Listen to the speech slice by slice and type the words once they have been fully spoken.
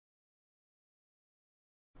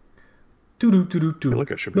I feel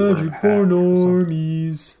like I should be wearing a Magic hat for or something.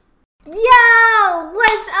 normies. Yo!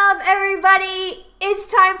 What's up, everybody?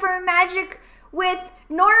 It's time for Magic with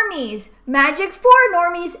Normies. Magic for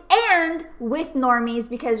normies and with normies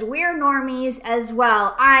because we're normies as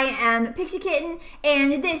well. I am Pixie Kitten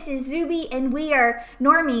and this is Zuby and we are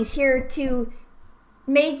normies here to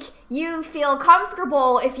make you feel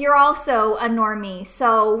comfortable if you're also a normie.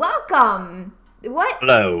 So welcome. What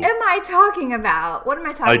Hello. am I talking about? What am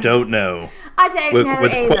I talking I about? don't know. I don't know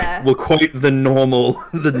either. We're quite the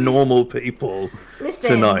normal people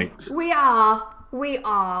Listen, tonight. We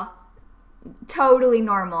are totally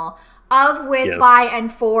normal. Of, with, Yes. by,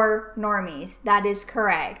 and for normies. That is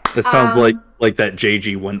correct. It sounds like that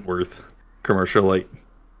J.G. Wentworth commercial.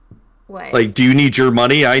 What? Like, do you need your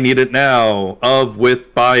money? I need it now. Of,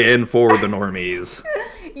 with, by, and for the normies.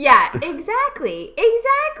 Yeah, exactly.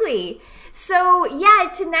 Exactly. So, yeah,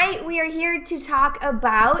 tonight we are here to talk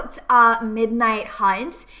about Midnight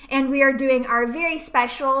Hunt, and we are doing our very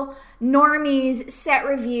special Normies set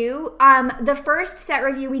review. The first set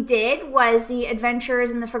review we did was the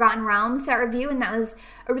Adventures in the Forgotten Realms set review, and that was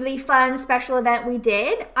a really fun special event we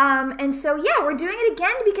did. And so, yeah, we're doing it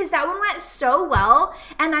again because that one went so well,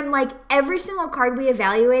 and I'm like, every single card we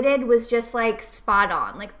evaluated was just like spot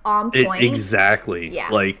on, like on point. Exactly. Yeah.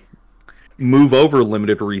 Like, move over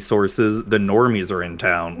limited resources. The normies are in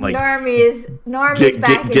town. Like, Normies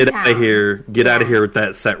back in get town. out of here. Get out of here with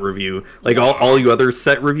that set review. Like all you other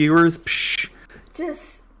set reviewers, psh,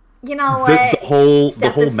 Just, you know what? the whole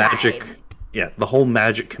Step magic. aside. Yeah, the whole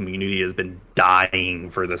magic community has been dying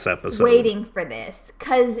for this episode. Waiting for this.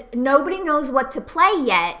 Because nobody knows what to play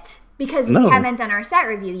yet. Because No. we haven't done our set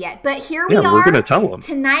review yet. But here we Yeah, are. we're gonna tell them.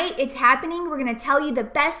 Tonight, it's happening. We're going to tell you the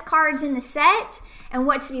best cards in the set and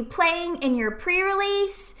what to be playing in your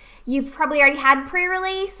pre-release. You've probably already had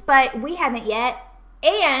pre-release, but we haven't yet.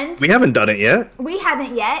 And We haven't done it yet.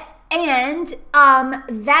 And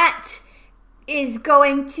that is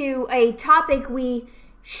going to a topic we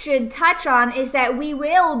should touch on is that we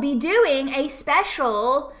will be doing a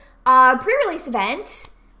special pre-release event.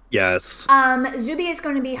 Yes. Zuby is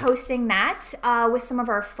going to be hosting that with some of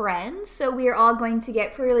our friends. So we are all going to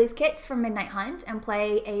get pre-release kits from Midnight Hunt and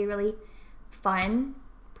play a really fun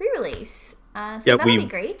pre-release. That'll be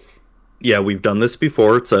great. Yeah, we've done this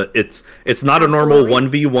before. It's not a normal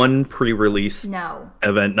 1v1 pre-release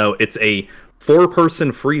event. No, it's a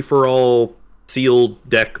 4-person free-for-all sealed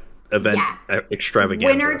deck event extravaganza.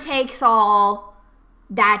 Winner takes all.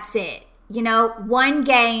 That's it. You know, one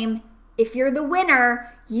game. If you're the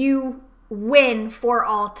winner, you win for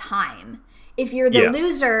all time. If you're the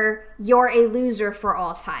loser, you're a loser for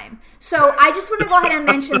all time. So I just want to go ahead and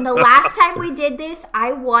mention the last time we did this,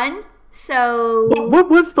 I won. So What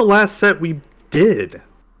was the last set we did?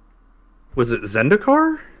 Was it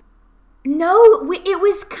Zendikar? No, it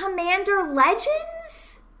was Commander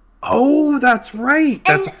Legends. Oh, that's right.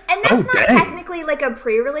 And that's not technically like a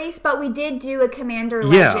pre-release, but we did do a Commander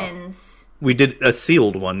Legends. We did a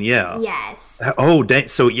sealed one, yeah. Yes. Oh, dang.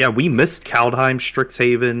 So, yeah, we missed Kaldheim,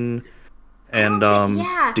 Strixhaven, and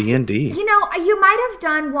D&D. You know, you might have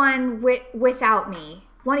done one without me.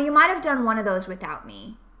 You might have done one of those without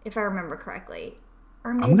me, if I remember correctly.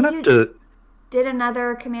 Or maybe I'm gonna have to... did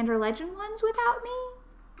another Commander Legend ones without me?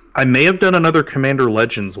 I may have done another Commander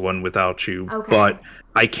Legends one without you, but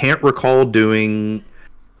I can't recall doing...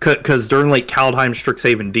 Because during, like, Kaldheim,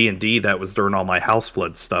 Strixhaven, D&D, that was during all my House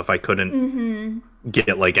Flood stuff. I couldn't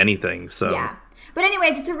get, like, anything, so... Yeah. But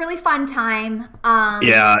anyways, it's a really fun time.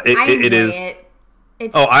 It is.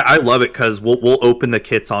 It's, I love it, because we'll open the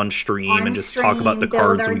kits on stream and just talk about the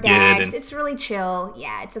cards we get. And it's really chill.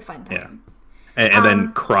 Yeah, it's a fun time. Yeah. And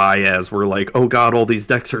then cry as we're like, oh god, all these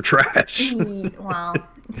decks are trash. Well...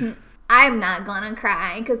 I'm not gonna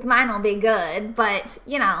cry, because mine will be good. But,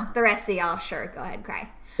 you know, the rest of y'all, sure, go ahead and cry.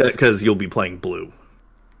 Because you'll be playing blue.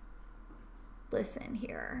 Listen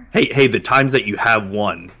here. Hey, the times that you have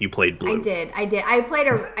won, you played blue. I did. I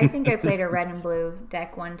think I played a red and blue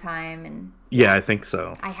deck one time, and yeah, I think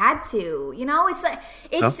so. I had to. You know, it's like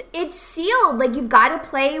it's sealed. Like, you've got to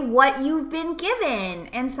play what you've been given,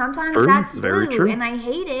 and sometimes that's very blue, true. and I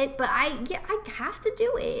hate it, but I have to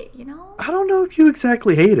do it. You know. I don't know if you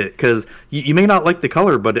exactly hate it, because you may not like the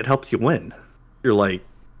color, but it helps you win. You're like,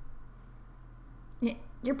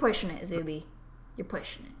 you're pushing it, Zuby. You're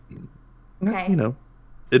pushing it. Okay. You know,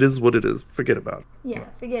 it is what it is. Forget about it. Yeah,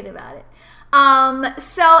 forget about it.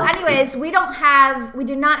 So anyways, we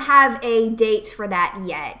do not have a date for that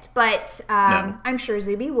yet, but I'm sure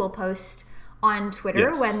Zuby will post on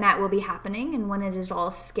Twitter when that will be happening and when it is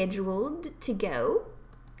all scheduled to go.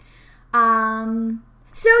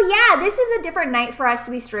 So yeah, this is a different night for us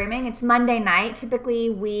to be streaming. It's Monday night. Typically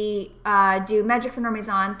we do Magic for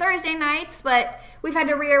Normies on Thursday nights, but we've had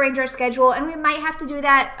to rearrange our schedule, and we might have to do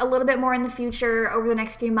that a little bit more in the future over the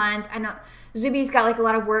next few months. I know Zuby's got like a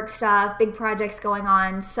lot of work stuff, big projects going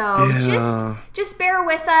on, so just bear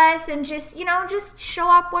with us and just show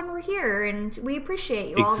up when we're here, and we appreciate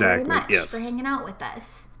you all very much for hanging out with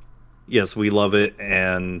us. Yes, we love it,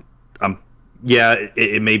 and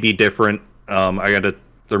it may be different.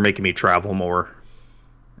 They're making me travel more.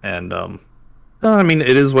 And, I mean,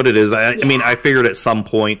 it is what it is. I mean, I figured at some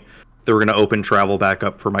point they were going to open travel back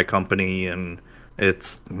up for my company, and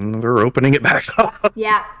they're opening it back up.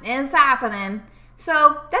 Yeah, it's happening.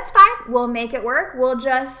 So that's fine. We'll make it work. We'll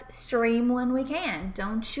just stream when we can.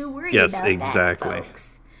 Don't you worry about that,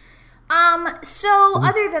 folks. So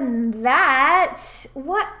other than that,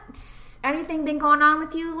 anything been going on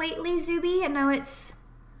with you lately, Zuby? I know it's...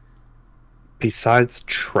 Besides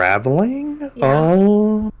traveling,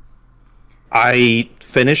 I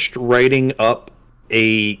finished writing up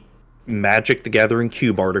a Magic the Gathering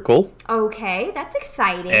Cube article. Okay, that's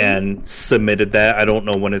exciting. And submitted that. I don't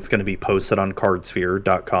know when it's going to be posted on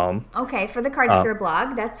cardsphere.com. Okay, for the Cardsphere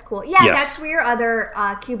blog. That's cool. Yeah, that's where your other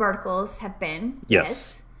Cube articles have been.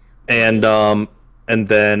 Yes. And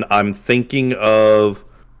then I'm thinking of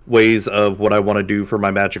ways of what I want to do for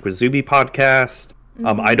my Magic with Zuby podcast.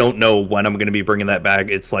 I don't know when I'm going to be bringing that back.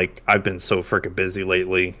 It's like I've been so freaking busy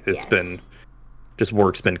lately. It's been just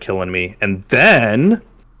work's been killing me. And then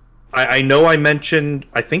I know I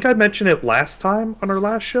think I mentioned it last time on our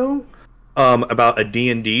last show about a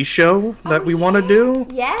D&D show that we want to do.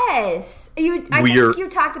 Yes. I think you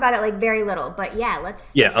talked about it like very little, but let's...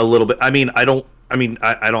 Yeah, a little bit. I don't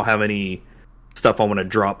have any stuff I want to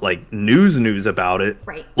drop like news about it,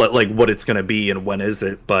 right? Like what it's going to be and when is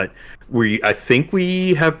it, but I think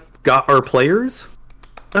we have got our players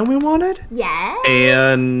that we wanted. Yes.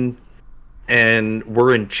 And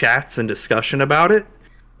we're in chats and discussion about it,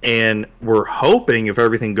 and we're hoping if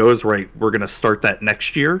everything goes right, we're going to start that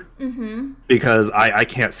next year. Because I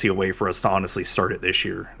can't see a way for us to honestly start it this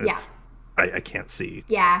year. I can't see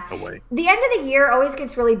a way. The end of the year always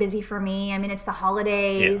gets really busy for me. I mean, it's the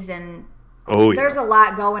holidays and there's a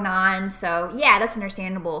lot going on, so that's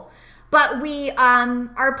understandable. But we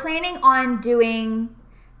are planning on doing,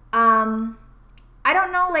 I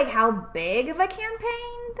don't know like how big of a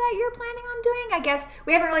campaign that you're planning on doing. I guess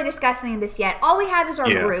we haven't really discussed any of this yet. All we have is our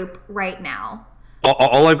group right now.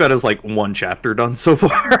 All I've got is like one chapter done so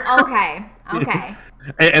far. Okay.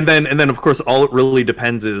 And then of course all it really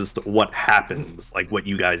depends is what happens, like what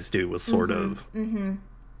you guys do is sort of.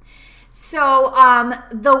 So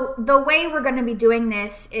the way we're going to be doing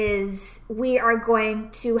this is we are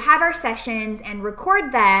going to have our sessions and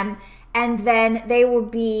record them, and then they will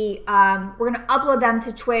be we're going to upload them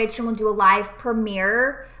to Twitch, and we'll do a live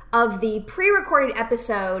premiere of the pre-recorded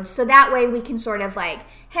episode, so that way we can sort of like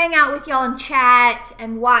hang out with y'all and chat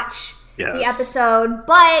and watch the episode.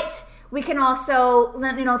 But we can also,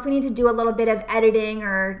 if we need to do a little bit of editing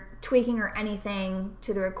or tweaking or anything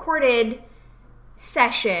to the recorded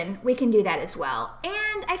session, we can do that as well.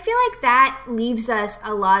 And I feel like that leaves us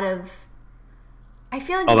a lot of... I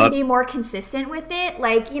feel like we can be more consistent with it.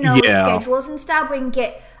 Like, with schedules and stuff, we can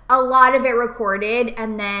get a lot of it recorded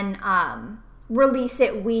and then release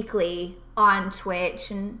it weekly on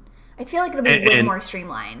Twitch. And I feel like it'll be way more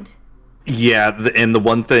streamlined. Yeah, and the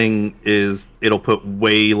one thing is it'll put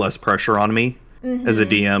way less pressure on me as a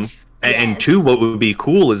DM. And two, what would be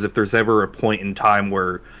cool is if there's ever a point in time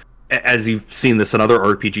where, as you've seen this in other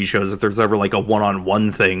RPG shows, if there's ever like a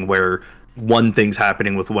one-on-one thing where one thing's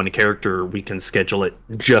happening with one character, we can schedule it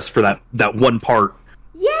just for that one part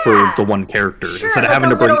for the one character. Sure, instead of like having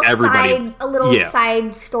to bring everybody. A little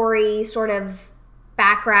side story sort of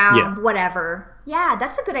background, whatever. Yeah,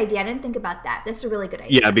 that's a good idea. I didn't think about that. That's a really good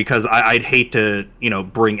idea. Yeah, because I'd hate to,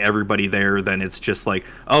 bring everybody there. Then it's just like,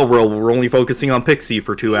 oh, we're only focusing on Pixie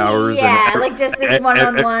for 2 hours. Yeah, like just this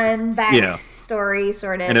one-on-one backstory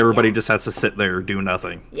sort of. And everybody just has to sit there, do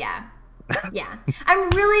nothing. Yeah. Yeah. I'm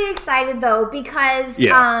really excited, though, because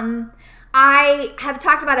I have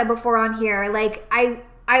talked about it before on here. Like,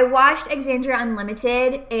 I watched Exandria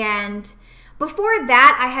Unlimited, and before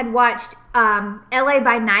that, I had watched LA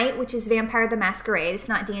by Night, which is Vampire the Masquerade. It's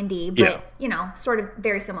not D&D, but, sort of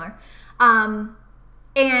very similar.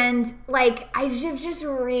 And, like, I've just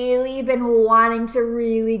really been wanting to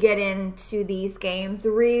really get into these games.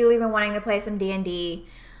 Really been wanting to play some D&D.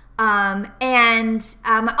 And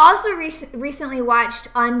I also recently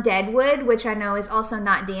watched Undeadwood, which I know is also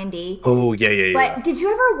not D&D. Oh, yeah. But did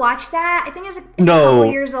you ever watch that? I think it's a couple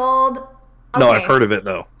years old. Okay. No, I've heard of it,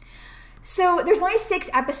 though. So there's only 6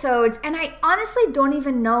 episodes, and I honestly don't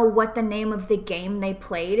even know what the name of the game they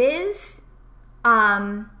played is.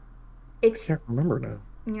 I can't remember now.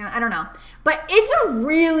 Yeah, I don't know. But it's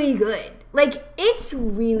really good. Like, it's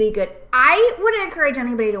really good. I would encourage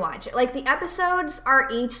anybody to watch it. Like, the episodes are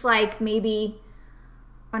each, like, maybe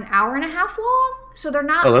an hour and a half long. So they're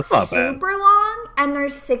not, that's not super long. And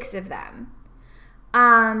there's 6 of them.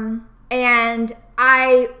 And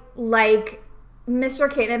I, like,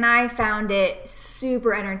 Mr. Kitten and I found it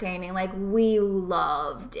super entertaining. Like, we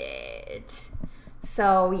loved it.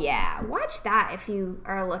 So, yeah, watch that if you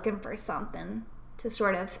are looking for something to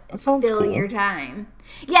sort of fill your time.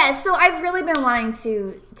 Yeah, so I've really been wanting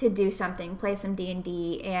to do something, play some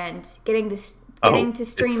D&D, and getting to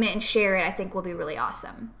stream it and share it, I think will be really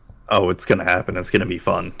awesome. Oh, it's going to happen. It's going to be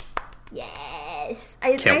fun. Yes.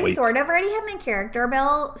 I sort of already have my character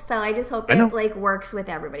built, so I just hope it like works with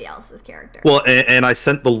everybody else's character. Well, and I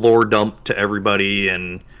sent the lore dump to everybody,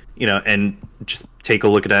 and and just take a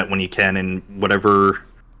look at that when you can, and whatever.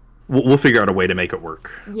 We'll figure out a way to make it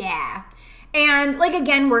work. Yeah. And, like,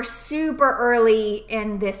 again, we're super early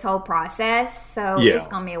in this whole process, so it's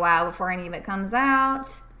going to be a while before any of it comes out.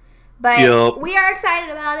 But we are excited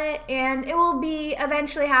about it, and it will be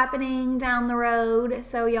eventually happening down the road,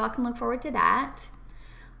 so y'all can look forward to that.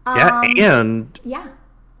 Yeah.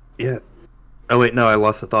 Oh, wait, no, I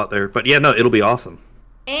lost a thought there. But, yeah, no, it'll be awesome.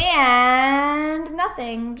 And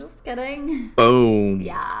nothing. Just kidding. Boom.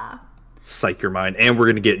 Yeah. Psych your mind. And we're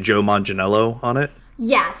going to get Joe Manganiello on it.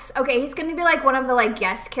 Yes. Okay, he's going to be, like, one of the, like,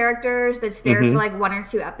 guest characters that's there for, like, 1 or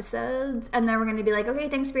 2 episodes. And then we're going to be like, okay,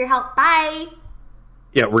 thanks for your help. Bye.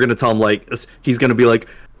 Yeah, we're going to tell him, like, he's going to be like,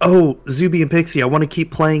 oh, Zuby and Pixie, I want to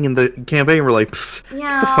keep playing in the campaign. We're like, get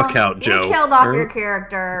the fuck out, Joe. You killed off your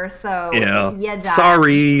character, so you died.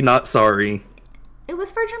 Sorry, not sorry. It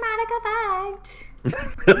was for dramatic effect.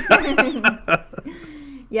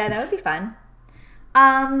 Yeah, that would be fun.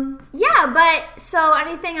 Yeah, but so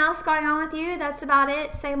anything else going on with you? That's about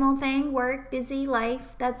it. Same old thing. Work, busy,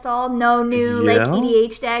 life. That's all. No new like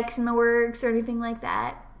EDH decks in the works or anything like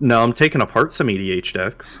that. No, I'm taking apart some EDH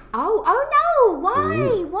decks. Oh no! Why?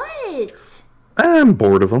 Ooh. What? I'm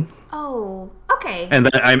bored of them. Oh, okay. And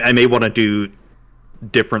then I may want to do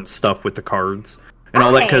different stuff with the cards and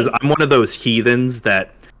all that, because I'm one of those heathens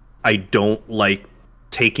that I don't like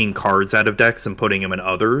taking cards out of decks and putting them in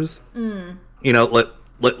others.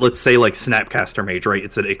 Let's say like Snapcaster Mage, right?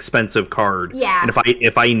 It's an expensive card. Yeah. And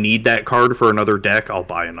if I need that card for another deck, I'll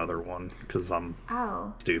buy another one because I'm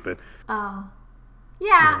stupid. Oh.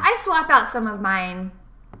 Yeah, I swap out some of mine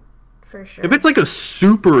for sure. If it's like a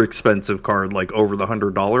super expensive card, like over the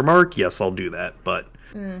 $100 mark, yes, I'll do that. But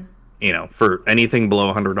for anything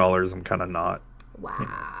below $100, I'm kind of not.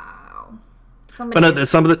 Wow. Some of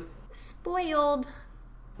the spoiled.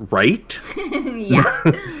 Right? Yeah.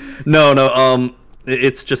 No.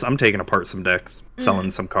 It's just I'm taking apart some decks, selling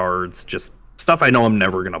some cards, just stuff I know I'm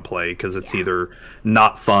never gonna play because it's either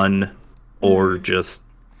not fun or just.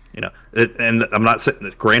 And I'm not saying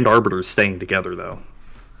that Grand Arbiter is staying together, though.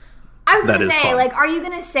 I was going to say, like, are you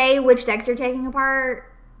going to say which decks you're taking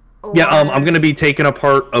apart? Or... Yeah, I'm going to be taking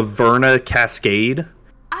apart Averna Cascade.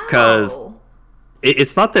 Because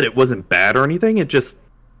it's not that it wasn't bad or anything. It just,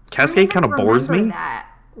 Cascade kind of bores me. That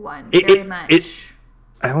one very much.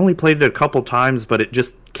 I only played it a couple times, but it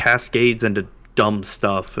just cascades into dumb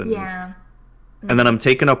stuff. And, and then I'm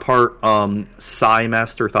taking apart Psy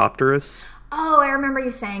Master Thopterus. Oh, I remember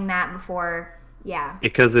you saying that before. Yeah.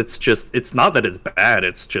 Because it's not that it's bad,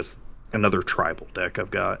 it's just another tribal deck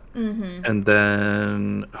I've got. Mm-hmm. And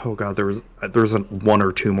then, oh god, there was 1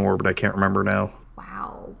 or 2 more, but I can't remember now.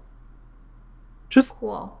 Wow. Just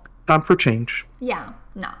cool. Time for change. Yeah.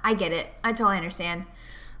 No, I get it. I totally understand.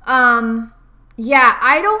 Yeah,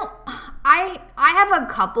 I have a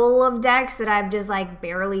couple of decks that I've just like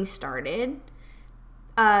barely started.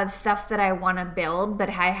 Of stuff that I want to build, but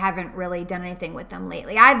I haven't really done anything with them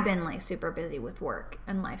lately. I've been like super busy with work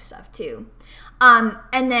and life stuff too.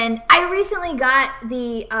 And then I recently got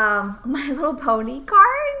the My Little Pony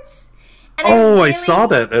cards. And I saw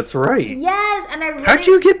that. That's right. Yes, and I really... How'd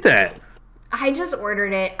you get that? I just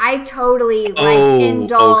ordered it. I totally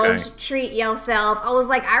indulged, treat yourself. I was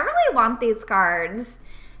like, I really want these cards.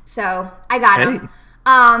 So I got them.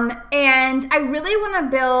 And I really want to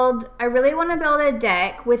build a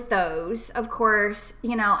deck with those. Of course,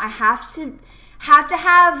 I have to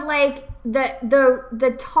have like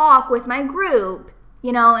the talk with my group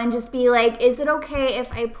and just be like, is it okay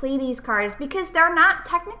if I play these cards? Because they're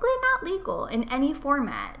technically not legal in any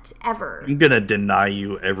format, ever. I'm gonna deny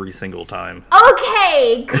you every single time.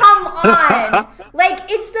 Okay, come on. Like,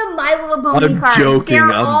 it's the My Little Pony cards.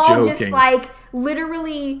 They're all just like,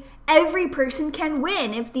 literally, every person can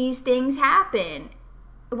win if these things happen.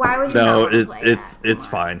 Why would you not play that? It's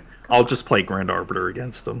fine. I'll just play Grand Arbiter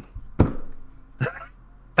against them.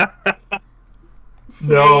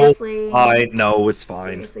 Seriously? No, it's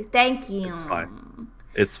fine. Seriously, thank you.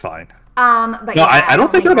 It's fine. But no, I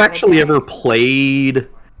don't think I've actually ever played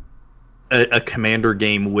a commander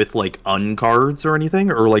game with like uncards or anything,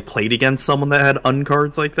 or like played against someone that had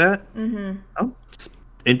uncards like that. Mm-hmm. Oh,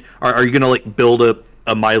 are you gonna like build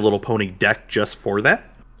a My Little Pony deck just for that?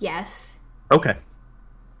 Yes. Okay.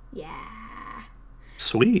 Yeah.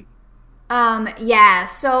 Sweet. Yeah,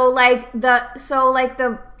 so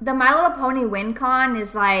the My Little Pony WinCon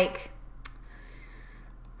is like,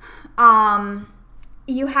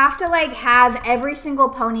 you have to like have every single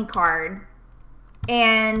pony card,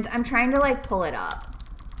 and I'm trying to like pull it up.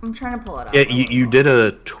 Yeah, you did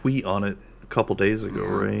a tweet on it a couple days ago,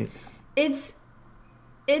 right? It's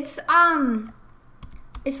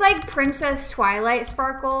like Princess Twilight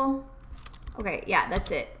Sparkle. Okay, yeah,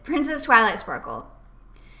 that's it. Princess Twilight Sparkle.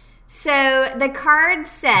 So the card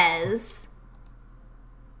says,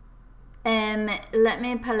 let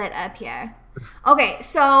me pull it up here. Okay,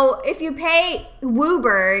 so if you pay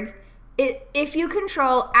Wooburg, if you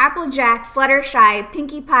control Applejack, Fluttershy,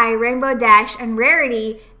 Pinkie Pie, Rainbow Dash, and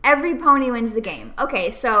Rarity, every pony wins the game. Okay,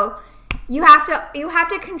 so you have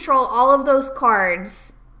to control all of those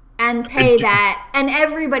cards and pay that, and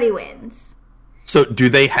everybody wins. So do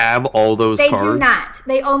they have all those cards? They do not.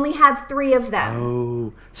 They only have 3 of them.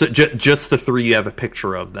 Oh. So just the 3 you have a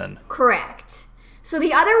picture of then? Correct. So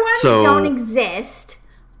the other ones don't exist,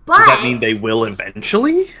 but... Does that mean they will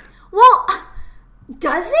eventually? Well,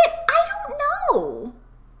 does it? I don't know.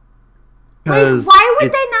 Like, why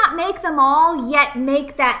would they not make them all, yet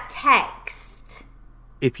make that text?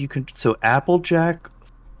 If you can... So Applejack,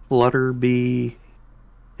 Flutterby,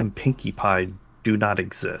 and Pinkie Pie do not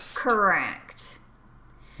exist. Correct.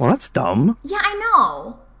 Well, that's dumb. Yeah, I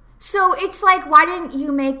know. So it's like, why didn't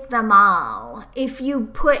you make them all if you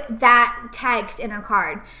put that text in a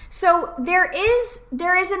card? So there is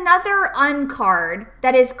another uncard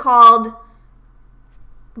that is called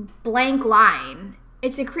Blank Line.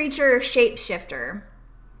 It's a creature shapeshifter.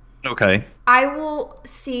 Okay. I will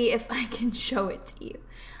see if I can show it to you.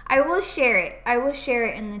 I will share it.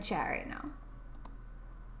 In the chat right now.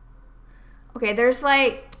 Okay, there's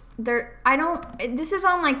like... this is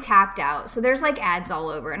on like Tapped Out, so there's like ads all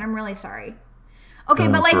over, and I'm really sorry. Okay,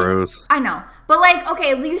 but like, gross. I know, but like, okay,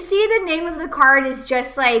 you see the name of the card is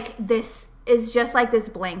just like this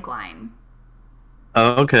blank line.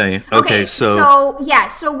 Okay, so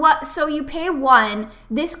you pay 1,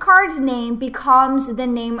 this card's name becomes the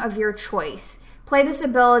name of your choice. Play this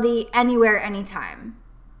ability anywhere, anytime.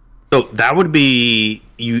 So that would be,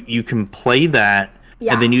 you can play that,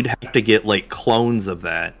 and then you'd have to get like clones of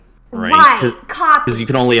that. Right, because you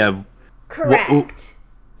can only have... Correct.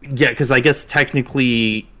 Yeah, because I guess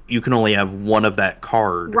technically you can only have one of that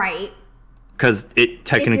card. Right. Because it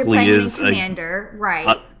technically is a commander,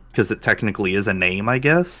 right? Because it technically is a name, I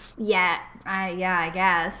guess. Yeah, I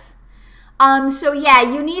guess. So yeah,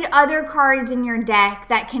 you need other cards in your deck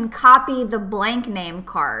that can copy the blank name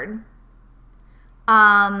card.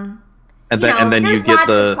 And then there's you get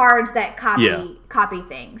lots of cards that copy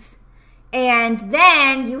things. And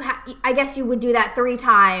then I guess you would do that 3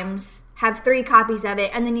 times, have 3 copies of it,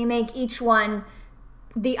 and then you make each one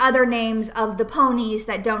the other names of the ponies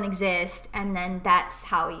that don't exist, and then that's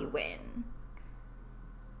how you win.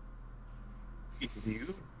 You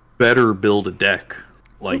better build a deck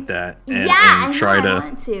like that and try to... I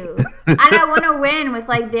want to. And I want to win with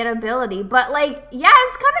like that ability, but like, yeah,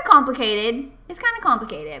 it's kind of complicated.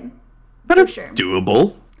 But it's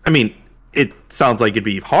doable. I mean... It sounds like it'd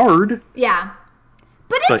be hard. Yeah.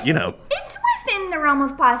 But it's within the realm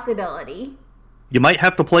of possibility. You might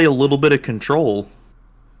have to play a little bit of Control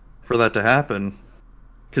for that to happen.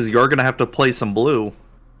 Because you are going to have to play some blue.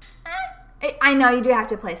 I know you do have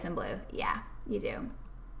to play some blue. Yeah, you do.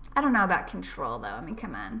 I don't know about Control, though. I mean,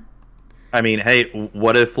 come on. I mean, hey,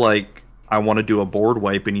 what if, like, I want to do a board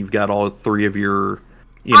wipe and you've got all 3 of your,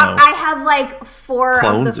 I have, like, 4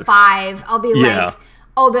 of the 5. I'll be like...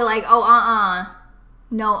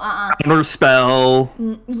 No, Counter spell.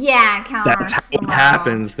 Yeah, counter. That's how it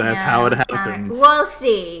happens. That's how it happens. We'll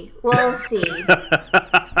see.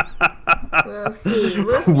 We'll see.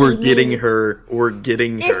 We're getting her.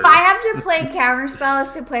 If I have to play counter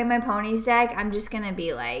spells to play my ponies deck, I'm just gonna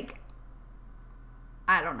be like,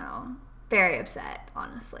 I don't know, very upset,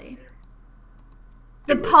 honestly.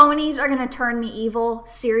 The ponies are gonna turn me evil.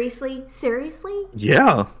 Seriously?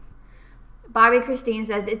 Yeah. Bobby Christine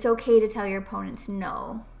says it's okay to tell your opponents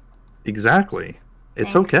no. Exactly.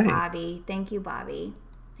 It's Thanks, okay. Bobby. Thank you, Bobby.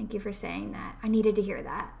 Thank you for saying that. I needed to hear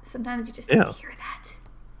that. Sometimes you just need to hear that.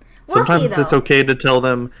 Sometimes it's okay to tell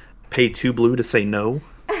them pay 2 blue to say no.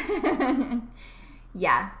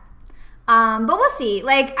 Yeah. But we'll see.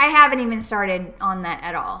 Like, I haven't even started on that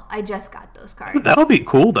at all. I just got those cards. That'll be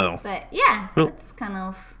cool, though. But yeah, that's kind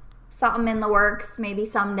of something in the works. Maybe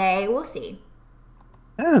someday. We'll see.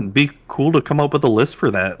 Yeah, it'd be cool to come up with a list for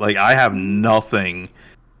that. Like, I have nothing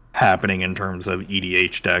happening in terms of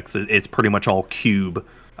EDH decks. It's pretty much all cube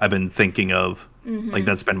I've been thinking of. Mm-hmm. Like,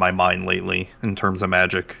 that's been my mind lately in terms of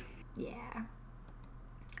Magic. Yeah.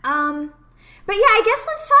 But yeah, I guess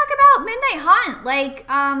let's talk about Midnight Hunt. Like,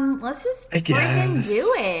 let's just freaking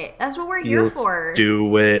do it. That's what we're here for. Let's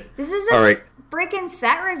do it. This is a freaking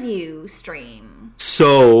set review stream.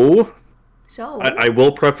 So I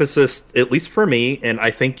will preface this, at least for me, and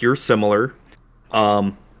I think you're similar.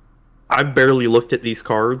 I've barely looked at these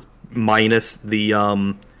cards, minus the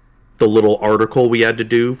little article we had to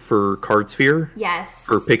do for Cardsphere. Yes.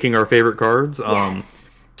 For picking our favorite cards.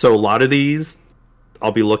 Yes. So a lot of these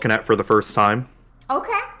I'll be looking at for the first time.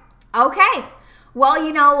 Okay. Well,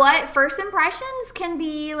 you know what? First impressions can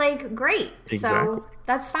be like great. Exactly. So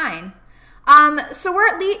that's fine. So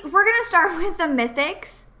we're gonna start with the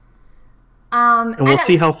mythics. And we'll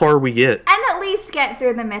see how far we get. And at least get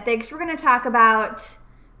through the mythics. We're gonna talk about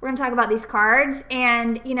these cards,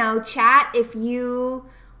 and chat if you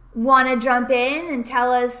want to jump in and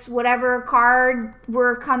tell us whatever card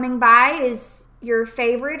we're coming by is your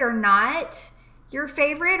favorite or not your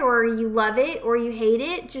favorite, or you love it or you hate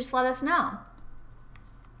it. Just let us know,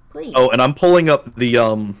 please. Oh, and I'm pulling up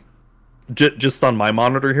the just on my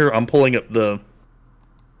monitor here, I'm pulling up the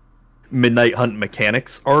Midnight Hunt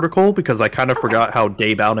mechanics article because I kind of forgot how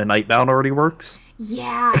Daybound and Nightbound already works.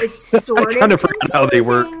 Yeah, it's sort of kind of forgot how they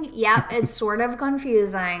work. Yep, it's sort of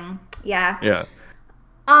confusing. Yeah.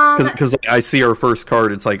 Because I see our first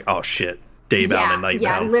card, it's like, oh shit, Daybound and Nightbound.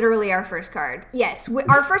 Yeah, literally our first card. Yes,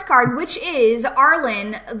 our first card, which is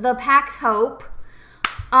Arlinn, the Pack's Hope.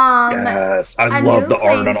 Yes, I love the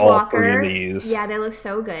art on all 3 of these. Yeah, they look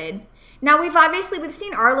so good. Now, we've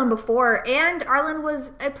seen Arlinn before, and Arlinn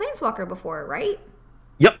was a Planeswalker before, right?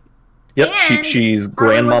 Yep. She's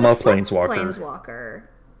Grandmama Planeswalker.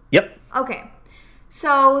 Yep. Okay.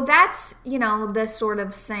 So that's, the sort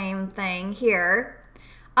of same thing here.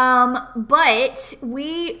 So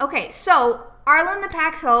Arlinn the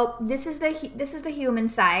Pack's Hope, this is the human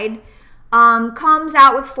side. Comes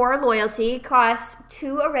out with 4 loyalty, costs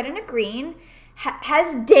 2 a red and a green,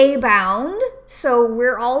 has Daybound, so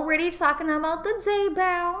we're already talking about the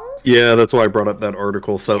Daybound. Yeah, that's why I brought up that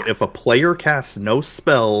article. So if a player casts no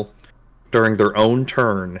spell during their own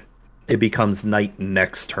turn, it becomes night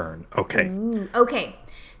next turn. Okay. Ooh, okay.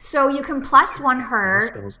 So you can +1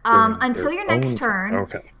 her until your next turn.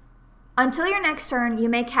 Okay. Until your next turn, you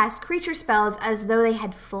may cast creature spells as though they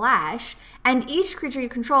had flash, and each creature you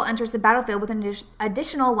control enters the battlefield with an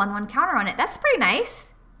additional 1/1 counter on it. That's pretty nice.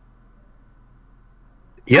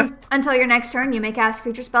 Yeah. Until your next turn, you may cast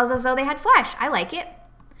creature spells as though they had flash. I like it.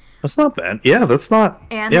 That's not bad. Yeah, that's not.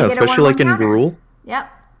 And yeah, especially like in Gruul. Yep.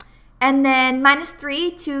 And then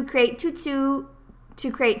 -3 to create 2/2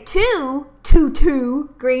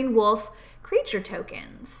 green wolf creature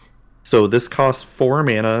tokens. So this costs 4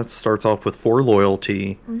 mana. It starts off with 4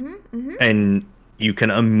 loyalty, and you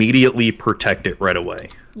can immediately protect it right away.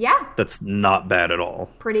 Yeah, that's not bad at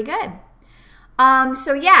all. Pretty good. And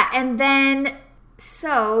then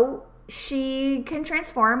she can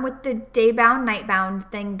transform with the Daybound Nightbound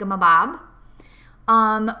thingamabob.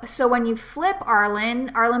 So when you flip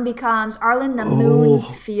Arlinn becomes Arlinn the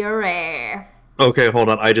Moon's Fury. Okay, hold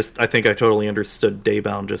on. I think I totally understood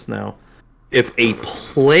Daybound just now. If a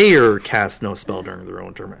player casts no spell during their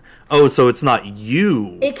own turn. Oh, so it's not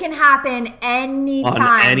you. It can happen anytime.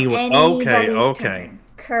 On anyone. Okay. Turn.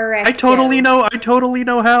 Correct. I totally know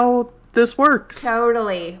how this works.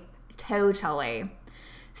 Totally.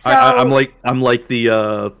 So I'm like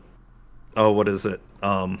the what is it?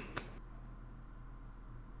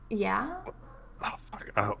 Yeah. Oh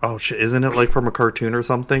fuck. Oh shit! Isn't it like from a cartoon or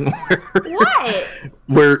something? What?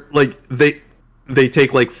 Where like they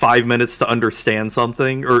take like 5 minutes to understand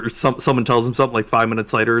something, or someone tells them something like 5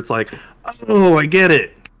 minutes later, it's like, oh, I get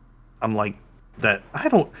it. I'm like, that I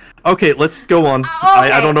don't. Okay, let's go on.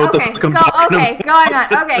 I don't know what the fuck I'm talking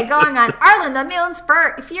about. Going on. Arlen the Moon's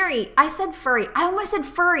Fury. I said furry. I almost said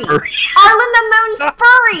furry. Arlen the Moon's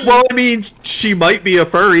furry. Well, I mean, she might be a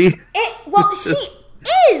furry. She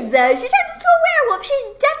is. She turned into a werewolf.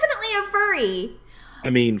 She's definitely a furry. I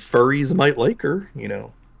mean, furries might like her,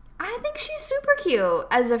 I think she's super cute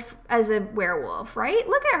as a werewolf, right?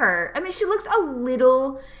 Look at her. I mean, she looks a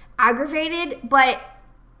little aggravated, but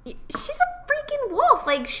she's a freaking wolf.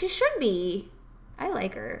 Like, she should be. I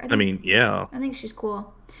like her. I mean, yeah. I think she's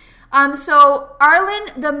cool. So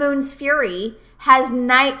Arlen the Moon's Fury has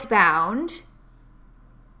Nightbound.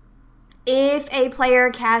 If a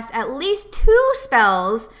player casts at least 2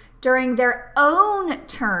 spells during their own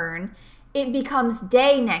turn, it becomes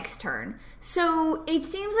day next turn. So it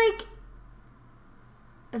seems like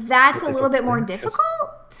that's a little bit more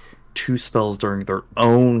difficult. 2 spells during their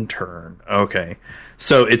own turn. Okay.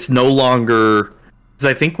 So it's no longer, because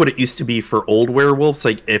I think what it used to be for old werewolves,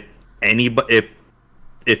 like if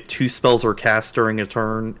 2 spells are cast during a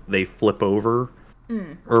turn, they flip over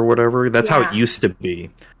or whatever. That's how it used to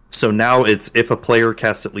be. So now it's if a player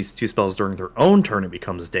casts at least 2 spells during their own turn, it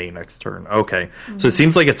becomes day next turn. Okay. So it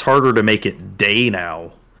seems like it's harder to make it day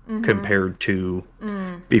now compared to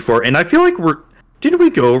before. And I feel like didn't we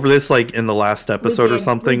go over this like in the last episode or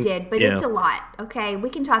something? We did, but it's a lot. Okay, we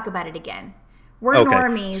can talk about it again. We're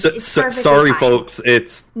normies. Sorry, folks.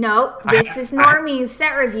 This is normies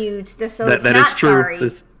set reviews. So that is true.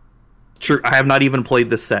 Sorry. True. I have not even played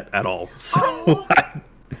this set at all. So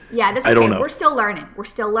yeah, that's okay. I don't know. We're still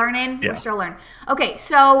learning. Yeah. Okay,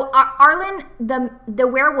 so Arlen, the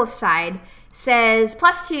werewolf side, says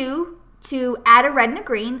 +2 to add a red and a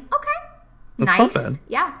green. Okay. That's nice. Not bad.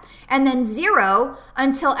 Yeah. And then 0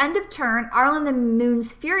 until end of turn, Arlen the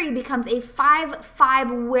Moon's Fury becomes a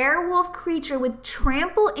 5/5 werewolf creature with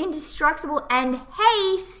trample, indestructible, and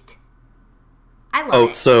haste. I love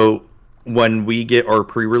it. So when we get our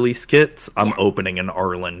pre-release kits, I'm opening an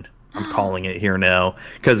Arlen. I'm calling it here now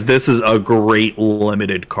because this is a great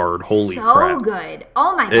limited card. Holy crap. So good.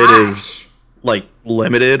 Oh my gosh. It is like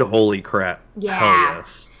limited. Holy crap. Yeah. Hell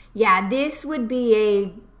yes. Yeah, this would be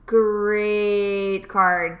a great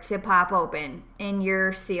card to pop open in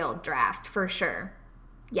your sealed draft for sure.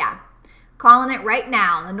 Yeah. Calling it right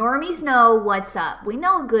now. The normies know what's up. We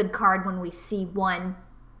know a good card when we see one.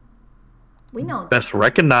 We know. Best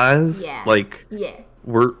recognized. Yeah.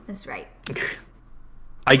 That's right.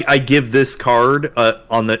 I give this card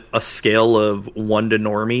on a scale of 1 to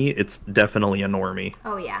normie. It's definitely a normie.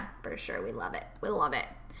 Oh yeah, for sure. We love it.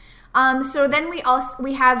 So then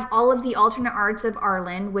we have all of the alternate arts of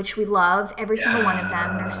Arlen, which we love. Every single one of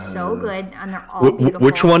them. They're so good and they're all beautiful.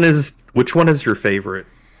 Which one is your favorite?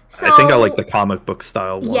 So, I think I like the comic book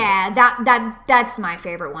style one. Yeah, that's my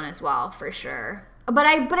favorite one as well, for sure. But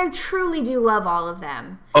I truly do love all of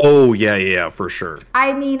them. Oh, yeah, for sure.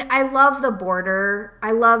 I mean, I love the border.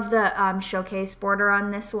 I love the showcase border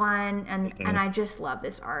on this one. And I just love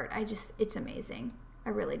this art. It's amazing.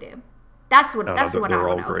 I really do. That's what I want to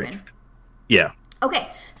open. Yeah.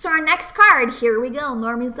 Okay, so our next card, here we go.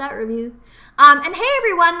 Normie's Set Review. And hey,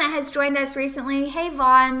 everyone that has joined us recently. Hey,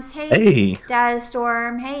 Vons. Hey. Data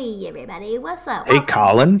Storm. Hey, everybody. What's up? Hey,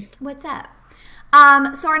 Colin. What's up?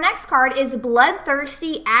 So our next card is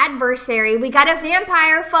Bloodthirsty Adversary. We got a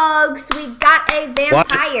vampire, folks. We got a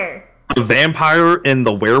vampire. What? A vampire in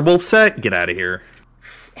the werewolf set? Get out of here.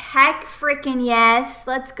 Heck freaking yes.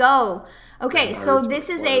 Let's go. Okay, so this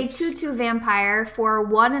is a 2/2 vampire for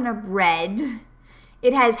 1 and a red.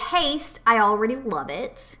 It has haste. I already love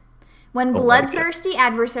it. When Bloodthirsty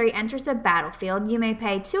Adversary enters the battlefield, you may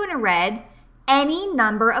pay 2 and a red any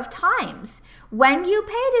number of times. When you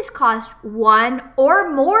pay this cost 1 or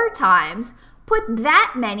more times, put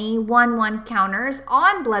that many 1/1 counters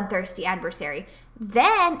on Bloodthirsty Adversary.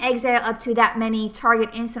 Then exile up to that many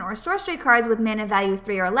target instant or sorcery cards with mana value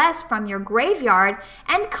 3 or less from your graveyard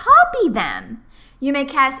and copy them. You may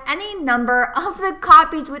cast any number of the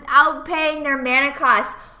copies without paying their mana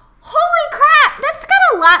costs. Holy crap, that's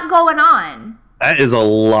got a lot going on. That is a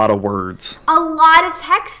lot of words. A lot of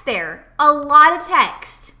text there. A lot of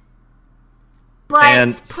text. But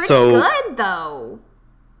it's pretty good, though.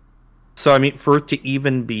 So, I mean, for it to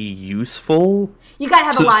even be useful... You gotta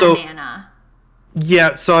have a lot of mana.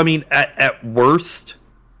 Yeah, so, I mean, at worst,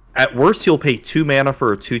 you'll pay 2 mana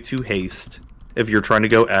for a 2/2 haste if you're trying to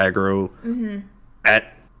go aggro. Mm-hmm.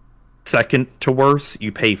 At second to worst,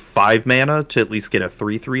 you pay 5 mana to at least get a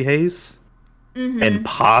 3/3 haste. Mm-hmm. And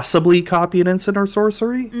possibly copy an instant or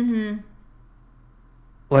sorcery. Mm-hmm.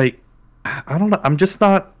 Like, I don't know. I'm just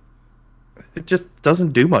not... It just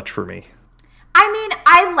doesn't do much for me. I mean,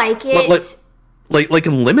 I like it. Like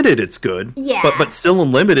in limited, it's good. Yeah. But still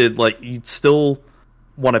in limited, like you'd still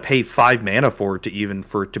want to pay 5 mana for it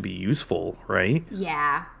to be useful, right?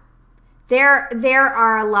 Yeah. There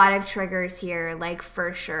are a lot of triggers here, like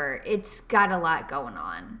for sure. It's got a lot going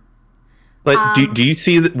on. But do you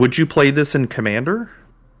see that? Would you play this in Commander?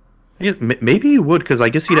 Yeah, maybe you would, because I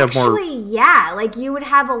guess you'd have more. Actually, yeah, like you would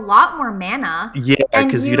have a lot more mana. Yeah,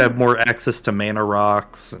 because you'd have more access to mana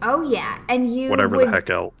rocks. Oh yeah, and you whatever the heck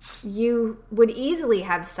else. You would easily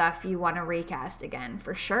have stuff you want to recast again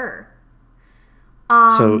for sure.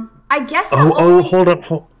 So I guess. Hold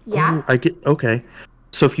on. Yeah. I get okay.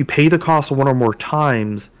 So if you pay the cost one or more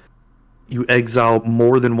times, you exile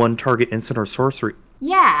more than one target instant or sorcery.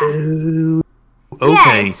 Yeah.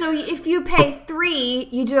 Okay. Yeah, so if you pay 3,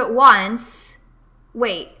 you do it once.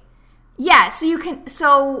 Wait. Yeah, so you can...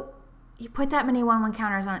 So you put that many 1/1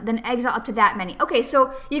 counters on it, then exile up to that many. Okay,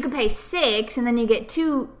 so you can pay 6, and then you get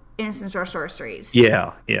 2 instants or sorceries.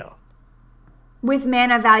 Yeah. With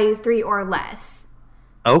mana value 3 or less.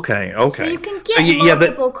 Okay. So you can get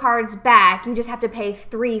multiple cards back. You just have to pay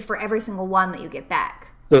 3 for every single one that you get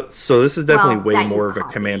back. So this is definitely way more of a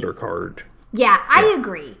commander card. Yeah, I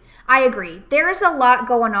agree. There's a lot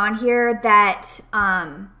going on here that,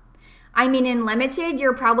 I mean, in limited,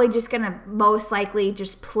 you're probably just going to most likely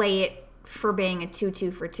just play it for being a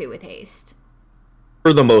 2/2 for 2 with haste.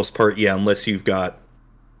 For the most part, yeah, unless you've got,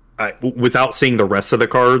 without seeing the rest of the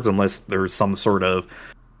cards, unless there's some sort of,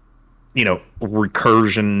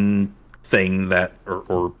 recursion thing that,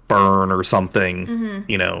 or burn or something,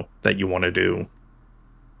 that you want to do.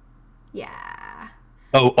 Yeah.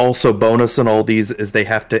 Oh, also bonus in all these is they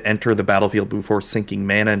have to enter the battlefield before sinking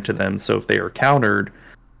mana into them. So if they are countered,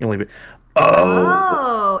 you only.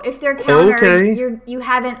 If they're countered, you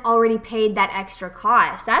haven't already paid that extra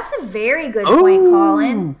cost. That's a very good point,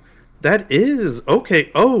 Colin. That is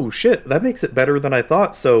okay. Oh shit, that makes it better than I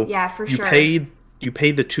thought. So yeah, for you sure. You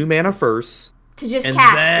paid the 2 mana first to just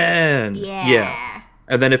cast it. Yeah.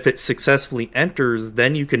 And then if it successfully enters,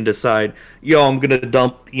 then you can decide, I'm going to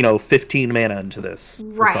dump, 15 mana into this.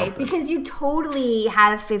 Right, because you totally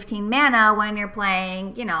have 15 mana when you're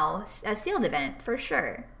playing, a sealed event, for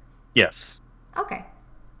sure. Yes. Okay.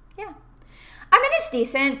 Yeah. I mean, it's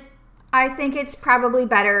decent. I think it's probably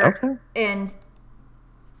better in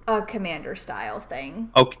a commander style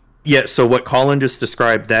thing. Okay. Yeah, so what Colin just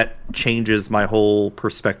described, that changes my whole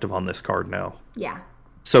perspective on this card now. Yeah.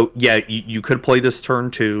 So, yeah, you could play this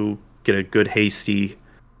turn 2, get a good hasty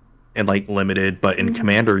and, limited. But in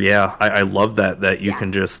Commander, yeah, I love that you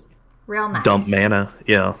can just real nice. Dump mana.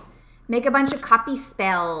 Yeah. Make a bunch of copy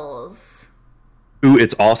spells. Ooh,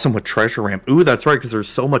 it's awesome with Treasure Ramp. Ooh, that's right, because there's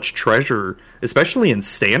so much treasure. Especially in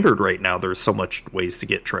Standard right now, there's so much ways to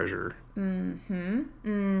get treasure.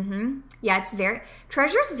 Yeah,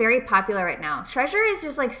 Treasure's very popular right now. Treasure is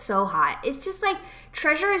just, so hot. It's just,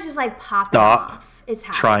 Treasure is just, popping off. It's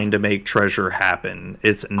happening. Trying to make treasure happen.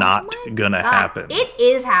 It's not gonna happen. It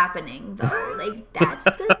is happening, though. That's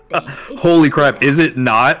the thing. Holy crap, is it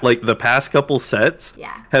not? The past couple sets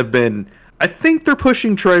have been... I think they're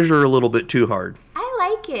pushing treasure a little bit too hard. I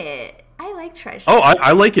like it. I like treasure. Oh,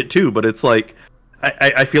 I like it too, but it's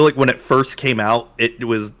I feel like when it first came out, it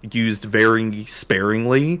was used very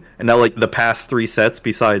sparingly, and now the past 3 sets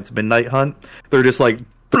besides Midnight Hunt, they're just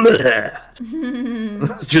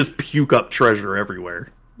just puke up treasure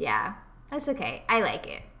everywhere. Yeah, that's okay. I like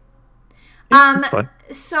it. It's fun.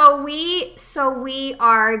 So we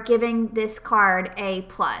are giving this card a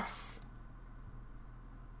plus.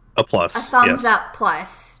 A plus. A thumbs up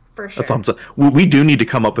plus. For sure. A thumbs up. We do need to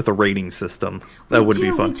come up with a rating system. That would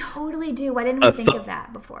be fun. We totally do. Why didn't we think of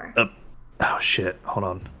that before? Oh shit! Hold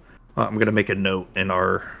on. I'm gonna make a note in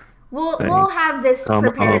our. We'll have this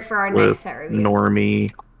prepared for our next set review.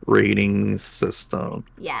 Normie rating system.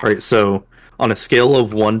 Yes. All right. So on a scale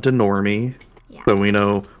of 1 to Normie, so we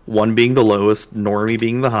know 1 being the lowest, Normie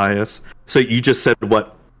being the highest. So you just said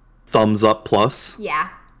what? Thumbs up plus. Yeah.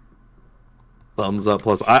 Thumbs up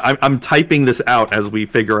plus. I'm typing this out as we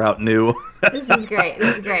figure out new. This is great.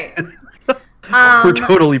 We're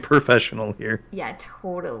totally professional here. Yeah,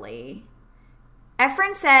 totally.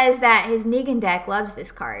 Efren says that his Negan deck loves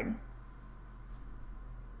this card.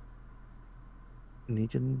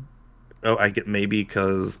 Negan? Oh, I get maybe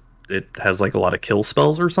because it has a lot of kill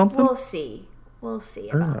spells or something? We'll see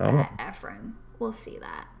about that, Efren. We'll see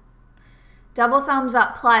that. Double thumbs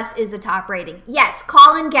up plus is the top rating. Yes,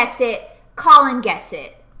 Colin gets it.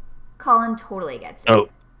 Colin totally gets it. Oh.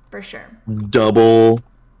 For sure. Double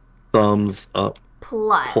thumbs up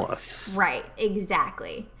plus. Right,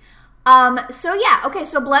 exactly. So yeah, okay.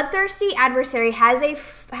 So Bloodthirsty Adversary has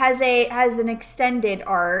an extended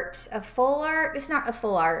art, a full art. It's not a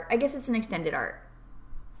full art. I guess it's an extended art.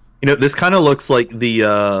 This kind of looks like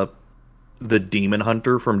the Demon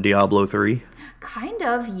Hunter from Diablo 3. Kind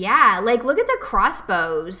of, yeah. Like, look at the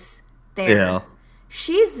crossbows there. Yeah.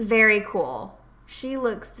 She's very cool. She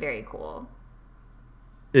looks very cool.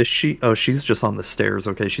 Is she? Oh, she's just on the stairs.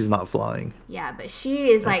 Okay, she's not flying. Yeah, but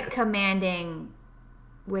she is like commanding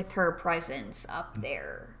with her presence up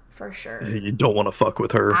there for sure. You don't want to fuck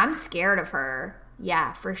with her. I'm scared of her.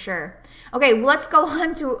 Yeah, for sure. Okay, let's go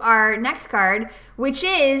on to our next card, which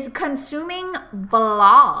is Consuming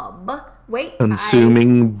Blob. Wait.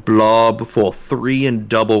 Consuming Blob for 3 and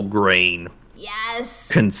double grain. Yes.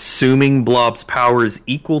 Consuming Blob's power is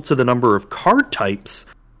equal to the number of card types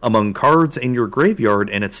among cards in your graveyard,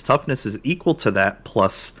 and its toughness is equal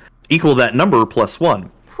that number plus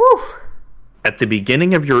 1. Whew. At the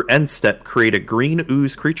beginning of your end step, create a green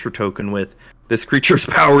ooze creature token with this creature's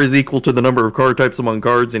power is equal to the number of card types among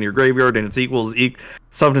cards in your graveyard, and its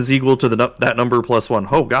toughness is equal to that number plus 1.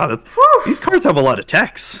 Oh god, these cards have a lot of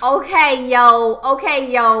text. Okay, yo. All right.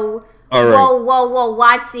 Whoa,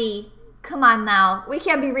 Watsy. Come on now. We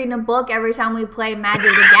can't be reading a book every time we play Magic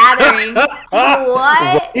the Gathering. What?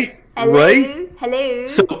 Right? Hello? Right? Hello?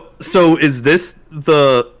 So is this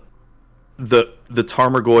the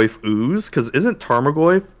Tarmogoyf ooze? Because isn't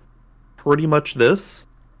Tarmogoyf pretty much this?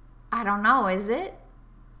 I don't know, is it?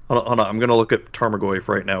 Hold on, I'm gonna look at Tarmogoyf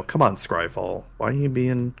right now. Come on, Scryfall. Why are you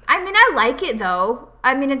being... I mean, I like it, though.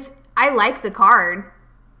 I mean, I like the card.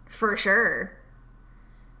 For sure.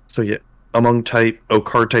 So, yeah. Among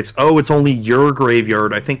card types. Oh, it's only your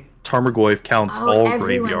graveyard. I think Tarmogoyf counts all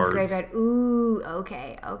graveyards. Graveyard. Ooh,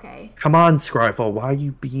 okay. Come on, Scryfall. Why are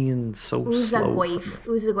you being so slow?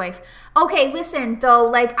 Uzagoyf. Okay, listen, though,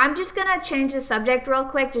 like, I'm just gonna change the subject real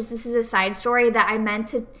quick. This is a side story that I meant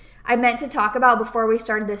to talk about before we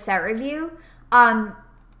started the set review. And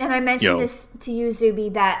I mentioned this to you, Zuby,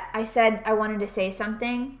 that I said I wanted to say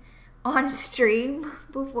something on stream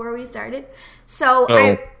before we started. So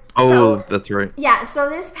that's right. Yeah, so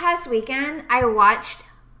this past weekend, I watched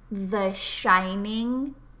The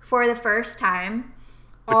Shining for the first time.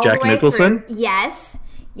 With Jack Nicholson? Yes.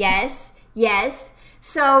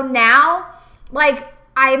 So now,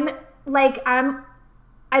 I'm not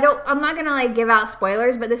gonna like give out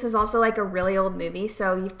spoilers, but this is also like a really old movie,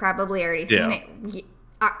 so you've probably already seen it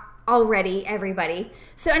already, everybody.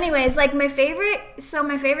 So anyways, like my favorite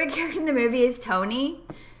character in the movie is Tony.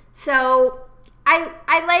 So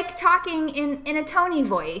I like talking in a Tony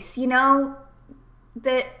voice,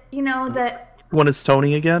 What is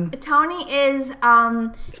Tony again? Tony is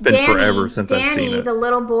it's been forever since I've seen it. The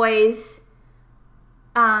little boy's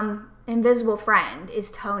invisible friend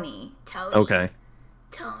is Tony. Okay.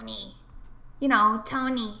 Tony.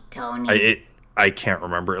 Tony. I can't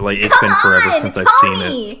remember. Like, it's been forever since I've seen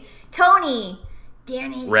it. Tony.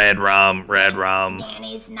 Danny's Red Rum.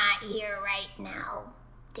 Danny's not here right now.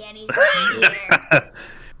 Danny's not here. Okay.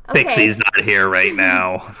 Pixie's not here right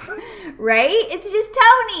now. Right? It's just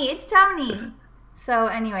Tony. It's Tony. So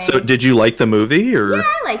anyway. So did you like the movie, or? Yeah,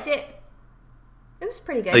 I liked it. It was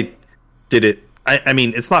pretty good. Like, did it? I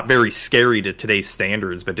mean, it's not very scary to today's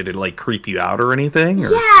standards, but did it like creep you out or anything? Or?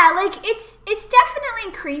 Yeah, like it's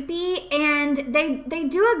definitely creepy, and they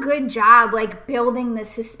do a good job like building the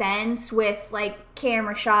suspense with like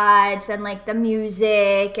camera shots and like the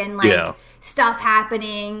music and like stuff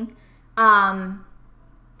happening.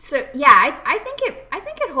 So yeah, I think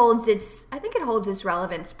it holds its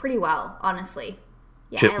relevance pretty well, honestly.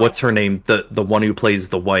 Yeah. Shit, what's her name? The one who plays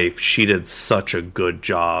the wife. She did such a good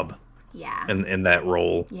job. Yeah. In that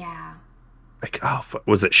role. Yeah. Like,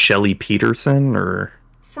 was it Shelley Peterson or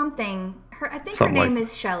something? I think her name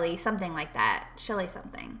is Shelley, something like that. Shelley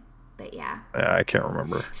something. But yeah. I can't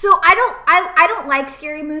remember. So I don't like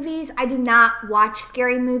scary movies. I do not watch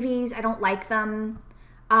scary movies. I don't like them.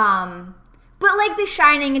 But like The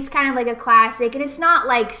Shining, it's kind of like a classic, and it's not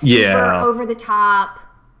like super over the top.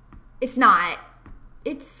 It's not.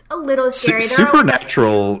 It's a little scary.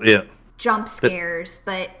 Supernatural, jump scares,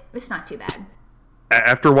 but it's not too bad.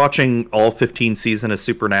 After watching all 15 seasons of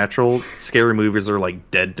Supernatural, scary movies are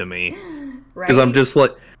like dead to me. Right. Because I'm just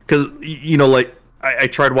like, like I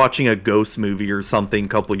tried watching a ghost movie or something a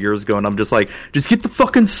couple years ago, and I'm just like, just get the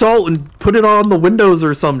fucking salt and put it on the windows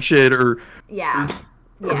or some shit, or get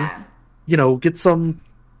some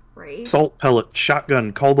salt pellet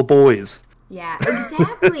shotgun. Call the boys. Yeah,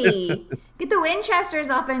 exactly. Get the Winchesters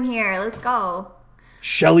up in here. Let's go.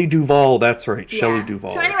 Shelley Duvall, that's right. Yeah. Shelley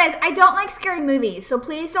Duvall. So anyways, I don't like scary movies, so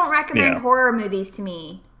please don't recommend horror movies to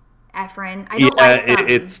me, Efren. I don't like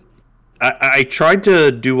them. I tried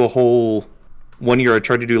to do a whole... One year I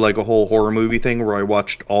tried to do like a whole horror movie thing where I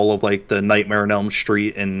watched all of like the Nightmare on Elm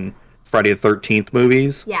Street and Friday the 13th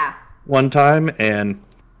movies. Yeah. One time, and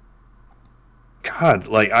God,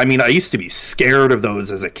 like, I mean, I used to be scared of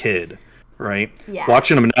those as a kid, right? Yeah.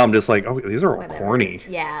 Watching them now, I'm just like, oh, these are all Whatever. corny.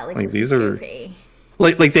 Yeah, like these are goofy.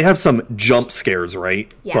 like they have some jump scares,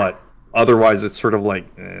 right? Yeah. But otherwise, it's sort of like,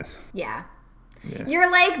 Yeah. You're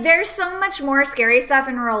like, there's so much more scary stuff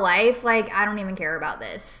in real life. Like, I don't even care about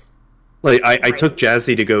this. Like, I took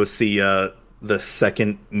Jazzy to go see the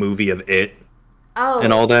second movie of It. Oh.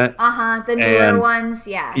 And all that. The newer ones,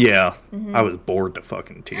 yeah. Yeah. I was bored to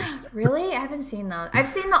fucking tears. Really? I haven't seen those. I've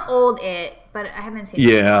seen the old It, but I haven't seen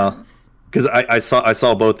the new ones. Because I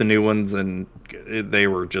saw both the new ones, and they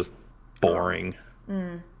were just boring.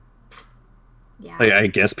 Yeah. Like, I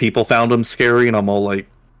guess people found them scary, and I'm all like,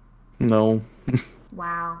 no.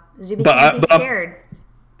 Wow. You became scared.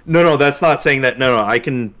 No, that's not saying that. No, I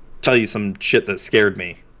can tell you some shit that scared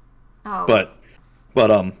me. Oh. But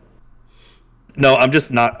no, I'm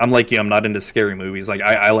just not. I'm like you. I'm not into scary movies. Like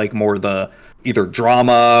I like more the either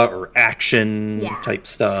drama or action type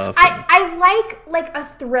stuff. I like a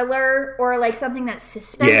thriller or like something that's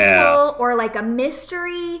suspenseful or like a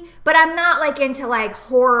mystery, but I'm not like into like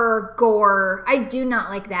horror gore. I do not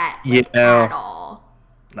like that at all.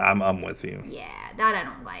 I'm with you. Yeah, that I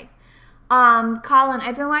don't like. Colin,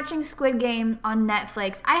 I've been watching Squid Game on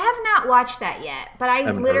Netflix. I have not watched that yet, but I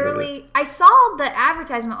saw the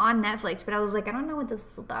advertisement on Netflix, but I was like, I don't know what this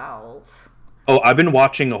is about. Oh, I've been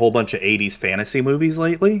watching a whole bunch of 80s fantasy movies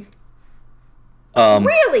lately.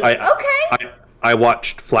 Really? Okay. I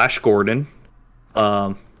watched Flash Gordon,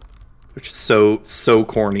 which is so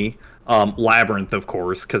corny. Labyrinth, of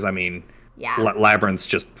course, because I mean, Labyrinth's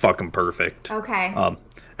just fucking perfect. Okay.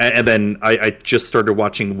 And then I just started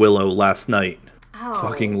watching Willow last night. Oh.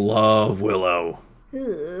 Fucking love Willow.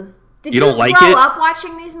 Ugh. Did you don't like grow it? up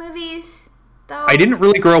watching these movies, though? I didn't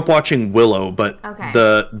really grow up watching Willow, but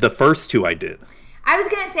the first two I did. I was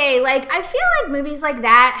going to say, like, I feel like movies like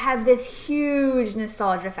that have this huge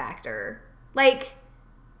nostalgia factor. Like,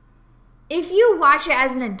 if you watch it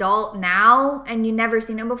as an adult now and you've never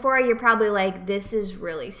seen it before, you're probably like, this is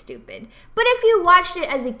really stupid. But if you watched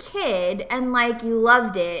it as a kid and, like, you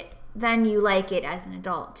loved it, then you like it as an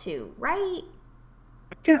adult too, right?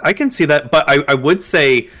 Yeah, I can see that. But I would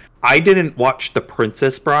say I didn't watch The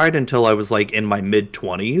Princess Bride until I was, like, in my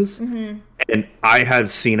mid-20s. Mm-hmm. And I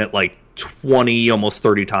have seen it, like, 20, almost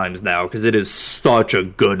 30 times now because it is such a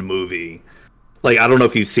good movie. Like, I don't know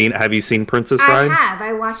if have you seen Princess Bride? I have.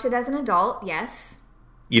 I watched it as an adult, yes.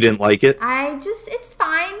 You didn't like it? It's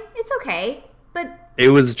fine. It's okay. But it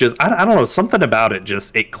was just, I don't know, something about it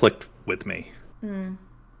it clicked with me. Yeah,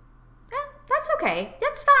 that's okay.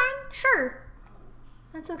 That's fine. Sure.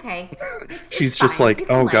 That's okay. She's just like,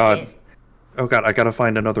 oh God, I gotta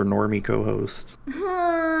find another normie co-host.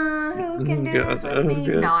 Who can do this with me?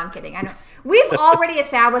 No, I'm kidding. I don't. We've already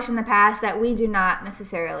established in the past that we do not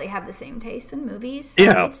necessarily have the same taste in movies.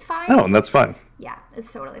 So it's fine. No, and that's fine. Yeah,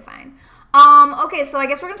 it's totally fine. Okay, so I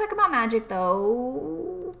guess we're gonna talk about magic,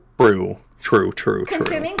 though. True.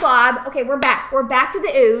 Consuming blob. Okay, we're back. We're back to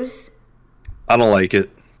the ooze. I don't like it.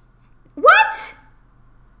 What?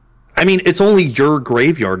 I mean, it's only your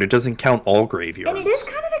graveyard. It doesn't count all graveyards. And it is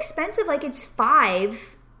kind of expensive. Like, it's $5.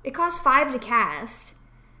 It costs $5 to cast.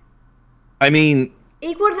 I mean,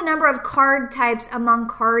 equal to the number of card types among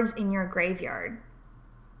cards in your graveyard.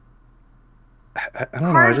 I don't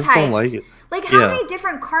know. I just don't like it. Like, how many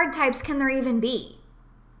different card types can there even be?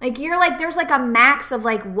 Like, there's like a max of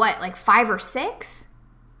like what, like 5 or 6?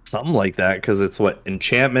 Something like that, because it's what?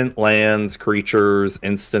 Enchantment, lands, creatures,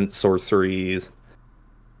 instant sorceries,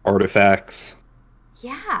 artifacts.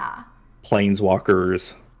 Yeah.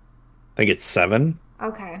 Planeswalkers. I think it's 7.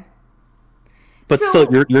 Okay. But still,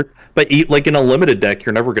 like in a limited deck,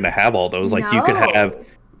 you're never going to have all those. Like you could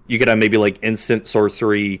have maybe like instant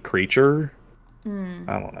sorcery creature.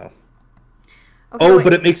 I don't know. Okay,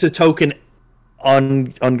 but it makes a token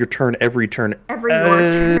on your turn every turn. Your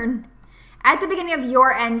turn. At the beginning of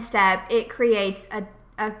your end step, it creates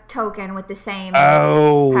a token with the same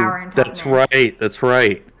power and toughness. That's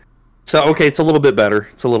right. So, okay, it's a little bit better.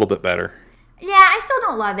 Yeah, I still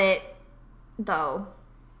don't love it, though.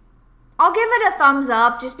 I'll give it a thumbs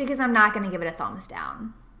up just because I'm not going to give it a thumbs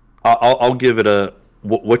down. I'll give it a...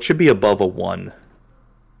 What should be above a 1?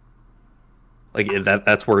 Like,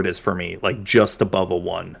 that's where it is for me. Like, just above a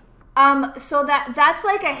 1. So that's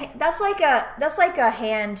like a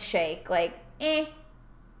handshake. Like, A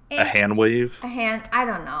hand wave? I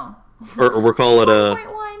don't know. Or we'll call it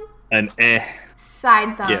an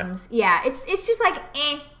side thumbs. Yeah, it's just like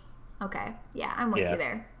Okay. Yeah, I'm with you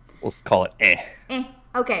there. We'll call it eh.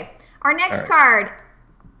 Okay. Our next card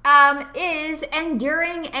is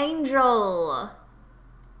Enduring Angel.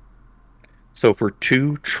 So for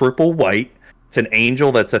 2 triple white, it's an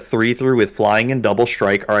angel that's a 3/3 with flying and double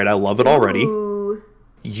strike. All right, I love it already. Ooh.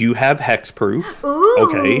 You have hexproof. Ooh.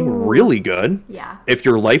 Okay, really good. Yeah. If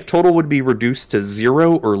your life total would be reduced to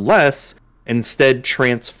 0 or less, instead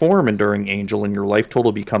transform Enduring Angel and your life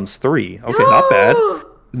total becomes 3. Okay, not bad.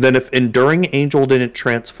 Then if Enduring Angel didn't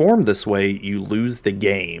transform this way, you lose the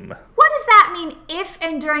game. What does that mean if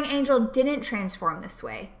Enduring Angel didn't transform this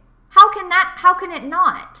way? How can it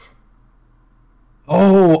not?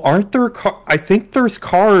 Oh, aren't there I think there's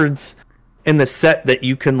cards in the set that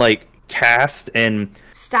you can like cast and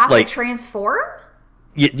stop like transform?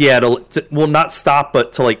 Yeah, well, not stop,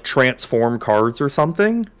 but to like transform cards or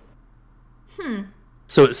something.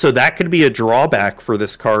 So that could be a drawback for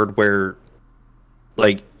this card where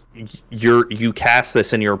like you cast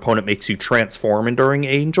this and your opponent makes you transform Enduring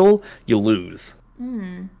Angel, you lose.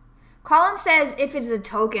 Colin says if it's a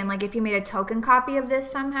token, like if you made a token copy of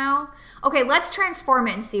this somehow. Okay, let's transform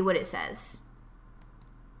it and see what it says.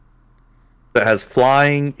 It has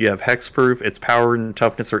flying, you have hexproof, its power and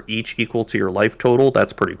toughness are each equal to your life total.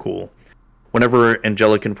 That's pretty cool. Whenever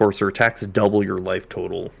Angelic Enforcer attacks, double your life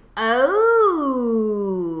total. Oh.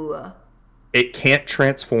 It can't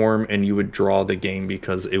transform and you would draw the game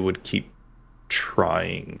because it would keep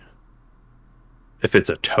trying. If it's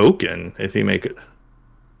a token, if you make it...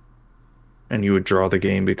 And you would draw the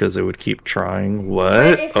game because it would keep trying.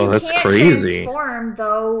 What? Oh, that's crazy. Transform,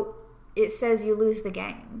 though, it says you lose the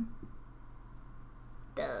game.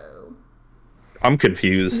 Though. I'm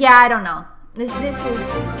confused. Yeah, I don't know. This is...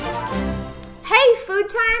 Hey, Food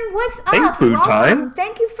Time, what's up? Hey, Food Time.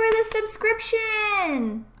 Thank you for the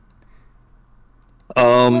subscription.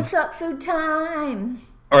 What's up, Food Time?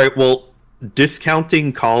 All right, well,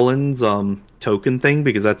 discounting Colin's token thing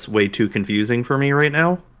because that's way too confusing for me right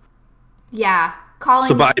now. Yeah,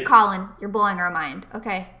 Colin, you're blowing our mind.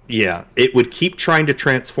 Okay. Yeah, it would keep trying to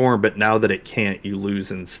transform, but now that it can't, you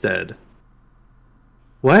lose instead.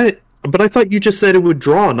 What? But I thought you just said it would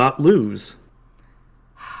draw, not lose.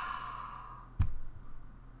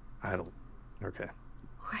 I don't... Okay.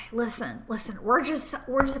 Okay, listen. We're just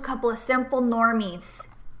a couple of simple normies.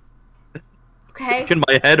 Okay? Making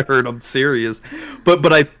my head hurt, I'm serious.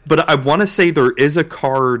 But I want to say there is a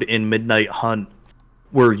card in Midnight Hunt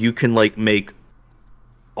where you can like make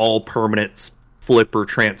all permanents flip or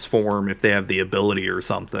transform if they have the ability or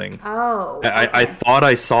something. Oh. Okay. I thought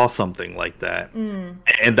I saw something like that. And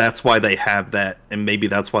that's why they have that, and maybe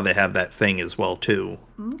that's why they have that thing as well too.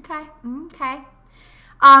 Okay.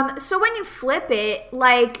 So when you flip it,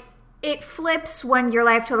 like it flips when your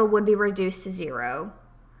life total would be reduced to 0.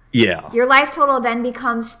 Yeah. Your life total then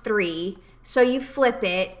becomes 3. So you flip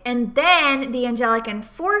it, and then the Angelic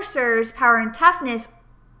Enforcer's power and toughness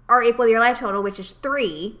are equal to your life total, which is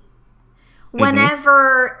 3.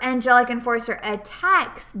 Whenever Angelic Enforcer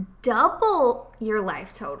attacks, double your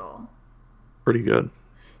life total. Pretty good.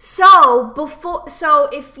 So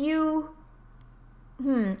if you...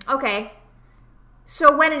 okay.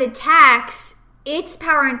 So when it attacks, its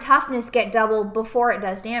power and toughness get doubled before it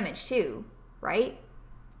does damage too, right?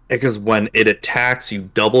 Because when it attacks, you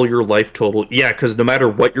double your life total. Yeah, because no matter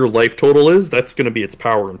what your life total is, that's going to be its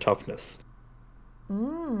power and toughness.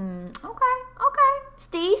 Okay.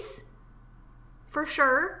 Steez. For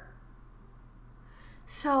sure.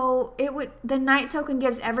 So the night token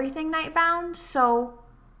gives everything nightbound, so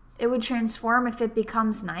it would transform if it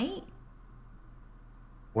becomes night?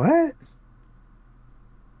 What?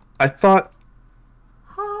 I thought...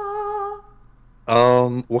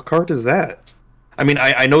 what card is that? I mean,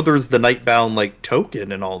 I know there's the nightbound like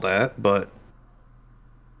token and all that, but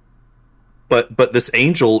this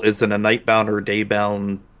angel isn't a nightbound or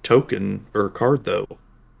daybound token or card though.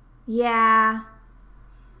 Yeah.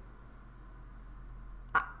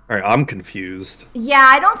 All right, I'm confused. Yeah,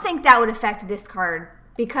 I don't think that would affect this card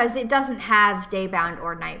because it doesn't have daybound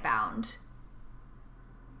or nightbound.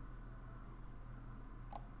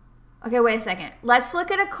 Okay, wait a second. Let's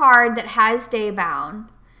look at a card that has daybound.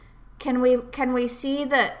 Can we see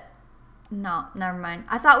the... No, never mind.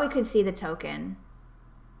 I thought we could see the token.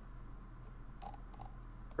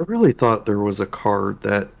 I really thought there was a card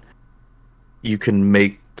that you can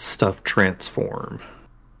make stuff transform.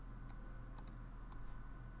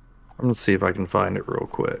 I'm gonna see if I can find it real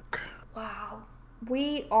quick. Wow.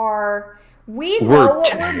 We're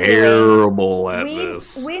terrible at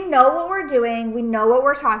this. We know what we're doing. We know what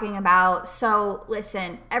we're talking about. So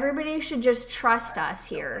listen, everybody should just trust us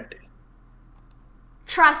here.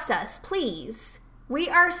 Trust us, please. We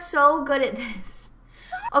are so good at this.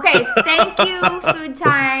 Okay, thank you, Food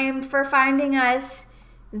Time, for finding us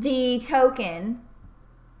the token.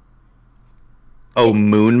 Oh,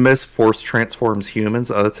 Moon Mist force transforms humans?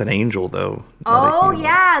 Oh, that's an angel, though. Oh,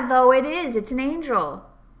 yeah, though it is. It's an angel.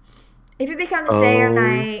 If it becomes day or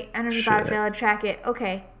night, energy battlefield, track it.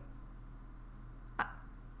 Okay.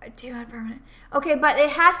 Daybound permanent. Okay, but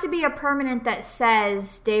it has to be a permanent that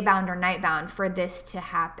says daybound or nightbound for this to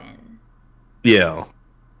happen. Yeah.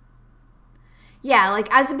 Yeah, like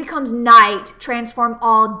as it becomes night, transform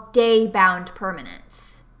all daybound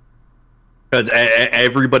permanents.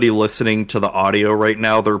 Everybody listening to the audio right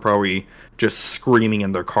now, they're probably just screaming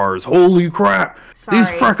in their cars, "Holy crap! These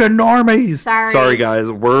frickin' normies!" Sorry,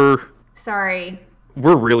 guys. We're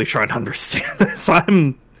really trying to understand this.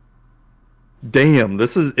 Damn,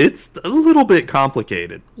 it's a little bit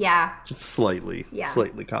complicated. Yeah. Just slightly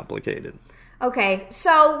complicated. Okay,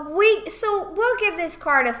 so we'll give this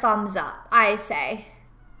card a thumbs up, I say.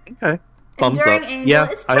 Okay. Thumbs up. Angel, yeah,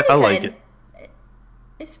 I like it.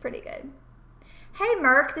 It's pretty good. Hey,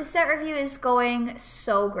 Merc, the set review is going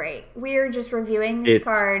so great. We're just reviewing these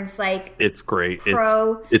cards like it's great.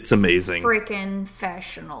 It's amazing. Freaking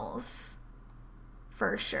professionals.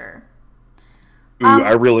 For sure. Ooh,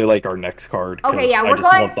 I really like our next card. Okay, yeah, we're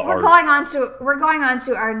going on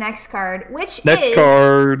to our next card, which is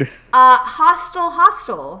Hostile.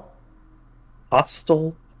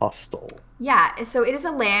 Hostile. Yeah, so it is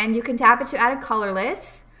a land. You can tap it to add a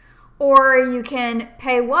colorless, or you can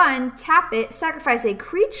pay 1, tap it, sacrifice a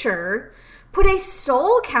creature, put a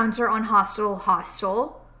soul counter on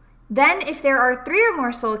Hostile. Then, if there are 3 or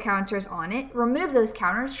more soul counters on it, remove those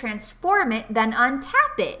counters, transform it, then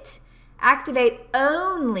untap it. Activate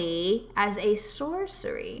only as a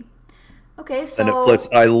sorcery. Okay, so... And it flips.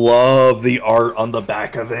 I love the art on the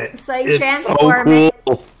back of it. It's like transform so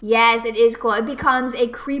cool. Yes, it is cool. It becomes a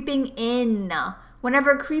Creeping In.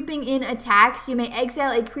 Whenever Creeping In attacks, you may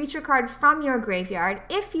exile a creature card from your graveyard.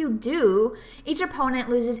 If you do, each opponent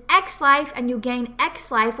loses X life and you gain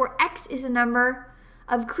X life, where X is the number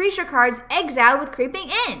of creature cards exiled with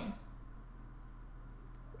Creeping In.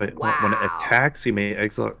 Wait, wow. When it attacks, you may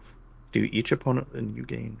exile... Do each opponent and you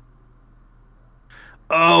gain.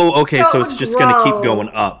 Oh, okay, so it's just going to keep going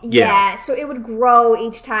up. Yeah, so it would grow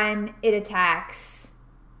each time it attacks.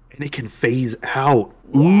 And it can phase out.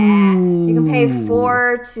 Yeah. Ooh. You can pay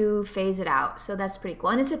 4 to phase it out. So that's pretty cool.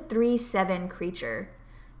 And it's a 3/7 creature.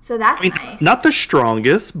 So that's nice. Not the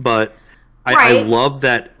strongest, but I love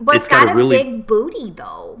that it's got a really big booty,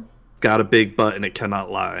 though. Got a big butt and it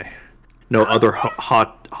cannot lie. No other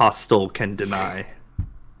hostile can deny.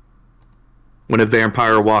 When a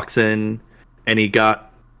vampire walks in and he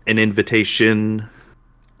got an invitation.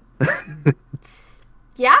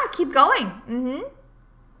 Yeah, keep going. Mm-hmm.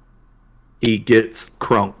 He gets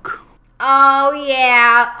crunk. Oh,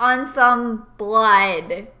 yeah, on some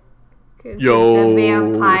blood. Yo. He's a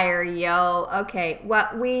vampire, yo. Okay,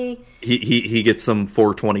 He gets some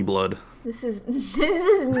 420 blood. This is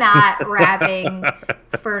not rapping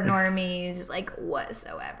for normies, like,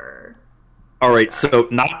 whatsoever. All right, so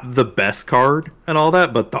not the best card and all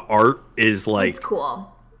that, but the art is like it's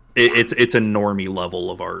cool. It's a normie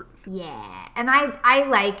level of art. Yeah, and I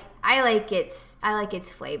like its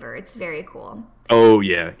flavor. It's very cool. Oh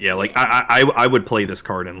yeah. Like I would play this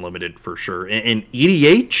card in limited for sure. In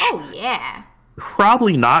EDH. Oh yeah.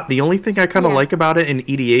 Probably not. The only thing I kind of like about it in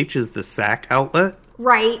EDH is the sack outlet.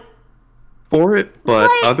 Right. For it, but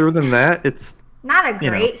other than that, it's. Not a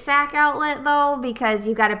great sack outlet, though, because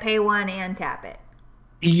you got to pay 1 and tap it.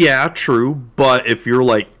 Yeah, true. But if you're,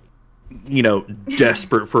 like,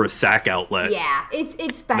 desperate for a sack outlet. Yeah,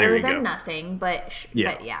 it's better than nothing, but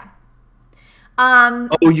yeah.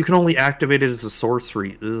 Oh, you can only activate it as a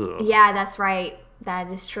sorcery. Ugh. Yeah, that's right.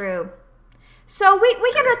 That is true. So we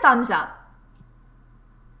give it a thumbs up.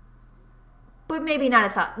 But maybe not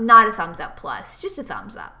a thumbs up plus. Just a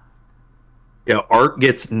thumbs up. Yeah, art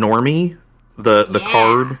gets normie. The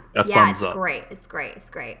card a thumbs up. It's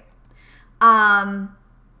great.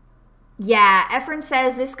 Yeah, Efren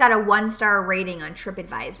says this got a 1-star rating on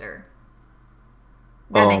TripAdvisor.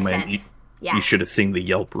 That makes sense. You should have seen the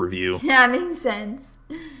Yelp review. Yeah, that makes sense.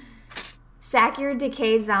 Sack your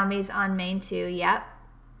decayed zombies on main 2. Yep.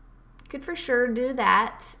 Could for sure do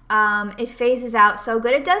that. It phases out so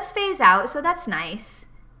good. It does phase out, so that's nice.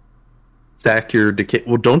 Sack your decay.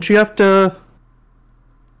 Well, don't you have to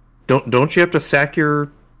sack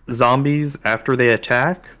your zombies after they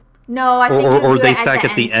attack? No, I think or they sack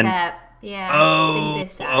at the end. Step. Yeah. Oh,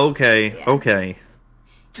 okay. Yeah. Okay.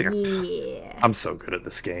 Yeah. I'm so good at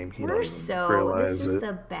this game. This is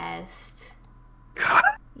the best. God.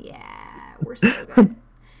 Yeah, we're so good.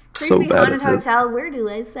 So Creepy bad Haunted at this. Hotel, where do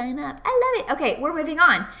I sign up? I love it. Okay, we're moving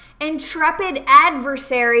on. Intrepid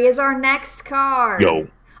Adversary is our next card. Yo.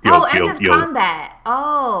 End of combat.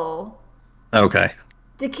 Oh. Okay.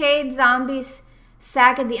 Decayed zombies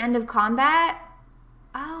sack at the end of combat?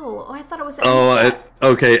 Oh, I thought it was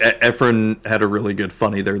Okay. Efren had a really good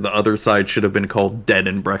funny there. The other side should have been called Dead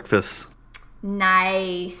and Breakfast.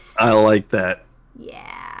 Nice. I like that.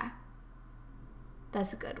 Yeah.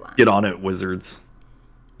 That's a good one. Get on it, wizards.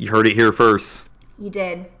 You heard it here first. You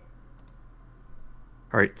did.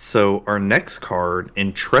 Alright, so our next card,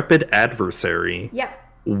 Intrepid Adversary. Yep.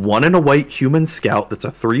 1 and a white human scout that's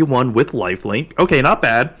a 3/1 with lifelink. Okay, not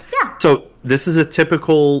bad. Yeah. So this is a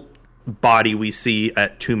typical body we see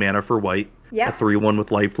at 2 mana for white. Yep. A 3/1 with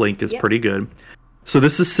lifelink is pretty good. So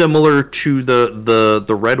this is similar to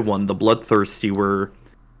the red one, the Bloodthirsty, where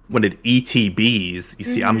when it ETBs, you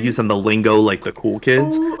see I'm using the lingo like the cool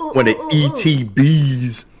kids. When it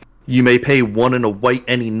ETBs, you may pay 1 and a white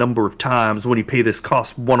any number of times. When you pay this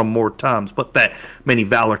cost 1 or more times, put that many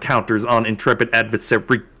Valor counters on Intrepid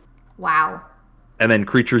Adversary. Wow. And then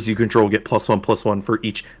creatures you control get +1/+1 for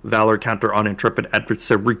each Valor counter on Intrepid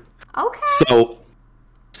Adversary. Okay.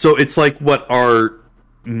 So it's like what our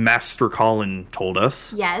Master Colin told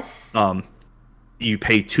us. Yes. You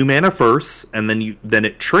pay 2 mana first, and then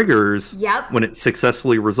it triggers when it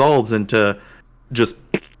successfully resolves into just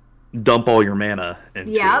dump all your mana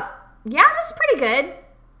into it. Yeah, that's pretty good.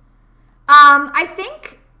 I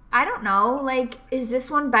think, I don't know, like, is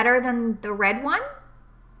this one better than the red one?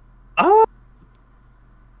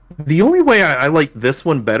 The only way I like this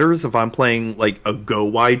one better is if I'm playing like a go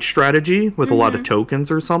wide strategy with a lot of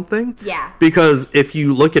tokens or something. Yeah. Because if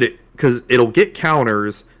you look at it, because it'll get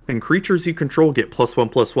counters, and creatures you control get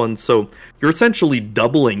 +1/+1, so you're essentially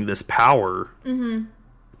doubling this power.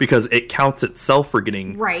 Because it counts itself for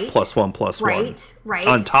getting +1/+1. Right.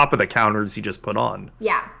 On top of the counters you just put on.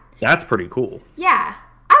 Yeah. That's pretty cool. Yeah.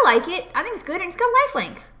 I like it. I think it's good, and it's got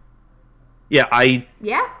lifelink. Yeah,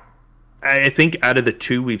 Yeah. I think out of the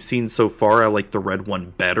 2 we've seen so far, I like the red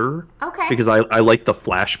one better. Okay. Because I like the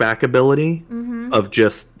flashback ability of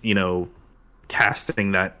just,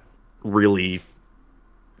 casting that really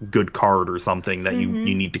good card or something that you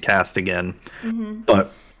need to cast again.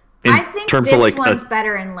 But I think terms this of like one's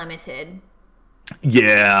better in limited.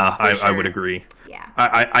 Yeah, I would agree. Yeah.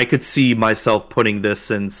 I could see myself putting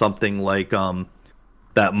this in something like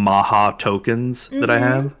that Maha tokens that I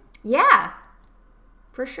have. Yeah.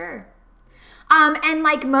 For sure. And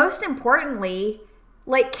like most importantly,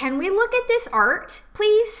 like, can we look at this art,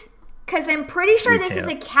 please? Because I'm pretty sure this is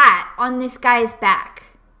a cat on this guy's back.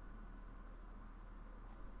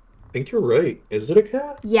 I think you're right. Is it a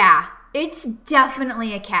cat? Yeah, it's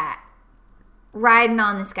definitely a cat riding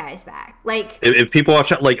on this guy's back. Like, if people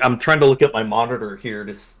watch it, like, I'm trying to look at my monitor here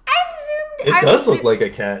to. It does look like a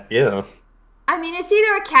cat. Yeah. I mean, it's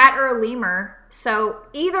either a cat or a lemur. So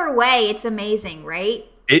either way, it's amazing, right?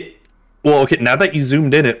 Well, okay, now that you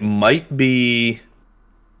zoomed in, it might be...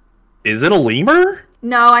 Is it a lemur?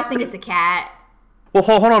 No, I think it's a cat. Well,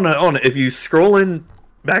 hold on. If you scroll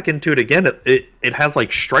back into it again, it has,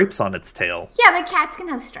 like, stripes on its tail. Yeah, but cats can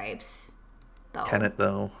have stripes, though. Can it,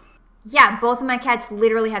 though? Yeah, both of my cats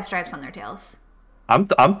literally have stripes on their tails. I'm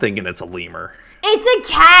thinking it's a lemur. It's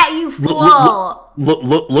a cat, you fool!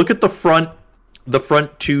 Look at the front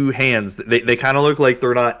 2 hands. They kind of look like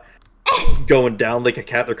they're not... going down like a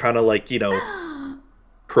cat. They're kind of like,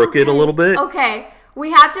 crooked a little bit. Okay,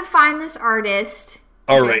 we have to find this artist.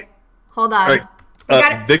 All right. Hold on. All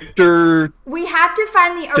right. Victor. We have to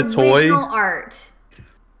find the original art.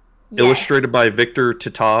 Illustrated by Victor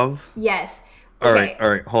Titov. Yes. Okay. All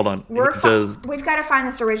right. Hold on. We've got to find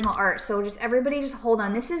this original art. So everybody just hold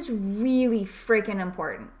on. This is really freaking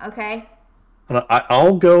important. Okay.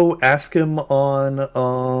 I'll go ask him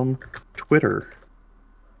on Twitter.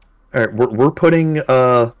 All right, we're putting.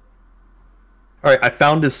 All right, I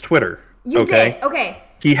found his Twitter. You did? Okay.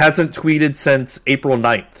 He hasn't tweeted since April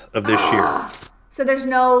 9th of this year. So there's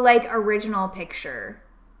no, like, original picture.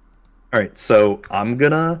 All right, so I'm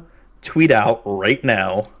gonna tweet out right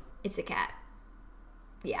now. It's a cat.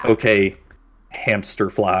 Yeah. Okay,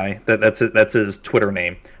 Hamsterfly. That's his Twitter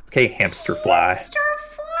name. Okay, Hamsterfly.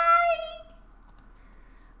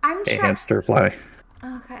 Hamsterfly.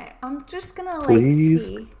 Okay, I'm just gonna Please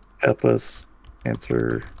see. Help us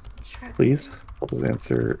answer. Please help us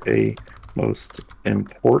answer a most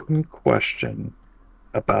important question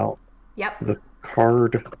about the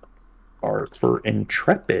card art for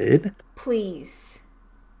Intrepid. Please.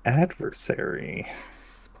 Adversary.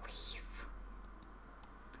 Yes, please.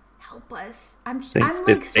 Help us. I'm Thinks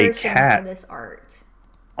like it's searching a cat. for this art.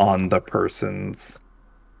 on the person's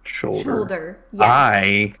shoulder. Yes.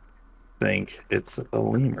 I think it's a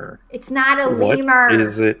lemur. It's not a lemur. What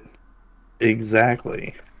is it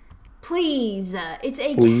exactly? Please, it's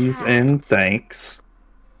a Please cat. and thanks.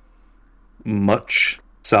 Much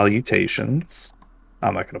salutations.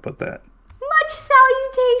 I'm not going to put that. Much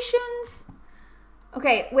salutations.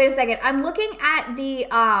 Okay, wait a second. I'm looking at the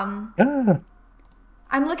I'm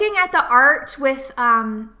looking at the art with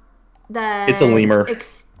the It's a lemur.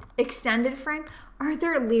 Extended frame. Are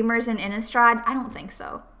there lemurs in Innistrad? I don't think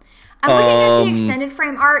so. I'm looking at the extended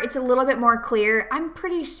frame art. It's a little bit more clear. I'm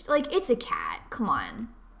pretty like it's a cat. Come on.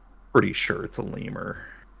 Pretty sure it's a lemur.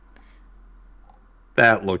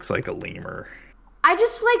 That looks like a lemur. I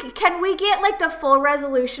just like, can we get like the full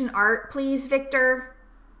resolution art, please, Victor?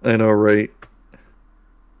 I know, right?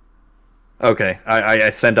 Okay, I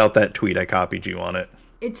sent out that tweet. I copied you on it.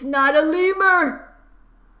 It's not a lemur.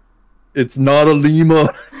 It's not a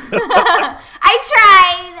lemur. I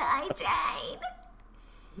tried.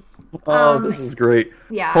 Oh, this is great.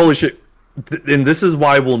 Yeah. Holy shit. And this is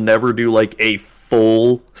why we'll never do like a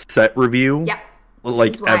full set review. Yep.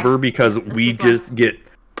 Like ever, because we just get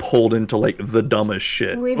pulled into like the dumbest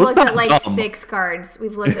shit. We've looked at like 6 cards.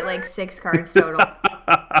 We've looked at like 6 cards total.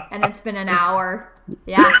 And it's been an hour.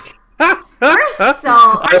 Yeah. Our set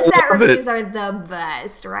reviews are the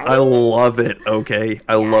best, right? I love it, okay?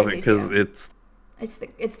 I love it because it's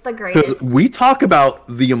the greatest. Because we talk about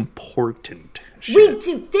the important shit. We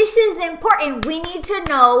do. This is important. We need to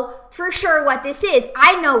know for sure what this is.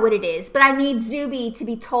 I know what it is, but I need Zuby to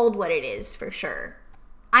be told what it is for sure.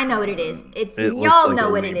 I know what it is. Y'all like know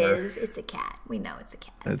what it is. It's a cat. We know it's a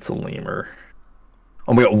cat. It's a lemur.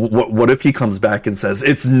 Oh my god, what if he comes back and says,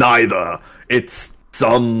 it's neither. It's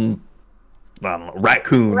some, I don't know,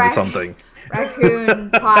 raccoon or something. Raccoon,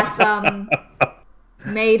 possum,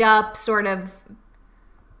 made up sort of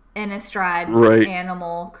Innistrad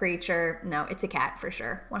animal, creature. No, it's a cat for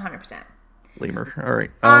sure. 100%. Lemur. All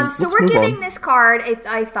right. So we're giving this card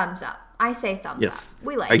a thumbs up. I say thumbs up.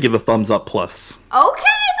 We like it. I give a thumbs up plus. Okay,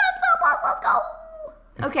 thumbs up plus. Let's go.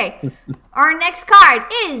 Okay. Our next card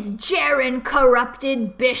is Jaren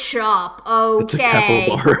Corrupted Bishop. Okay. It's a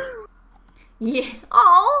Kepler. Yeah.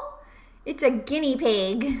 Oh, it's a guinea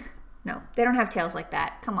pig. No, they don't have tails like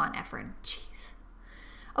that. Come on, Efren. Jeez.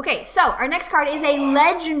 Okay, so our next card is a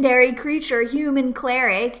legendary creature, Human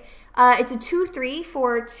Cleric. It's a 2/3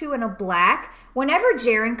 for 2 and a black. Whenever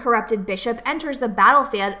Jaren Corrupted Bishop enters the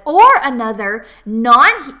battlefield or another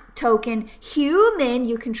non-token human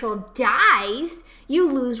you control dies, you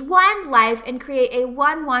lose 1 life and create a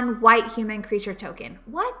 1/1 white human creature token.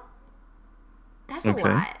 What? That's a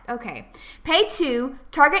lot. Okay. Pay 2.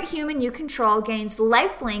 Target human you control gains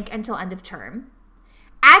lifelink until end of turn.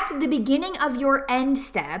 At the beginning of your end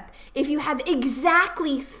step, if you have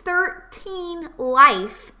exactly 13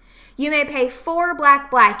 life, you may pay 4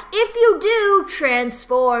 black. If you do,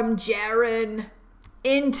 transform Jaren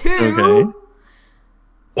into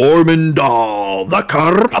Ormondal the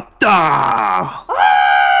Corruptor.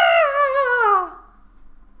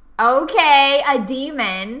 Okay, a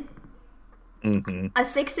demon. Mm-hmm. A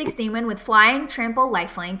 6/6 demon with flying, trample,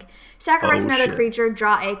 lifelink. Sacrifice another creature,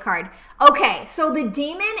 draw a card. Okay, so the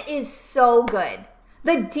demon is so good.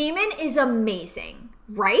 The demon is amazing,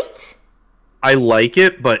 right? I like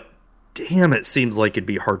it, but damn, it seems like it'd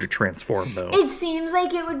be hard to transform, though. It seems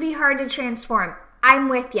like it would be hard to transform. I'm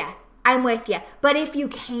with ya. But if you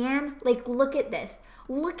can, like, look at this.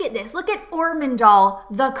 Look at Ormondal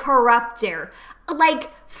the Corruptor. Like,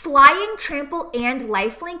 flying, trample, and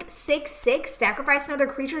lifelink, 6/6, sacrifice another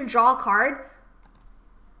creature, draw a card.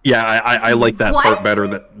 Yeah, I like that part better.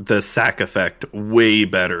 The sack effect way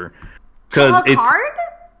better. Because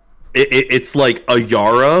it's like a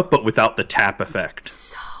Yara, but without the tap effect.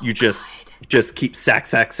 So you just keep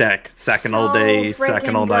sacking all day,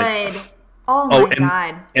 sacking all night. Oh my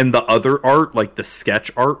god. And the other art, like the sketch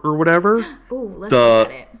art or whatever. Ooh, let's look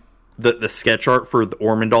at it. The sketch art for the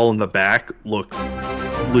Ormondal in the back looks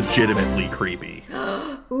legitimately creepy.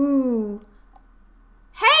 Ooh.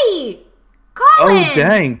 Hey! Colin! Oh,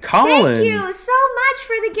 dang, Colin! Thank you so much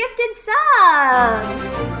for the gifted subs!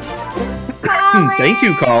 Colin! Thank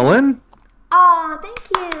you, Colin! Oh, thank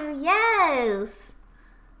you, yes!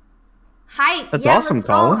 Hype! That's awesome,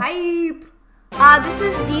 Colin. Hype! This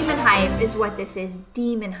is Demon Hype, is what this is.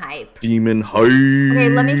 Demon Hype. Demon Hype! Okay,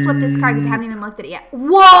 let me flip this card because I haven't even looked at it yet.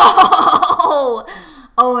 Whoa!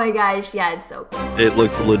 Oh my gosh, yeah, it's so cool. It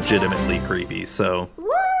looks legitimately creepy, so... Woo!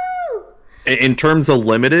 In terms of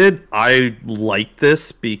limited, I like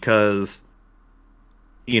this because,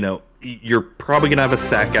 you know, you're probably going to have a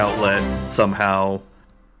sack outlet somehow.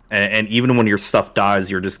 And even when your stuff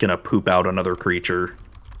dies, you're just gonna poop out another creature.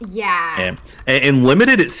 Yeah. And in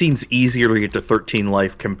limited, it seems easier to get to 13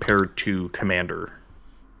 life compared to commander.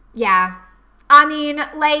 Yeah. I mean,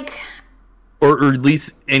 like... Or at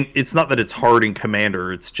least, and it's not that it's hard in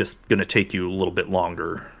commander, it's just gonna take you a little bit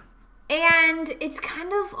longer. And it's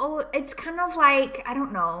kind of like, I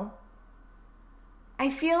don't know. I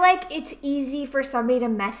feel like it's easy for somebody to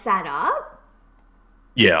mess that up.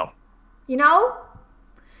 Yeah. You know?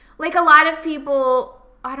 Like a lot of people,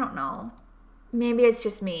 I don't know. Maybe it's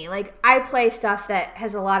just me. Like, I play stuff that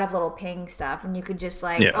has a lot of little ping stuff, and you could just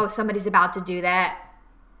oh, somebody's about to do that,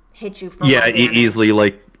 hit you for easily.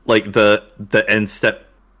 Like the end step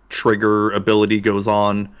trigger ability goes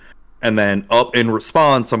on, and then up in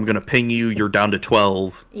response, I'm gonna ping you. You're down to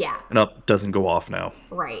 12. Yeah, and up doesn't go off now.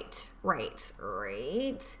 Right. But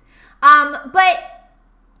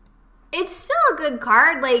it's still a good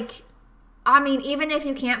card. Like, I mean, even if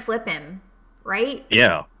you can't flip him, right?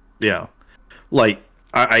 Yeah. Like,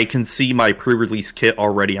 I can see my pre-release kit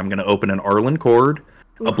already. I'm going to open an Arlen Cord,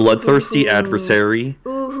 a Bloodthirsty Adversary,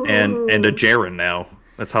 and a Jaren now.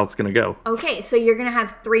 That's how it's going to go. Okay, so you're going to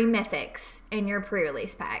have 3 mythics in your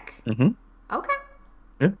pre-release pack. Mm-hmm. Okay.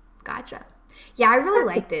 Yeah. Gotcha. Yeah, I really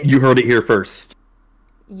like this. You heard it here first.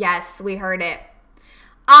 Yes, we heard it.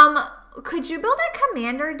 Could you build a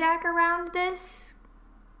commander deck around this?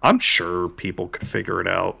 I'm sure people could figure it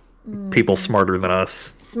out. People smarter than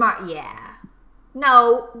us. Smart, yeah.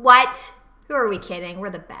 No, what? Who are we kidding? We're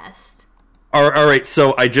the best. All right,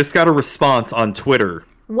 so I just got a response on Twitter.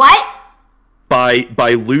 What? By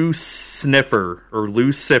Lou Sniffer, or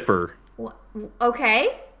Lou Siffer.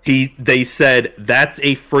 Okay. They said, that's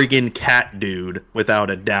a friggin' cat dude, without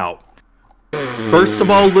a doubt. First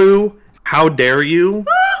of all, Lou, how dare you?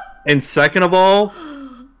 And second of all,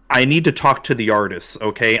 I need to talk to the artist,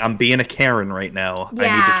 okay? I'm being a Karen right now. Yeah.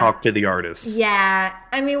 I need to talk to the artist. Yeah.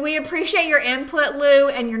 I mean, we appreciate your input, Lou,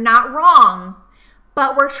 and you're not wrong.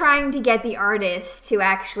 But we're trying to get the artist to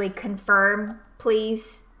actually confirm,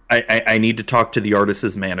 please. I need to talk to the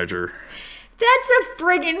artist's manager. That's a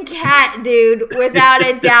friggin' cat, dude, without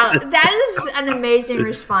a doubt. That is an amazing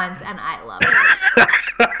response, and I love it.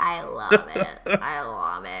 I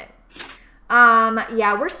love it.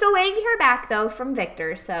 Yeah, we're still waiting to hear back, though, from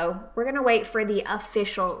Victor, so we're going to wait for the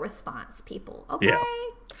official response, people. Okay? Yeah.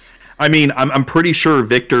 I mean, I'm pretty sure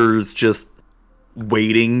Victor's just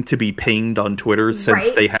waiting to be pinged on Twitter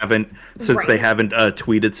since they haven't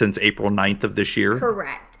tweeted since April 9th of this year.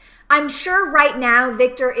 Correct. I'm sure right now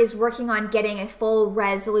Victor is working on getting a full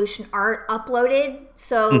resolution art uploaded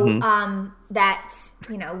so that,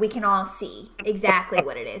 we can all see exactly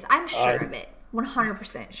what it is. I'm sure of it.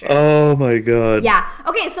 100% sure. Oh my god. Yeah.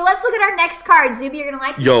 Okay, so let's look at our next card. Zuby, you're going to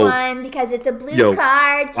like this one because it's a blue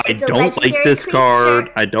card. I don't like this card.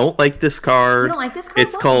 I don't like this card. You don't like this card?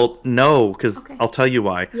 It's called, no, because I'll tell you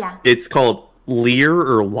why. Yeah. It's called Lear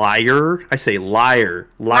or Liar. I say Liar.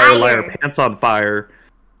 Liar, Pants on Fire.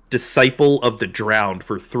 Disciple of the Drowned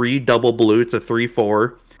for 3 double blue. It's a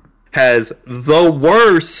 3/4. Has the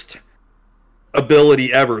worst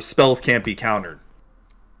ability ever. Spells can't be countered.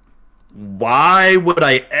 Why would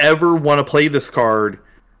I ever want to play this card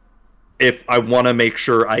if I want to make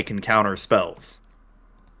sure I can counter spells?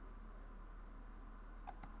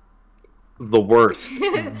 The worst.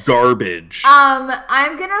 Garbage.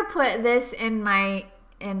 I'm gonna put this in my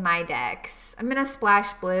decks. I'm gonna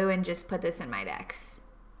splash blue and just put this in my decks.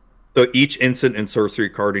 So each instant and sorcery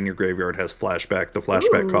card in your graveyard has flashback. The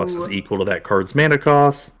flashback cost is equal to that card's mana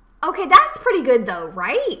cost. Okay, that's pretty good though,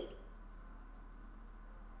 right?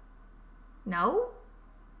 No?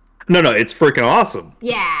 No, it's freaking awesome.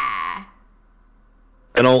 Yeah.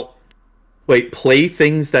 Play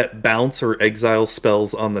things that bounce or exile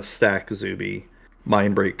spells on the stack, Zuby.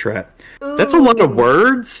 Mindbreak Trap. Ooh. That's a lot of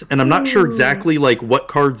words, and I'm not sure exactly what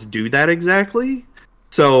cards do that exactly.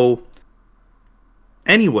 So,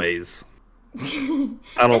 anyways, I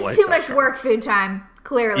don't like too much work food time,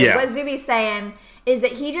 clearly. Yeah. What Zuby's saying is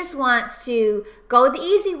that he just wants to go the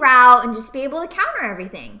easy route and just be able to counter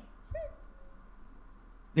everything.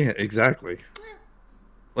 Yeah, exactly.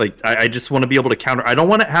 I just want to be able to counter. I don't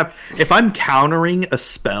want to have... If I'm countering a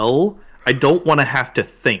spell, I don't want to have to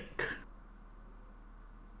think.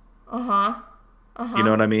 You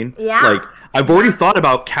know what I mean? Yeah. I've already thought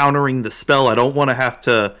about countering the spell. I don't want to have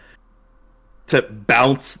to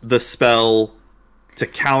bounce the spell to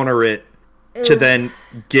counter it to then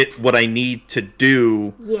get what I need to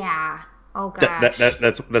do. Yeah. Oh gosh.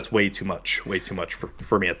 That's way too much. Way too much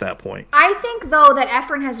for me at that point. I think though that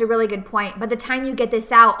Efren has a really good point. By the time you get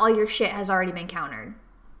this out, all your shit has already been countered.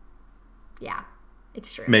 Yeah.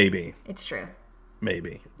 It's true. Maybe. It's true.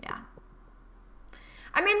 Maybe. Yeah.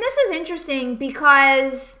 I mean, this is interesting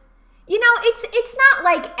because, you know, it's not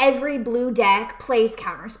like every blue deck plays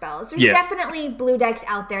counterspells. There's definitely blue decks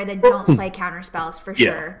out there that don't play counterspells for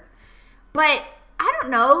sure. But I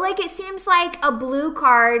don't know, like it seems like a blue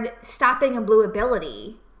card stopping a blue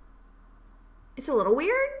ability. It's a little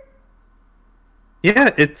weird.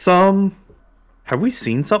 Yeah, it's have we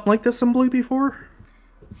seen something like this in blue before?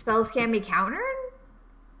 Spells can be countered?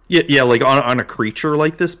 Yeah, like on a creature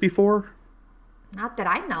like this before? Not that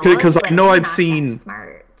I know. Because I know I've seen.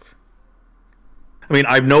 Smart. I mean,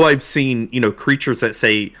 I've seen, you know, creatures that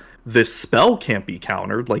say this spell can't be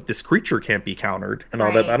countered, like this creature can't be countered, and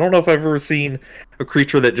all that. I don't know if I've ever seen a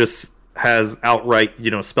creature that just has outright,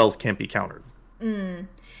 you know, spells can't be countered.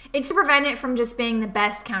 It's to prevent it from just being the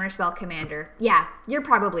best counterspell commander. Yeah, you're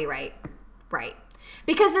probably right. Right.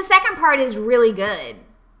 Because the second part is really good.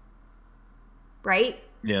 Right?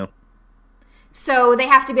 Yeah. So they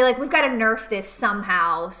have to be like, we've got to nerf this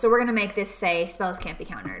somehow, so we're going to make this say spells can't be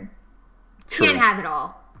countered. True. Can't have it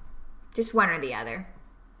all. Just one or the other.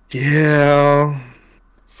 Yeah.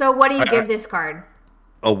 So what do you give this card?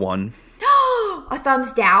 A 1. A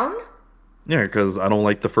thumbs down? Yeah, because I don't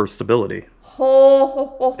like the first ability.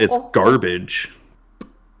 It's garbage.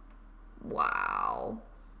 Wow.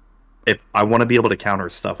 If I want to be able to counter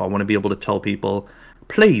stuff, I want to be able to tell people,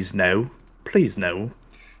 please no. Please no.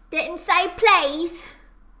 Didn't say please.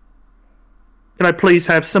 Can I please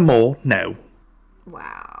have some more? No.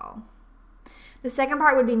 Wow. The second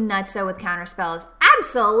part would be nutso with counter spells.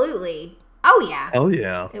 Absolutely. Oh, yeah. Hell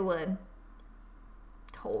yeah. It would.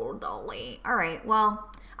 Totally. All right.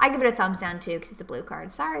 Well, I give it a thumbs down, too, because it's a blue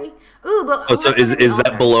card. Sorry. Ooh, but... Oh, so is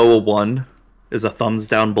that below a 1? Is a thumbs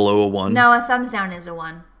down below a 1? No, a thumbs down is a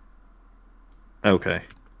 1. Okay.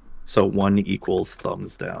 So 1 equals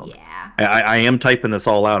thumbs down. Yeah. I am typing this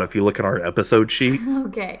all out if you look at our episode sheet.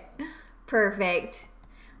 Okay. Perfect.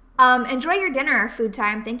 Enjoy your dinner, Food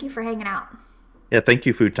Time. Thank you for hanging out. Yeah, thank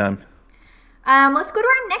you, Food Time. Let's go to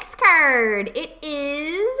our next card. It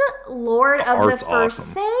is Lord of the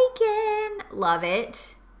Forsaken. Awesome. Love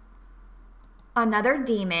it. Another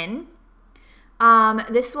demon.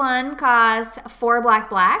 This one costs 4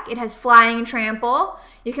 black. It has flying and trample.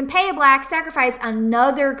 You can pay a black, sacrifice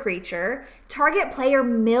another creature. Target player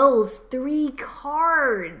mills 3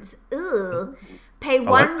 cards. Ugh. Pay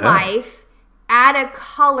 1 life. Add a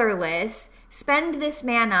colorless. Spend this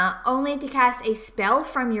mana only to cast a spell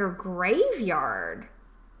from your graveyard.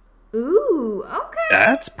 Ooh, okay.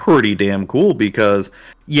 That's pretty damn cool because,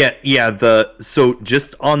 so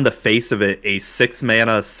just on the face of it, a 6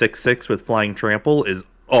 mana 6/6 with flying trample is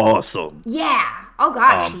awesome. Yeah. Oh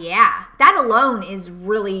gosh, yeah. That alone is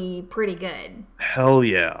really pretty good. Hell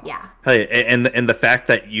yeah. Yeah. Hey, and the fact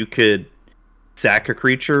that you could sack a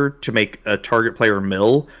creature to make a target player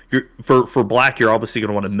mill, for black, you're obviously going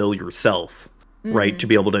to want to mill yourself, right? To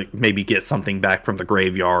be able to maybe get something back from the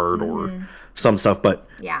graveyard or some stuff. But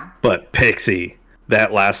Pixie,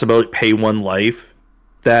 that last ability, pay 1 life,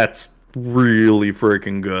 that's really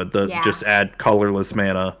freaking good. Just add colorless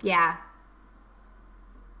mana. Yeah.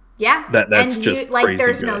 Yeah. That's just crazy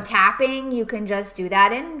there's good. No tapping. You can just do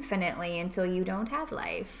that infinitely until you don't have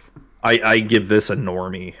life. I give this a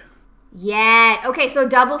normie. Yeah. Okay, so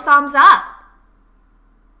double thumbs up.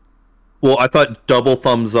 Well, I thought double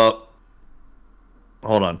thumbs up.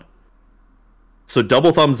 Hold on. So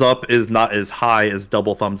double thumbs up is not as high as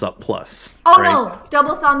double thumbs up plus. Oh, right? No.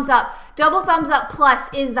 Double thumbs up. Double thumbs up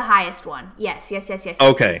plus is the highest one. Yes.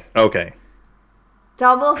 Okay.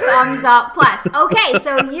 Double thumbs up plus. Okay,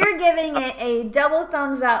 so you're giving it a double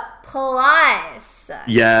thumbs up plus.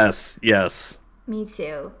 Yes. Me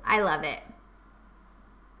too. I love it.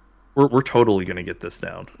 We're totally going to get this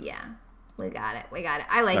down. Yeah. We got it.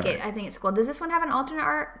 I like it. I think it's cool. Does this one have an alternate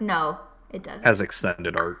art? No, it doesn't. Has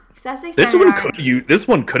extended art. This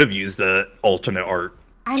one could have used the alternate art.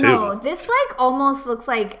 I know. This almost looks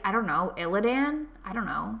like, I don't know, Illidan? I don't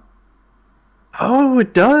know. Oh,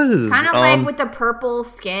 it does. Kind of with the purple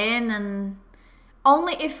skin and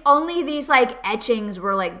if only these etchings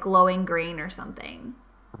were glowing green or something.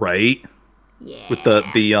 Right? Yeah. With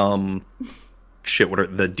the what are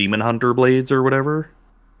the Demon Hunter blades or whatever?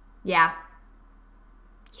 Yeah.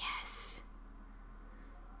 Yes.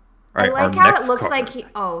 All right, I like how it looks like he...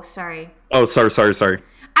 Oh, sorry. Oh, sorry.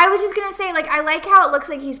 I was just going to say, I like how it looks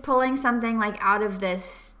like he's pulling something, out of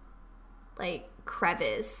this,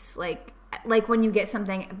 crevice. Like when you get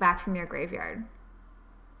something back from your graveyard.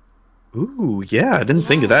 Ooh, yeah, I didn't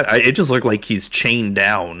think of that. It just looked like he's chained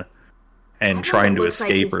down and trying to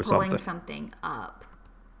escape or something. Pulling something up.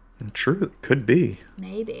 True, it could be.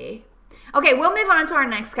 Maybe. Okay, we'll move on to our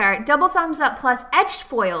next card. Double thumbs up plus etched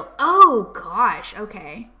foil. Oh, gosh.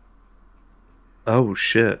 Okay. Oh,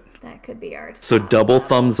 shit. That could be our... So double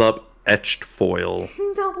thumbs up, etched foil.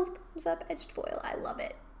 Double thumbs up, etched foil. I love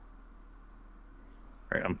it.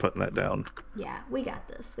 All right, I'm putting that down. Yeah, we got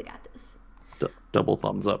this. We got this. Double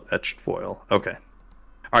thumbs up, etched foil. Okay.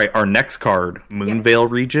 All right, our next card, Moonveil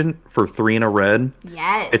Regent for 3 and a red.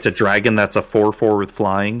 Yes. It's a dragon that's a 4/4 with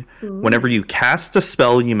flying. Ooh. Whenever you cast a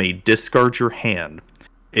spell, you may discard your hand.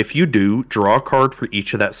 If you do, draw a card for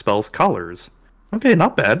each of that spell's colors. Okay,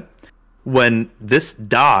 not bad. When this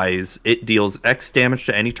dies, it deals X damage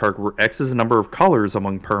to any target where X is the number of colors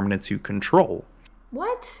among permanents you control.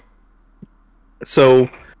 What? So,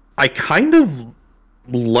 I kind of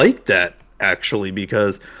like that, actually,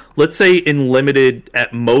 because let's say in limited,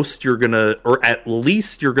 at most you're gonna, or at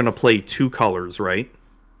least you're gonna play 2 colors, right?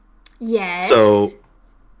 Yes. So,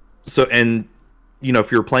 and, you know,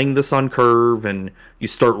 if you're playing this on curve and you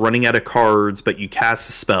start running out of cards, but you cast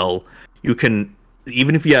a spell, you can,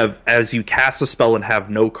 even if you have, as you cast a spell and have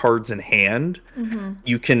no cards in hand,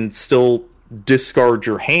 you can still discard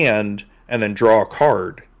your hand and then draw a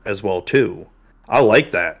card as well, too. I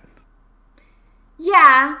like that.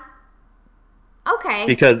 Yeah. Okay.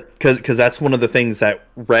 Because that's one of the things that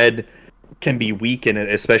red can be weak in it,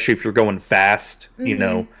 especially if you're going fast. You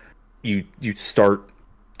know, you start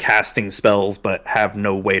casting spells but have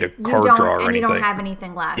no way to card draw or anything. And you don't have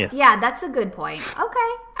anything left. Yeah, that's a good point.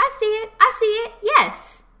 Okay, I see it.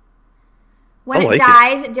 Yes. When it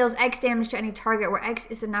dies, it deals X damage to any target where X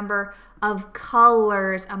is the number of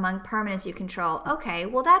colors among permanents you control. Okay,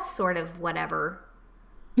 well that's sort of whatever.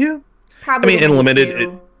 Yeah. Probably. I mean, in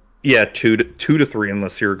limited, yeah, 2 to 3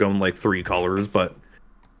 unless you're going like 3 colors, but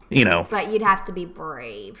you know. But you'd have to be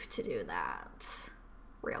brave to do that.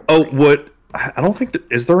 Real brave. Oh, what? I don't think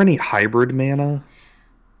is there any hybrid mana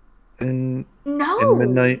in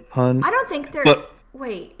Midnight Hunt? I don't think there.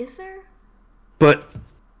 Wait, is there? But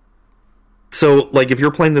so, like, if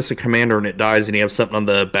you're playing this in Commander and it dies, and you have something on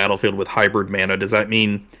the battlefield with hybrid mana, does that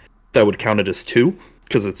mean that would count it as 2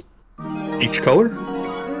 because it's each color?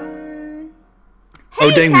 Hey,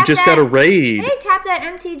 oh dang, we just got a raid. Hey, Tap That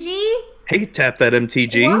MTG. Hey, Tap That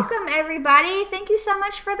MTG. Welcome, everybody. Thank you so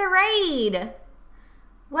much for the raid.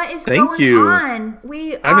 What is going on?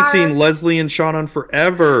 I haven't seen Leslie and Sean on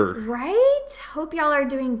forever. Right? Hope y'all are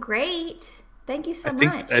doing great. Thank you so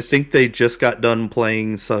much. I think they just got done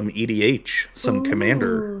playing some EDH, some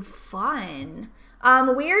Commander. Fun.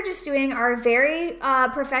 We are just doing our very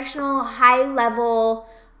professional, high-level,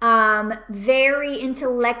 very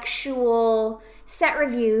intellectual set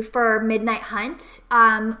review for Midnight Hunt.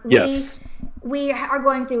 Yes. We are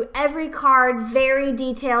going through every card, very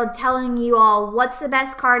detailed, telling you all what's the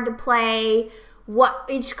best card to play, what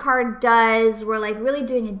each card does. We're like really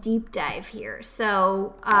doing a deep dive here.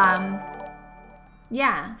 So,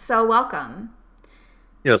 yeah. So welcome.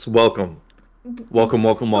 Yes, welcome.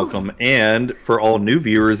 Welcome. And for all new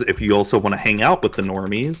viewers, if you also want to hang out with the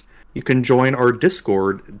normies, you can join our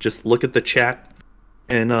Discord. Just look at the chat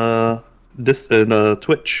and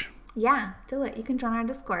Twitch. Yeah, do it. You can join our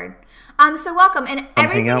Discord. So welcome. And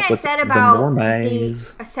everything I said about the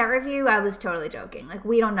set review, I was totally joking. Like,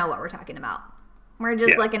 we don't know what we're talking about. We're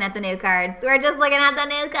just looking at the new cards.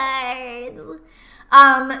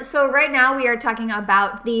 So right now we are talking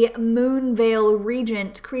about the Moonveil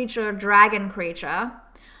Regent creature, dragon creature.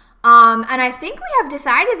 And I think we have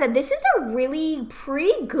decided that this is a really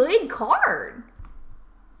pretty good card.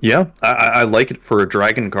 Yeah, I like it for a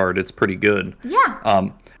dragon card. It's pretty good.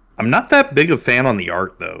 Yeah. I'm not that big a fan on the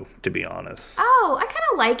art, though, to be honest. Oh, I kind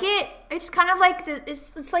of like it. It's kind of like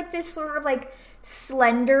it's like this sort of like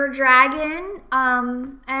slender dragon.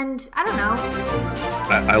 And I don't know.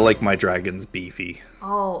 I like my dragons beefy.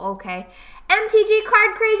 Oh, okay. MTG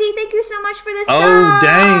Card Crazy, thank you so much for this. Oh,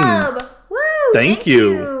 dang! Woo! Thank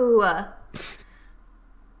you.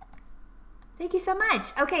 Thank you so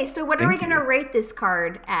much. Okay, so what are we gonna rate this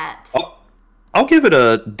card at? I'll give it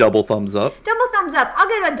a double thumbs up. Double thumbs up. I'll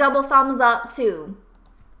give it a double thumbs up, too.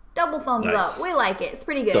 Double thumbs up. We like it. It's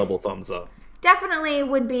pretty good. Double thumbs up. Definitely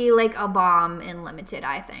would be like a bomb in limited,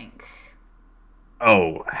 I think.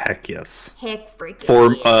 Oh, heck yes. Heck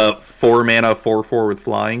freaking 4 mana, 4/4 with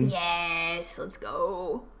flying. Yes, let's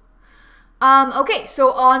go. Okay,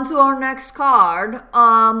 so on to our next card.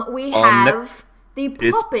 We have the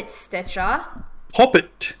Puppet Stitcher.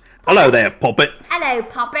 Puppet. Hello there, Puppet. Hello,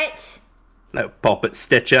 Puppet. Hello, Puppet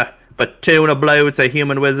Stitcher. For 2 and a blue, it's a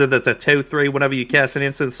human wizard that's a 2/3 whenever you cast an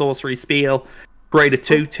instant sorcery spell. Create a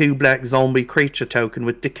 2/2 black zombie creature token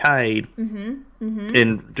with Decayed.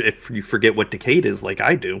 And if you forget what Decayed is, like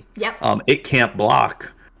I do, yep. It can't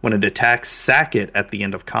block. When it attacks, sack it at the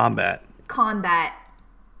end of combat. Combat.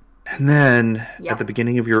 And then, at the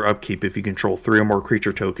beginning of your upkeep, if you control 3 or more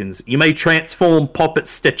creature tokens, you may transform Pulpit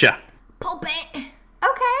Stitcher. Pulpit.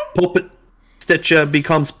 Okay. Pulpit Stitcher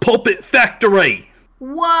becomes Pulpit Factory.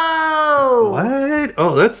 Whoa. What?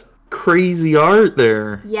 Oh, that's crazy art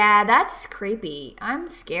there. Yeah, that's creepy. I'm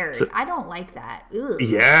scared. I don't like that. Ugh.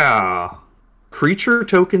 Yeah. Creature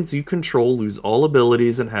tokens you control lose all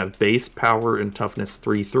abilities and have base power and toughness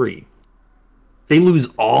 3/3. They lose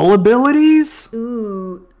all abilities?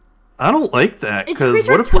 Ooh. I don't like that. It's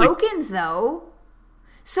creature tokens, though.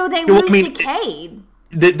 So they lose Decayed.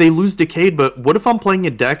 They lose Decayed, but what if I'm playing a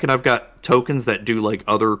deck and I've got tokens that do, like,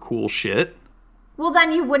 other cool shit? Well,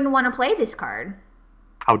 then you wouldn't want to play this card.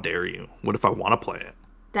 How dare you? What if I want to play it?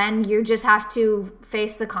 Then you just have to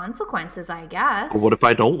face the consequences, I guess. Or what if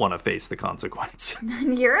I don't want to face the consequence?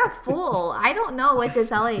 You're a fool. I don't know what to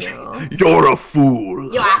tell you. You're a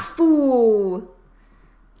fool. You're a fool.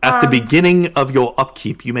 At the beginning of your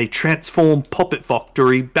upkeep, you may transform Puppet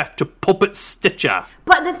Factory back to Puppet Stitcher.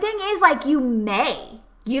 But the thing is, like, you may.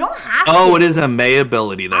 You don't have to. Oh, it is a May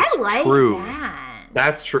ability. That's true. That.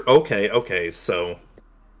 That's true. Okay, so.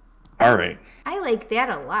 Alright. I like that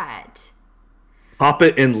a lot. Pop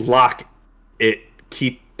it and lock it.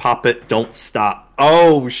 Keep pop it, don't stop.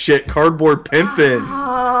 Oh, shit. Cardboard pimpin'.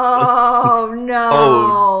 Oh, no.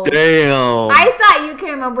 Oh, damn. I thought you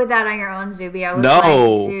came up with that on your own, Zuby. I was like,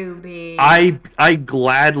 Zuby. I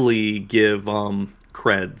gladly give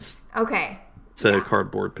creds. Okay. To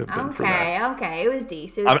Cardboard Pimpin' for that. Okay. It was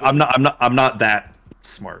decent. I'm not that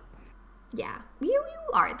smart. Yeah. You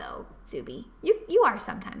are though, Zuby. You are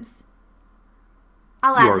sometimes.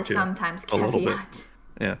 I'll add the sometimes caveat. A little bit.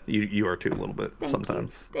 Yeah, you are too a little bit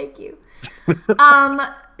sometimes. Thank you.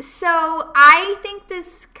 So I think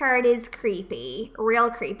this card is creepy, real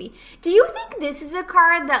creepy. Do you think this is a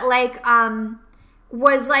card that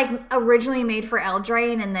was originally made for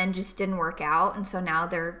Eldraine and then just didn't work out, and so now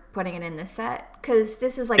they're putting it in this set? Because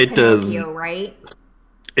this is Pinocchio, right?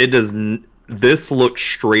 It does. This looks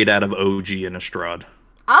straight out of OG Innistrad.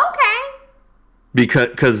 Okay.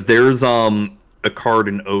 Because there's a card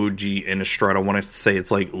in OG Innistrad. I want to say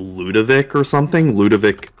it's like Ludovic or something.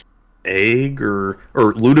 Ludovic Egg or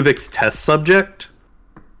Ludovic's Test Subject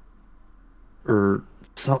or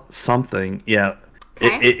something. Yeah.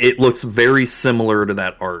 Okay. It looks very similar to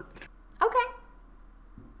that art. Okay.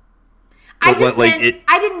 I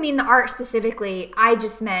didn't mean the art specifically. I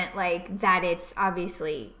just meant that it's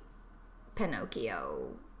obviously Pinocchio,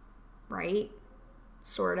 right?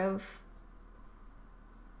 Sort of.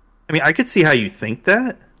 I mean, I could see how you think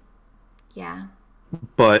that. Yeah.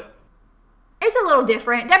 But it's a little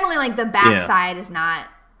different. Definitely, the backside is not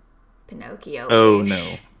Pinocchio. Oh,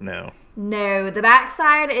 no. No, the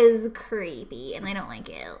backside is creepy, and I don't like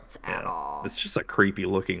it at all. It's just a creepy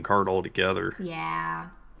looking card altogether. Yeah.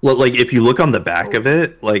 Well, if you look on the back of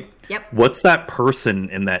it, what's that person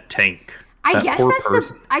in that tank? I guess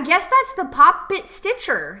that's the Pop-It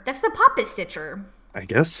Stitcher. That's the Pop-It Stitcher. I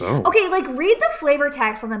guess so. Okay, read the flavor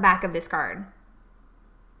text on the back of this card.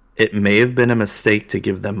 It may have been a mistake to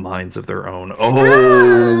give them minds of their own.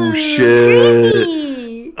 Oh, shit.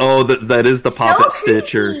 Creepy. Oh, that is the Pop-It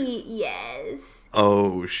Stitcher. Yes.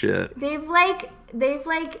 Oh, shit. They've I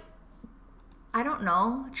don't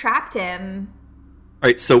know, trapped him. All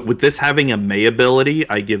right, so with this having a May ability,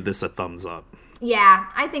 I give this a thumbs up. Yeah,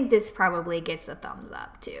 I think this probably gets a thumbs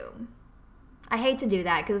up, too. I hate to do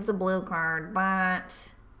that because it's a blue card, but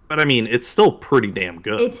I mean, it's still pretty damn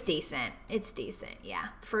good. It's decent. Yeah,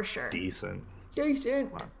 for sure. Decent.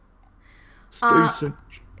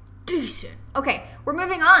 Decent. Okay, we're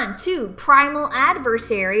moving on to Primal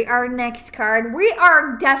Adversary, our next card. We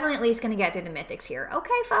are definitely at least going to get through the mythics here.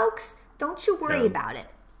 Okay, folks? Don't you worry about it.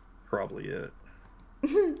 Probably it.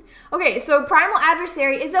 Okay, so Primal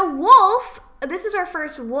Adversary is a wolf. This is our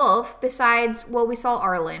first wolf besides, we saw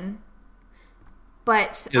Arlen.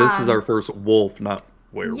 But this is our first wolf, not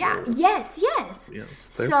werewolf. Yeah. Yes.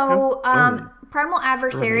 So, Primal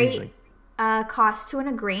Adversary costs 2 and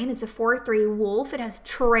a green. It's a 4/3 wolf. It has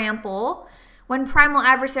trample. When Primal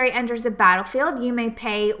Adversary enters the battlefield, you may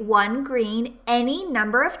pay 1 green any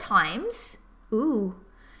number of times. Ooh.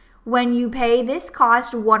 When you pay this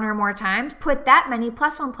cost 1 or more times, put that many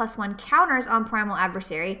 +1/+1 counters on Primal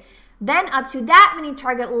Adversary. Then up to that many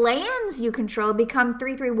target lands you control become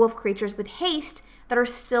 3/3 wolf creatures with haste that are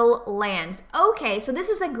still lands. Okay, so this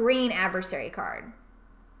is a green adversary card.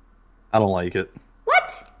 I don't like it.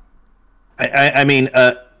 What? I mean,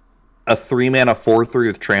 a 3-mana 4/3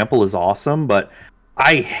 with trample is awesome, but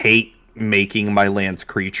I hate making my lands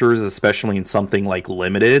creatures, especially in something like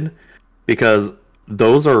limited, because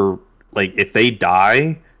those are like if they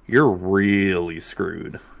die, you're really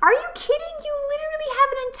screwed. Are you kidding? You literally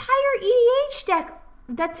have an entire EDH deck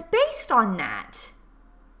that's based on that.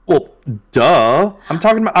 Well, duh. I'm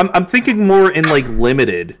talking about. I'm thinking more in like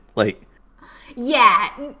limited, like. Yeah,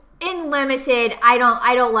 in limited, I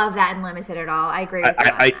don't love that in limited at all. I agree with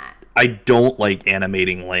you on that. I don't like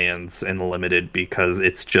animating lands in limited because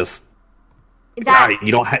it's just that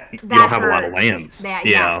you don't have a lot of lands.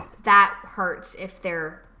 Yeah, that hurts if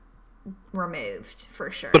they're removed for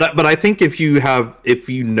sure. But I think if you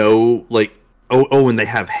know like and they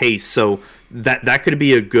have haste, so that could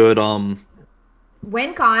be a good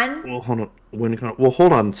win con. Well, hold on. Win con. Well,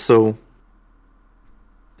 hold on. So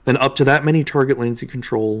then up to that many target lands you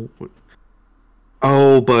control.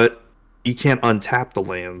 Oh, but you can't untap the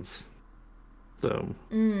lands. So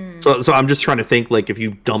I'm just trying to think like if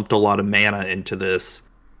you dumped a lot of mana into this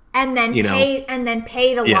and then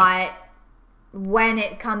paid a lot when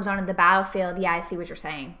it comes onto the battlefield. Yeah, I see what you're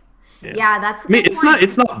saying. Yeah, that's. I mean,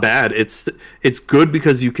 it's not bad. It's good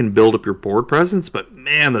because you can build up your board presence, but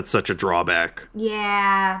man, that's such a drawback.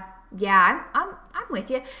 Yeah, I'm with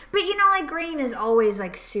you. But like green is always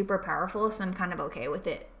like super powerful, so I'm kind of okay with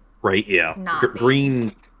it. Right? Yeah.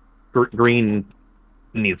 Green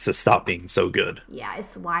needs to stop being so good. Yeah,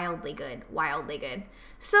 it's wildly good.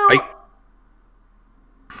 So,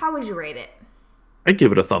 how would you rate it? I'd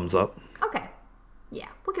give it a thumbs up. Okay. Yeah,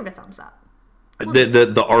 we'll give it a thumbs up.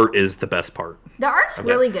 The art is the best part. The art's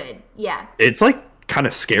really good. Yeah. It's like kind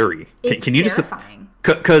of scary. Can you terrifying.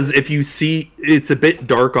 Because if you see, it's a bit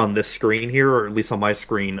dark on this screen here, or at least on my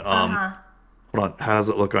screen. Hold on, how does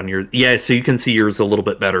it look on yours? Yeah, so you can see yours a little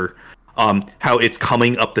bit better. How it's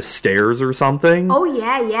coming up the stairs or something. Oh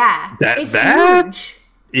yeah. It's huge.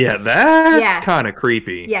 Yeah, that's kind of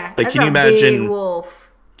creepy. Yeah, like can you imagine? Big wolf.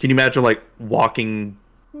 Can you imagine like walking?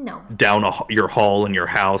 No. Down your hall in your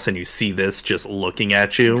house and you see this just looking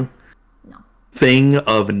at you. No. Thing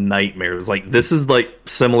of nightmares. Like this is like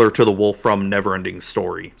similar to the wolf from Neverending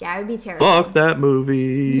Story. Yeah, I would be terrified. Fuck that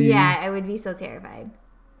movie. Yeah, I would be so terrified.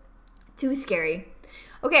 Too scary.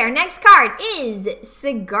 Okay, our next card is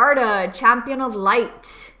Sigarda, Champion of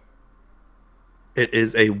Light. It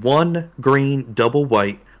is a 1 green double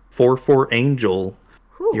white 4/4 angel.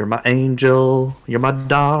 Ooh. You're my angel, you're my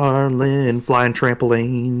darling, flying trample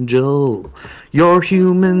angel. Your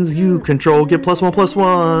humans you control get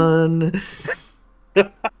 +1/+1.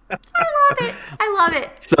 I love it.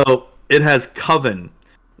 So it has Coven.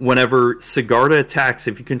 Whenever Sigarda attacks,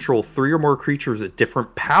 if you control 3 or more creatures at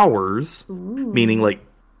different powers, meaning like,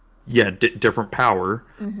 different power,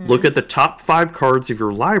 look at the top 5 cards of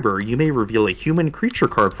your library. You may reveal a human creature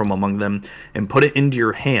card from among them and put it into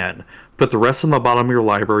your hand. Put the rest on the bottom of your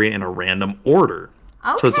library in a random order.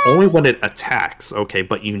 Okay. So it's only when it attacks,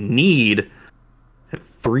 but you need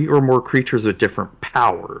 3 or more creatures with different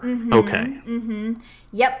power.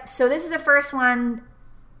 Yep, so this is the first one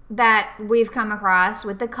that we've come across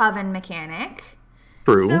with the Coven mechanic.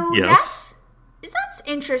 True, so yes. That's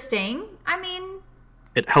interesting. I mean...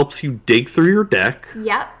 It helps you dig through your deck.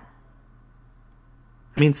 Yep.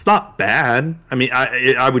 I mean, it's not bad. I mean,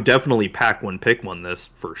 I would definitely pack one, pick one this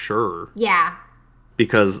for sure. Yeah.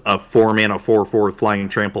 Because a 4-mana 4/4 flying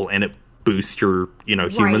trample and it boosts your,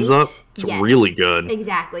 humans up. It's really good.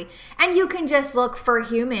 Exactly. And you can just look for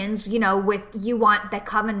humans, with you want the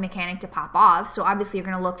Coven mechanic to pop off. So obviously you're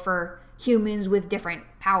going to look for humans with different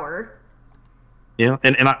power. Yeah.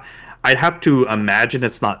 And I'd have to imagine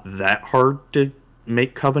it's not that hard to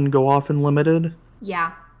make Coven go off in limited.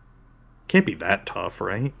 Yeah. Can't be that tough,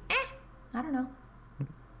 right? I don't know.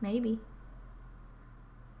 Maybe.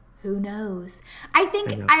 Who knows? I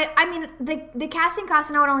think I mean the casting cost,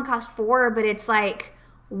 I know it only costs 4, but it's like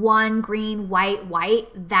 1 green, white.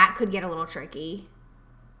 That could get a little tricky.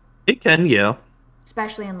 It can, yeah.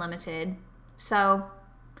 Especially in limited. So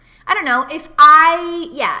I don't know. If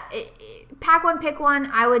pack one, pick one,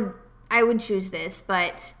 I would choose this,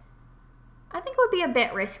 but I think it would be a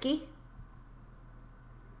bit risky.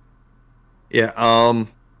 Yeah, I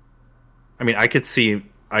mean, I could see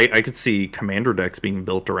commander decks being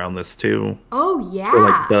built around this too. Oh yeah, for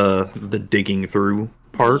like the digging through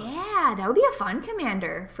part. Yeah, that would be a fun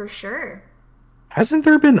commander for sure. Hasn't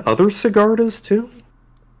there been other Sigardas too?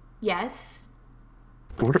 Yes.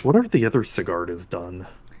 What are the other Sigardas done?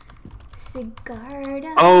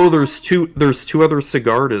 Sigarda. Oh, there's two other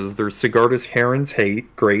Sigardas. There's Sigarda's Heron's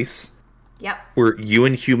Grace. Yep. Where you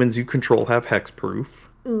and humans you control have hexproof.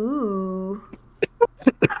 Ooh.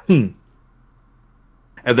 And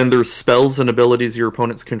then there's spells and abilities your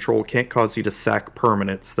opponents control can't cause you to sack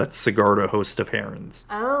permanents. That's Sigarda, Host of Herons.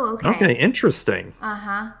 Oh, okay. Okay, interesting.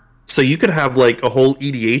 Uh-huh. So you could have like a whole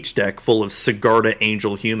EDH deck full of Sigarda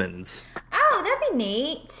Angel humans. Oh, that'd be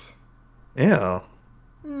neat. Yeah.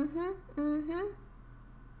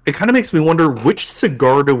 It kind of makes me wonder, which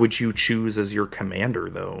Sigarda would you choose as your commander,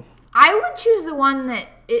 though? I would choose the one that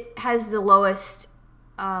it has the lowest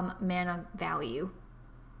mana value.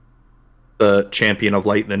 The Champion of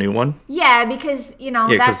Light, the new one? Yeah, because,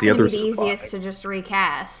 that's going to be the easiest fine. to just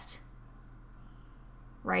recast.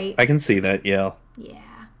 Right? I can see that, yeah. Yeah.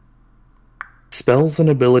 Spells and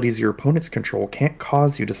abilities your opponents control can't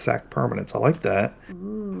cause you to sack permanents. I like that.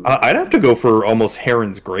 I'd have to go for almost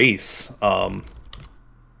Heron's Grace.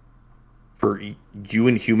 For you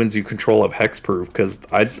and humans you control of hexproof, because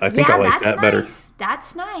I think I like that better.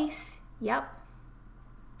 That's nice. Yep.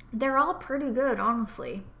 They're all pretty good,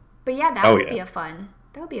 honestly. But yeah, that would be a fun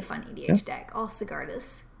EDH deck. All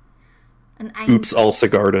Sigardas. Oops, all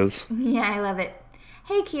Sigardas. Yeah, I love it.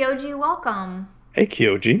 Hey, Kyoji, welcome. Hey,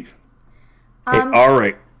 Kyoji. Hey, all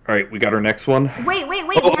right, we got our next one. Wait.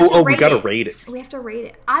 We gotta rate it. We have to rate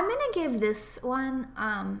it. I'm gonna give this one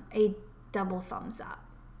a double thumbs up.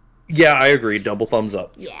 Yeah, I agree. Double thumbs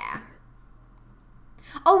up. Yeah.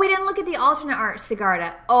 Oh, we didn't look at the alternate art,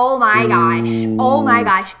 Sigarda. Oh my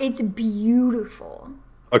gosh. It's beautiful.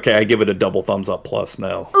 Okay, I give it a double thumbs up plus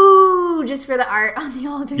now. Ooh, just for the art on the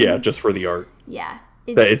alternate? Yeah, just for the art. Yeah.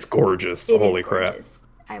 It's gorgeous. Holy crap.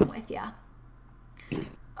 I'm with ya.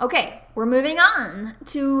 Okay, we're moving on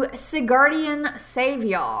to Sigardian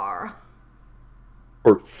Savior.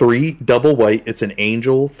 For 3 double white, it's an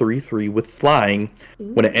angel 3/3 with flying.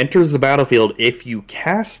 Ooh. When it enters the battlefield, if you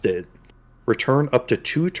cast it, return up to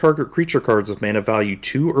 2 target creature cards with mana value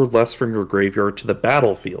 2 or less from your graveyard to the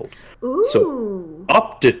battlefield. Ooh. So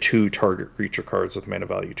up to 2 target creature cards with mana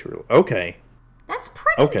value 2 or less. Okay. That's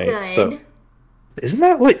pretty good. Okay, so isn't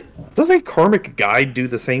that like, doesn't Karmic Guide do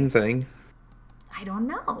the same thing? I don't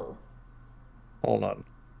know. Hold on.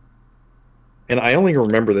 And I only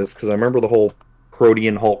remember this because I remember the whole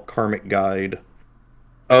Protean Hulk Karmic Guide.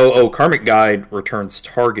 Oh, Karmic Guide returns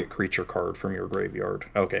target creature card from your graveyard.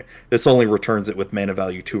 Okay. This only returns it with mana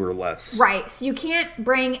value 2 or less. Right. So you can't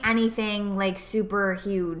bring anything like super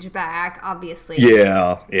huge back, obviously.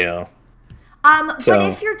 Yeah. But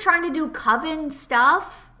if you're trying to do Coven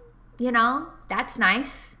stuff, that's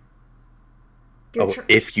nice.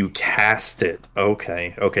 If you cast it.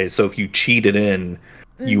 Okay. So if you cheat it in,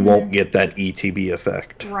 you won't get that ETB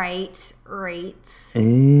effect. Right.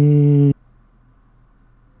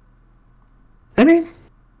 I mean,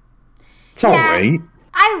 it's alright.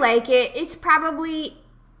 I like it. It's probably,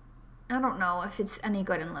 I don't know if it's any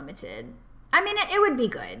good in limited. I mean, it would be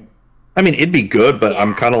good. I mean, it'd be good, but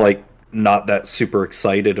I'm kind of like not that super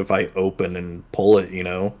excited if I open and pull it,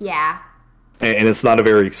 Yeah. And it's not a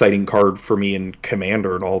very exciting card for me in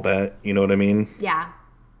Commander and all that, you know what I mean? Yeah.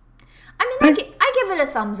 I mean, I give it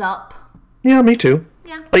a thumbs up. Yeah, me too.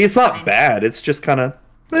 Yeah. Like, it's not bad, it's just kind of,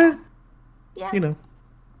 Yeah.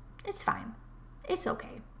 It's fine. It's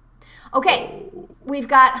okay. Okay, we've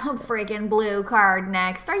got a friggin' blue card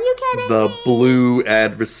next. Are you kidding me? The blue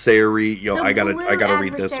adversary. I gotta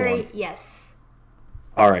read this one. Yes.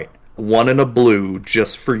 Alright. 1 in a blue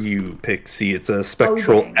just for you, Pixie. It's a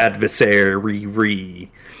spectral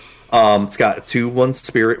adversary. It's got 2/1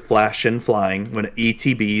 spirit, flash, and flying. When it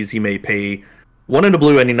ETBs, you may pay 1 in a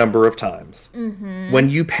blue any number of times. Mm-hmm. When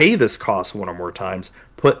you pay this cost 1 or more times,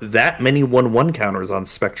 put that many 1/1 counters on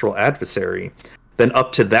spectral adversary. Then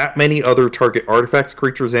up to that many other target artifacts,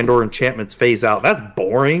 creatures, and/or enchantments phase out. That's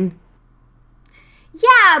boring.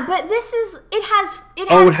 Yeah, but it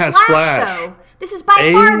has flash. Though. This is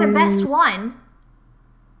by far the best one.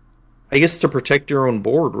 I guess to protect your own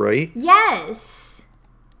board, right? Yes.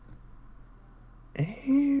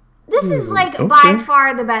 This is by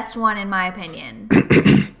far the best one in my opinion.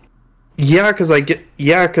 Yeah, because I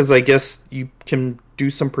guess you can do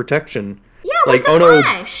some protection. Yeah, like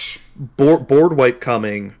flash. No, board wipe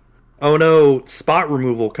coming. Oh no, spot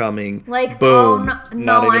removal coming. Like, boom.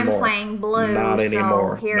 No, I'm playing blue. Not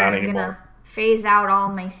anymore. So here I'm gonna phase out all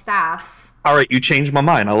my stuff. All right, you changed my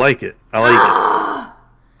mind. I like it.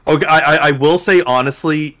 Okay, I will say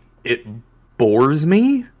honestly, it bores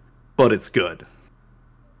me, but it's good.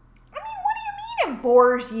 I mean, what do you mean it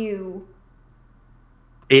bores you?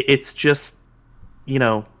 It's just,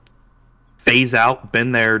 phase out.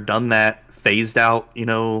 Been there, done that. Phased out.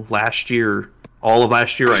 Last year. All of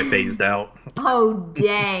last year I phased out. Oh,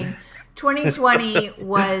 dang. 2020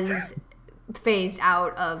 was phased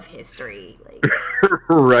out of history.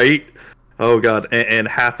 Right? Oh, God. And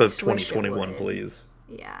half of 2021, please.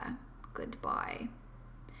 Yeah. Goodbye.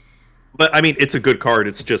 But, I mean, it's a good card.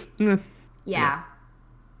 It's just... Yeah.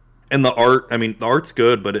 And the art, I mean, the art's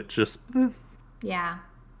good, but it just... Yeah.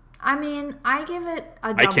 I mean, I give it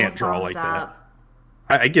a double I can't draw thumbs like up.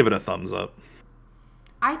 that. I give it a thumbs up.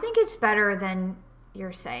 I think it's better than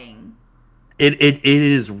you're saying. It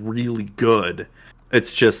is really good.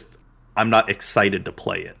 It's just, I'm not excited to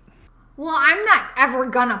play it. Well, I'm not ever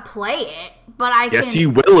gonna play it, but I can... Yes,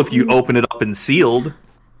 you will if you open it up and sealed.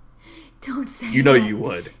 Don't say You know that. you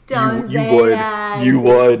would. Don't say you would. that. You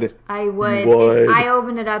would. I would. You would. If I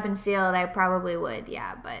opened it up and sealed, I probably would,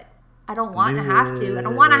 yeah, but I don't want to have to. I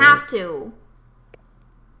don't want to have to.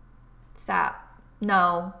 Stop.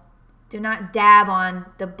 No. Do not dab on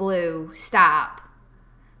the blue. Stop.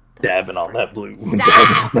 Dabbing on that blue.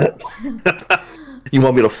 Stop. You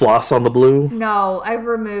want me to floss on the blue? No, I've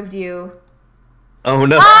removed you. Oh,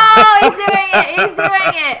 no. Oh, he's doing it. He's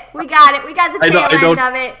doing it. We got it. We got the tail end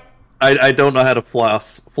of it. I don't know how to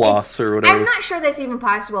floss or whatever. I'm not sure that's even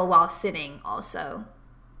possible while sitting also.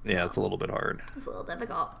 Yeah, it's a little bit hard. It's a little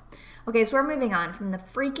difficult. Okay, so we're moving on from the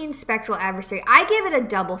freaking Spectral Adversary. I give it a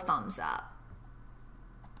double thumbs up.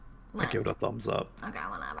 I give it a thumbs up. Okay,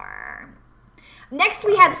 whatever. Next,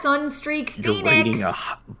 we have Sunstreak Phoenix. You're rating a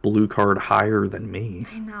blue card higher than me.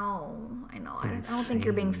 I know. I don't think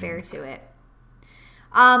you're being fair to it.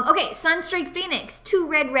 Okay, Sunstreak Phoenix. 2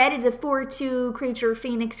 red. It's a 4/2 creature,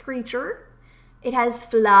 Phoenix creature. It has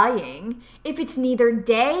flying. If it's neither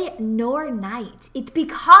day nor night, it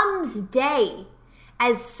becomes day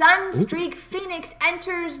as Sunstreak Phoenix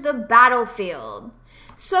enters the battlefield.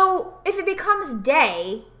 So, if it becomes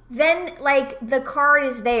day, then, like, the card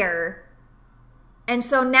is there. And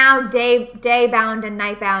so now day bound and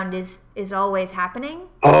night bound is always happening?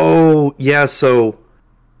 Oh, yeah, so...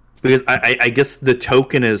 Because I guess the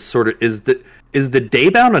token is sort of... Is the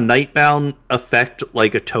daybound and nightbound effect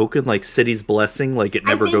like a token, like City's Blessing, like it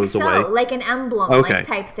never goes away? Like an emblem like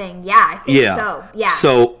type thing. Yeah, I think so. Yeah.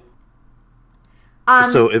 So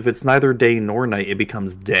if it's neither day nor night, it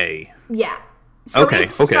becomes day. Yeah. So it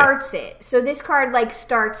starts it. So this card like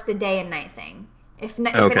starts the day and night thing. If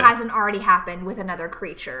it hasn't already happened with another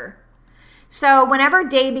creature. So whenever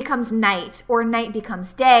day becomes night or night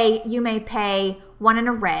becomes day, you may pay 1 and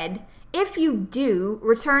a red. If you do,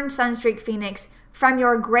 return Sunstreak Phoenix from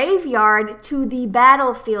your graveyard to the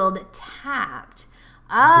battlefield tapped.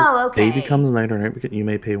 Oh, okay. Day becomes night or night, you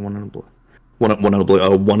may pay 1 and a blue. 1 and a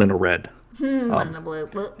blue. 1 and a red. 1 and a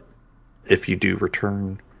blue. If you do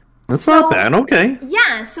return. That's not bad. Okay.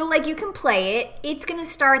 Yeah, so like you can play it. It's going to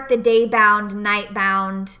start the day bound, night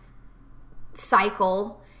bound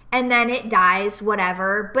cycle. And then it dies,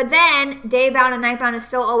 whatever. But then, day-bound and night-bound is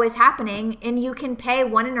still always happening, and you can pay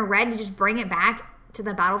 1 and a red to just bring it back to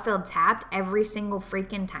the battlefield tapped every single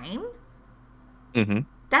freaking time? Mm-hmm.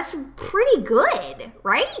 That's pretty good,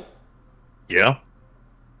 right? Yeah.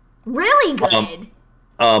 Really good.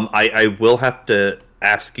 I will have to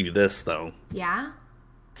ask you this, though. Yeah?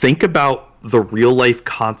 Think about the real-life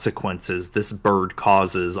consequences this bird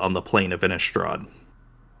causes on the plane of Innistrad.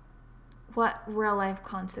 What real-life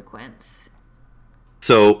consequence?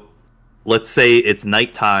 So, let's say it's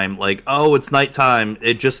nighttime. Like, oh, it's nighttime.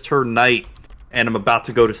 It just turned night, and I'm about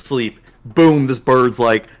to go to sleep. Boom, this bird's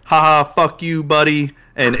like, haha, fuck you, buddy.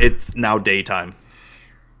 And it's now daytime.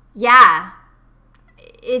 Yeah.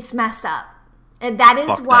 It's messed up. And that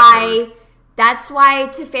is why... That's why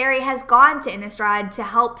Teferi has gone to Innistrad to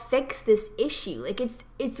help fix this issue. Like,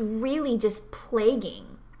 it's really just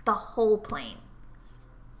plaguing the whole plane.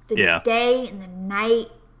 The day and the night.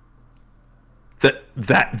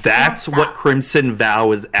 That's what Crimson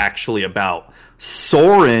Vow is actually about.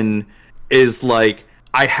 Sorin is like,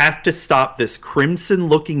 I have to stop this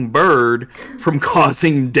crimson-looking bird from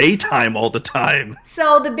causing daytime all the time.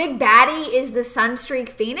 So the big baddie is the Sunstreak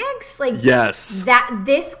Phoenix? Like, yes.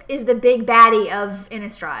 This is the big baddie of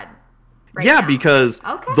Innistrad. Right now. Because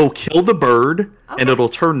they'll kill the bird, and it'll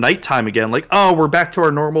turn nighttime again. Like, oh, we're back to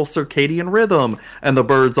our normal circadian rhythm. And the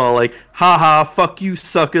bird's all like, haha, fuck you,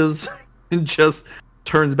 suckers. And just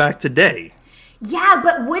turns back to day. Yeah,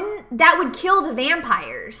 but that would kill the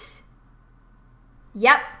vampires.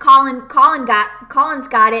 Yep, Colin's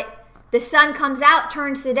got it. The sun comes out,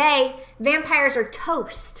 turns to day. Vampires are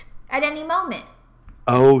toast at any moment.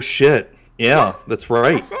 Oh, shit. Yeah, that's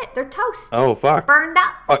right. That's it. They're toast. Oh, fuck. Burned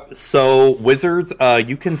up. So, Wizards,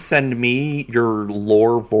 you can send me your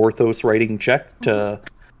Lore Vorthos writing check to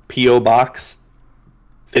P.O. Box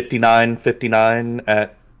 5959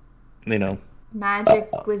 at, Magic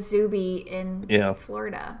with Zuby in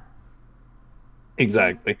Florida.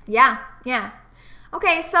 Exactly. Yeah.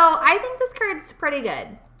 Okay, so I think this card's pretty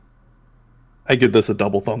good. I give this a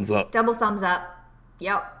double thumbs up. Double thumbs up.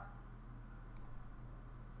 Yep.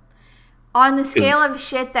 On the scale of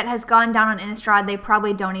shit that has gone down on Innistrad, they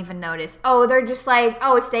probably don't even notice. Oh, they're just like,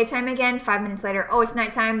 oh, it's daytime again. 5 minutes later, oh, it's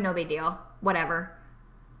nighttime. No big deal. Whatever.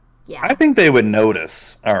 Yeah. I think they would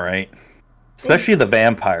notice. All right. Especially the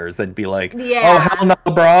vampires. They'd be like, oh, hell no,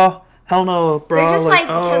 brah. Hell no, brah. They're just like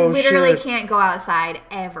literally shit. can't go outside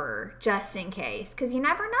ever, just in case. Because you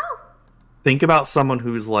never know. Think about someone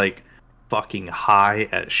who's like fucking high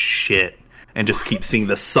as shit. And just keep seeing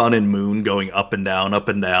the sun and moon going up and down, up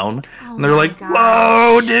and down. Oh and they're like,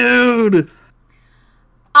 whoa, dude!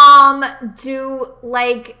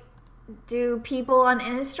 Do people on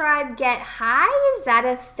Innistrad get high? Is that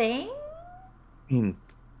a thing? I mean,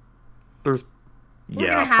 there's... We're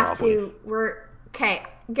gonna have to... Okay.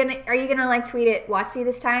 Are you gonna, like, tweet it WotC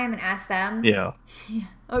this time and ask them? Yeah.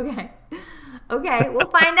 Okay. Okay, we'll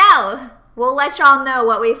find out. We'll let y'all know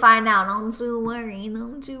what we find out. Don't you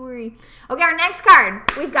worry. Okay, our next card.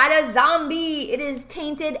 We've got a zombie. It is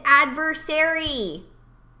Tainted Adversary.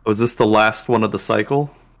 Oh, is this the last one of the cycle?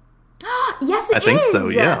 Yes, it is. I think so,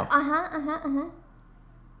 yeah.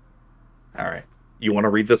 All right. You want to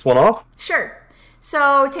read this one off? Sure.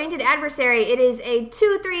 So, Tainted Adversary. It is a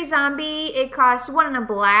 2/3 zombie. It costs 1 and a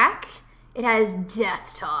black. It has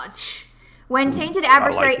Death Touch. When Tainted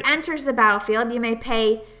Adversary enters the battlefield, you may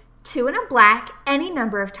pay 2 and a black any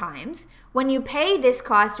number of times. When you pay this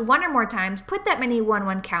cost 1 or more times, put that many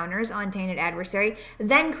 1/1 counters on Tainted Adversary,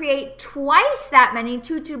 then create twice that many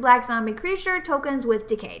 2/2 black zombie creature tokens with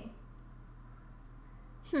Decayed.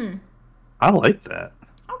 I like that.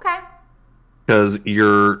 Okay. Because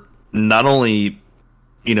you're not only,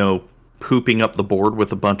 pooping up the board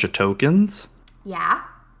with a bunch of tokens. Yeah.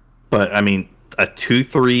 But, I mean, a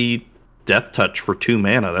 2/3 Death Touch for 2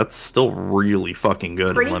 mana, that's still really fucking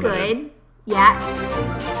good. Pretty good. Yeah.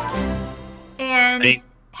 And hey,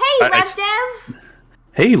 LevDev.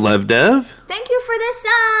 Hey, LevDev. Thank you for this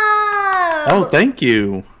sub. Oh, thank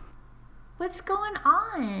you. What's going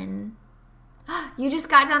on? You just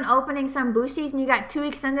got done opening some boosties and you got 2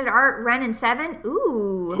 extended art, Ren and 7?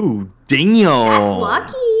 Ooh, damn. That's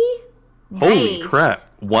lucky. Holy Nice. crap.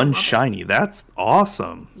 1 shiny. That's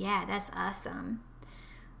awesome. Yeah, that's awesome.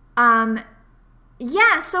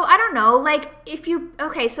 Yeah, so I don't know,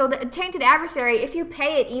 so the Tainted Adversary, if you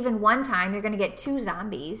pay it even 1 time, you're going to get 2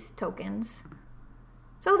 zombies tokens.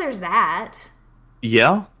 So there's that.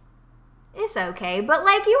 Yeah. It's okay, but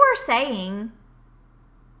like you were saying,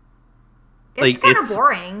 it's kind of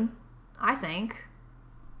boring, I think.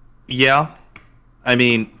 Yeah. I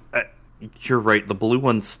mean, you're right, the blue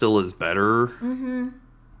one still is better. Mm-hmm.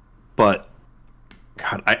 But,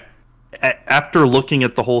 God, after looking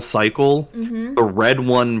at the whole cycle, the red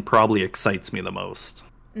one probably excites me the most.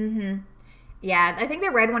 Mm-hmm. Yeah, I think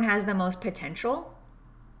the red one has the most potential.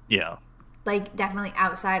 Yeah. Like, definitely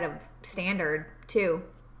outside of standard, too.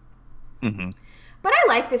 Mm-hmm. But I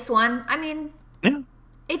like this one. I mean, yeah.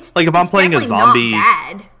 It's like if I'm playing a zombie...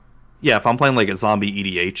 not bad. Yeah, if I'm playing like a zombie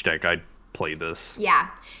EDH deck, I'd play this. Yeah.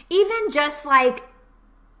 Even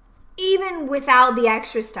without the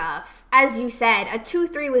extra stuff, as you said, a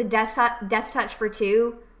 2/3 with Death Touch for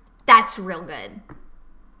 2, that's real good.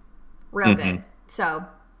 Real good. So,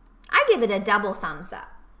 I give it a double thumbs up.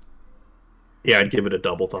 Yeah, I'd give it a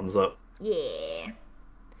double thumbs up. Yeah.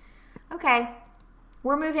 Okay.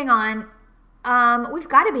 We're moving on. We've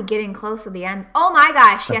got to be getting close to the end. Oh my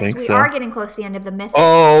gosh, yes, we are getting close to the end of the myth.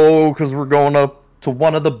 Oh, because we're going up to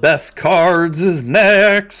one of the best cards is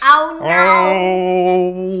next. Oh no!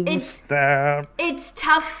 Oh, it's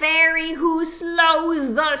Teferi who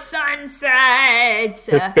slows the sunset.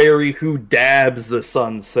 Teferi who dabs the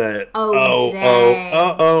sunset. Oh, dang.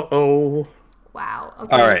 Oh. Wow.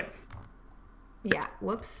 Okay. All right. Yeah.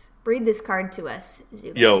 Whoops. Read this card to us.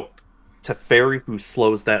 Zuko. Yo. Teferi who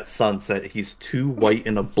slows that sunset. He's 2 white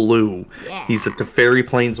and a blue. Yeah. He's a Teferi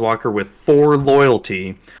Planeswalker with 4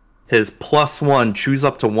 loyalty. His +1, choose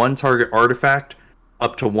up to 1 target artifact,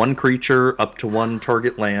 up to 1 creature, up to 1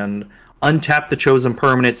 target land. Untap the chosen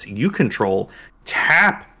permanents you control.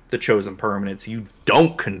 Tap the chosen permanents you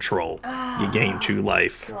don't control. You gain 2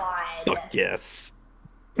 life. God. Fuck yes.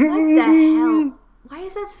 What the hell? Why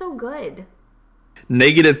is that so good?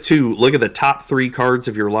 -2, look at the top 3 cards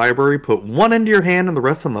of your library. Put 1 into your hand and the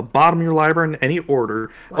rest on the bottom of your library in any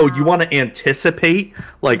order. Wow. Oh, you want to anticipate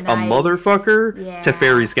like a motherfucker? Yeah.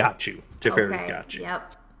 Teferi's got you. Teferi's got you.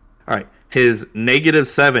 Yep. All right. His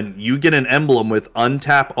 -7, you get an emblem with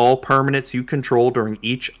untap all permanents you control during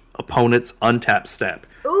each opponent's untap step.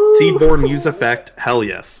 Ooh. Seedborn use effect, hell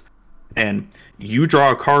yes. And you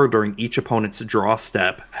draw a card during each opponent's draw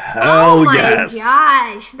step. Hell yes. Oh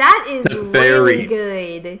my gosh, that is really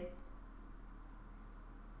good.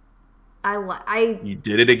 You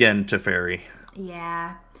did it again, Teferi.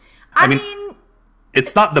 Yeah. I mean,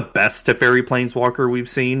 it's not the best Teferi Planeswalker we've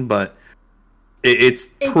seen, but it's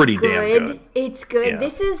pretty damn good. It's good. Yeah.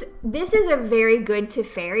 This is a very good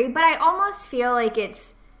Teferi, but I almost feel like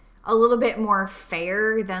it's a little bit more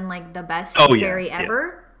fair than like the best Teferi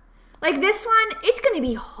ever. Like this one, it's going to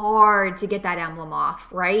be hard to get that emblem off,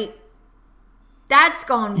 right? That's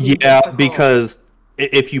going to be difficult. Because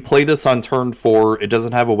if you play this on turn 4, it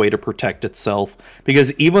doesn't have a way to protect itself.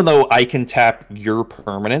 Because even though I can tap your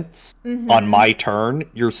permanents on my turn,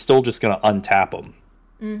 you're still just going to untap them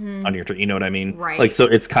on your turn. You know what I mean? Right. Like, so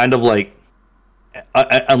it's kind of like,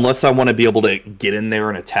 unless I want to be able to get in there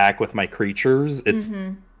and attack with my creatures, it's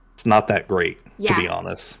not that great, to be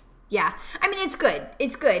honest. Yeah. I mean, it's good.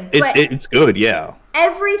 It's good. It's good, yeah.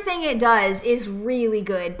 Everything it does is really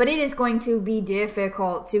good, but it is going to be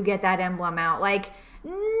difficult to get that emblem out. Like,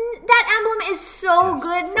 that emblem is so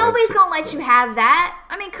good. Nobody's going to let you have that.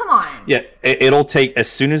 I mean, come on. Yeah, it'll take, as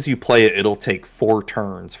soon as you play it, it'll take 4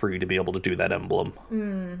 turns for you to be able to do that emblem.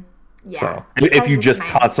 Yeah. So, if you just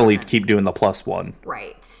constantly keep doing the +1.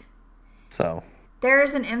 Right. So.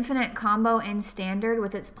 There's an infinite combo in Standard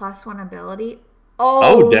with its +1 ability.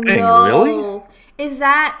 Oh, dang, no. Really? Is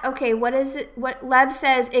that, okay, what is it? What Lev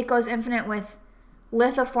says it goes infinite with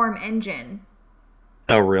Lithoform Engine.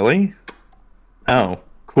 Oh, really? Oh,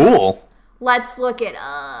 cool. Let's look it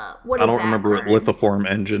up. I don't remember what Lithoform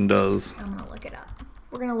Engine does. I'm going to look it up.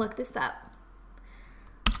 We're going to look this up.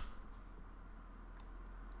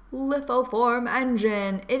 Lithoform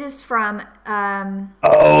Engine. It is from...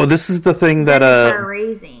 oh, this is the thing that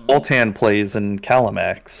Zoltan plays in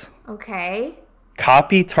Calamax. Okay.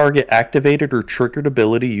 Copy target activated or triggered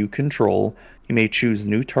ability you control. You may choose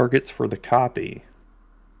new targets for the copy.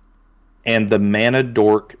 And the mana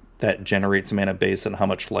dork that generates mana based on how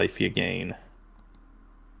much life you gain.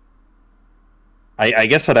 I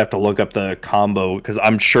guess I'd have to look up the combo, because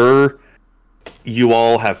I'm sure you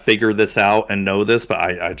all have figured this out and know this, but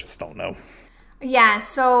I just don't know. Yeah,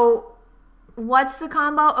 so what's the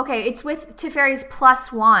combo? Okay, it's with Teferi's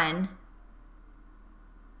 +1.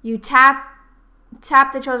 You tap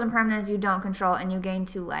the chosen permanents you don't control and you gain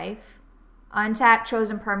 2 life. Untap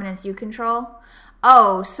chosen permanents you control.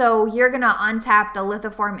 Oh, so you're going to untap the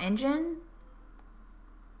Lithoform Engine?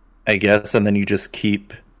 I guess, and then you just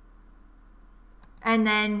keep... And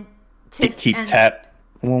then... tap...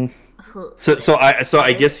 Well, so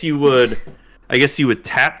I guess you would... I guess you would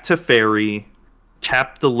tap Teferi,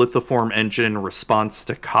 tap the Lithoform Engine in response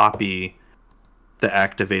to copy the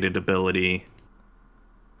activated ability,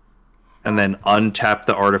 and then untap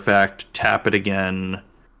the artifact, tap it again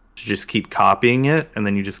to just keep copying it, and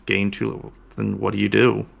then you just gain 2. Then what do you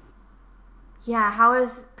do? Yeah,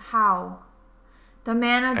 how? The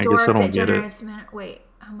mana dork that generates mana... Wait,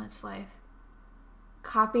 how much life?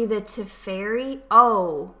 Copy the Teferi?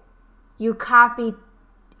 Oh. You copy...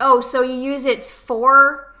 Oh, so you use its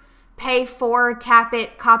 4, pay 4, tap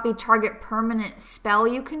it, copy target permanent spell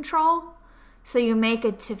you control? So you make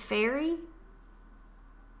a Teferi?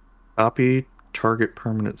 Copy target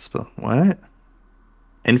permanent spell. What?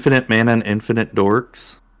 Infinite mana and infinite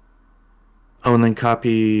dorks. Oh, and then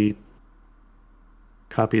copy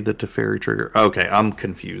the Teferi trigger. Okay, I'm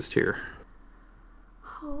confused here.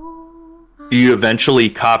 Do you eventually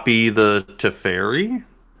copy the Teferi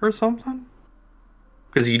or something?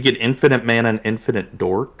 Because you'd get infinite mana and infinite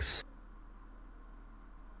dorks.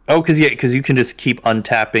 Oh, because you can just keep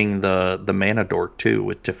untapping the mana dork too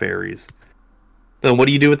with Teferis. Then what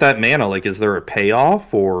do you do with that mana? Like, is there a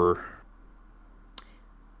payoff, or...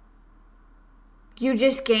 You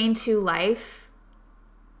just gain 2 life.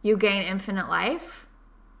 You gain infinite life.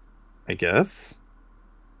 I guess.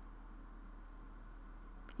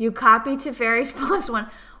 You copy Teferi's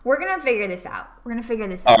 +1. We're going to figure this out.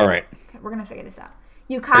 All right. Okay, we're going to figure this out.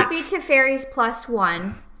 You copy Teferi's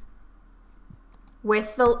 +1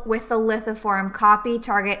 with the Lithoform. Copy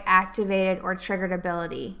target activated or triggered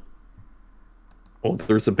ability. Well,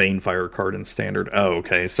 there's a Banefire card in Standard. Oh,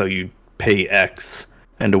 okay. So you pay X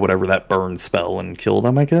into whatever that burn spell and kill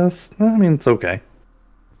them, I guess? I mean, it's okay.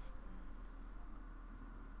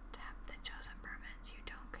 Tap the chosen permanents you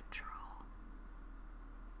don't control.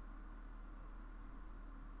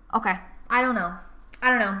 Okay. I don't know.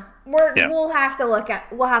 We'll have to look it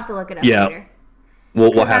up later.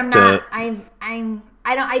 We'll have to...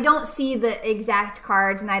 I don't see the exact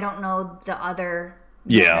cards, and I don't know the other...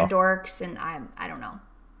 dorks, and I don't know.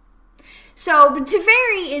 So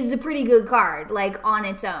Teferi is a pretty good card, like on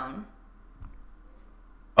its own.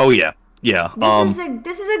 Oh yeah.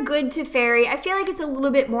 This is a good Teferi. I feel like it's a little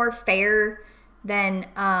bit more fair Then,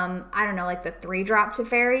 I don't know, like the 3-drop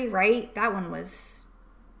Teferi, right? That one was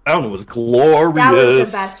glorious. That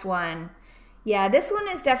was the best one. Yeah, this one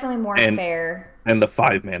is definitely more fair. And the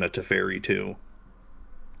 5-mana Teferi, too.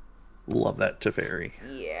 Love that Teferi.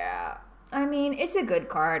 Yeah. I mean, it's a good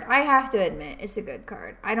card. I have to admit, it's a good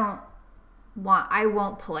card. I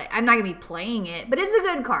won't play. I'm not going to be playing it, but it's a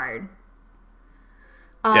good card.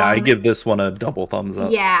 Yeah, I give this one a double thumbs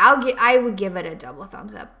up. Yeah, I would give it a double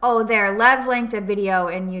thumbs up. Oh, there, Lev linked a video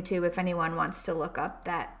in YouTube if anyone wants to look up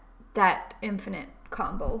that infinite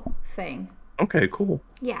combo thing. Okay, cool.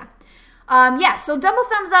 Yeah. So double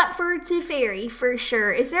thumbs up for Teferi for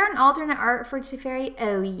sure. Is there an alternate art for Teferi?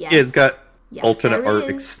 Oh, yes. Yeah, it's got alternate art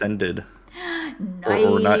extended. Nice.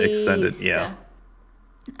 Or not extended, yeah.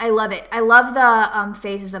 I love it. I love the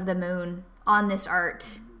phases of the moon on this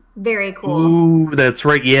art. Very cool. Ooh, that's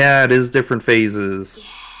right. Yeah, it is different phases.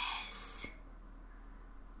 Yes.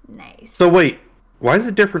 Nice. So wait, why is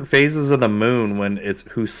it different phases of the moon when it's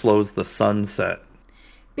who slows the sunset?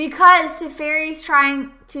 Because Teferi's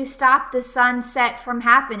trying to stop the sunset from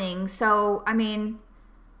happening. So, I mean,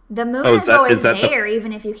 the moon is always there,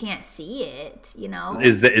 even if you can't see it, you know?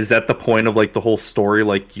 Is that the point of, like, the whole story?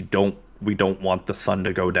 Like, we don't want the sun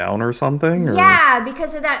to go down or something? Or? Yeah,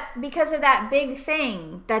 because of that big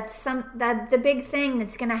thing. The big thing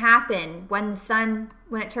that's going to happen when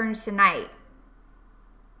it turns to night.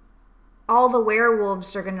 All the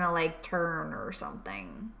werewolves are going to, like, turn or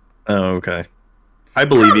something. Oh, okay. I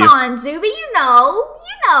believe you. Come on, Zuby, you know.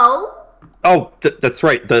 Oh, that's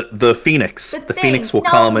right. The Phoenix. The Phoenix will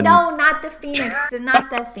come and... No, not the Phoenix. Not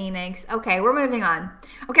the Phoenix. Okay, we're moving on.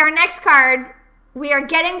 Okay, our next card... We are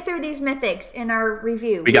getting through these mythics in our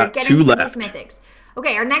review. We got 2 left. These mythics.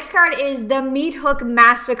 Okay, our next card is the Meathook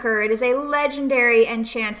Massacre. It is a legendary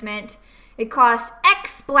enchantment. It costs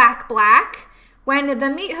X black. When the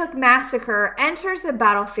Meathook Massacre enters the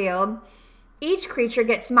battlefield, each creature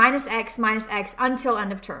gets -X until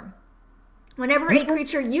end of turn. Whenever a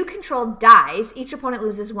creature you control dies, each opponent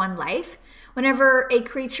loses 1 life. Whenever a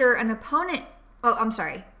creature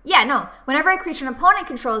Whenever a creature an opponent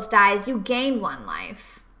controls dies, you gain 1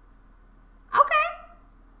 life.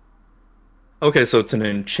 Okay, so it's an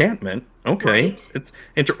enchantment. Okay.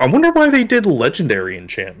 Right. I wonder why they did legendary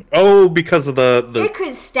enchantment. Oh, because of the it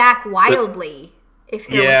could stack wildly if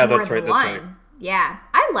there was more than one. Right. Yeah,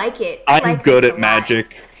 I like it. I'm good at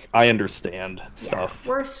Magic. I understand stuff.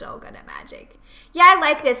 We're so good at Magic. Yeah, I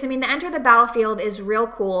like this. I mean, the enter the battlefield is real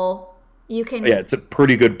cool. It's a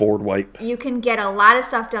pretty good board wipe. You can get a lot of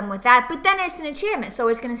stuff done with that, but then it's an enchantment, so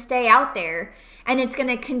it's going to stay out there, and it's going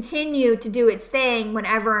to continue to do its thing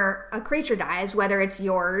whenever a creature dies, whether it's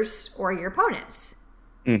yours or your opponent's.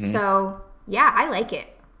 Mm-hmm. So, yeah, I like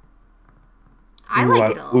it. I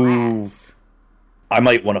like it a lot. I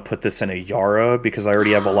might want to put this in a Yara, because I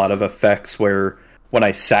already have a lot of effects where when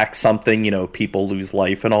I sack something, people lose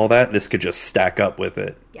life and all that. This could just stack up with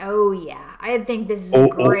it. Oh, yeah. I think this is a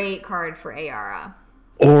great card for Ayara.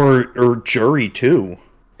 Or Jury, too,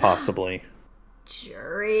 possibly.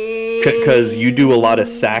 Jury. Because you do a lot of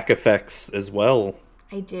sack effects as well.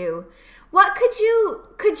 I do. What could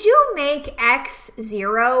you make X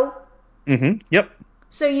 0? Mm-hmm. Yep.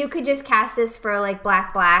 So you could just cast this for, like,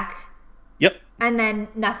 black. Yep. And then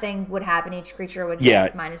nothing would happen. Each creature would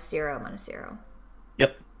get -0.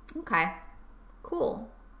 Yep. Okay. Cool.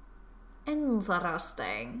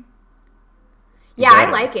 Interesting. Yeah,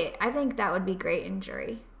 I like it. I think that would be great in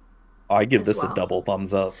Jury. I give this a double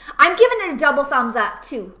thumbs up. I'm giving it a double thumbs up,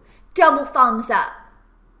 too. Double thumbs up.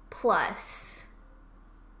 Plus.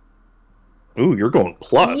 Ooh, you're going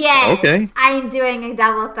plus. Yes. Okay. I'm doing a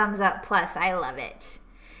double thumbs up plus. I love it.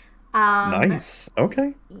 Nice.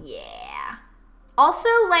 Okay. Yeah. Also,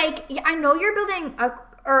 like, I know you're building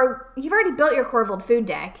or you've already built your Korvold food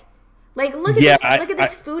deck. Like, look at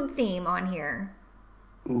this food theme on here.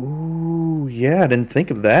 Ooh, yeah, I didn't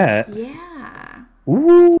think of that. Yeah.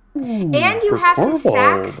 Ooh. And you have to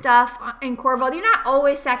sack stuff in Korvold. You're not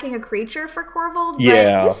always sacking a creature for Korvold,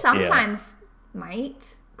 but you sometimes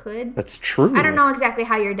could. That's true. I don't know exactly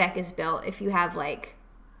how your deck is built, if you have, like,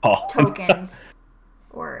 tokens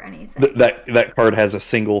or anything. That card has a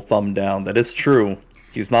single thumb down. That is true.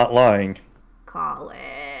 He's not lying.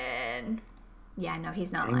 Colin. Yeah, no,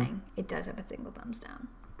 he's not lying. It does have a single thumbs down.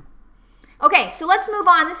 Okay, so let's move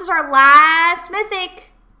on. This is our last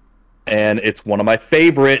mythic. And it's one of my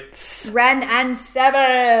favorites. Wrenn and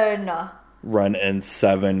 7. Wrenn and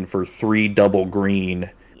 7 for 3 double green.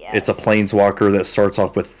 Yes. It's a planeswalker that starts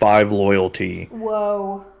off with 5 loyalty.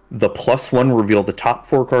 Whoa. The +1 reveal the top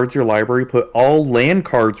 4 cards of your library. Put all land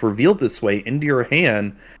cards revealed this way into your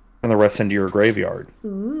hand and the rest into your graveyard.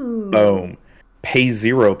 Ooh. Boom. Pay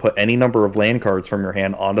 0, put any number of land cards from your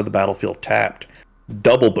hand onto the battlefield tapped.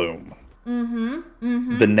 Double boom.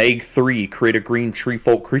 The Neg 3, create a green tree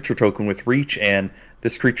folk creature token with reach, and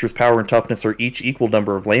this creature's power and toughness are each equal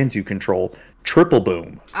number of lands you control. Triple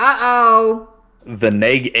boom. Uh-oh. The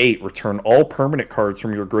Neg 8, return all permanent cards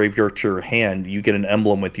from your graveyard to your hand. You get an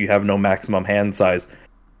emblem with you have no maximum hand size.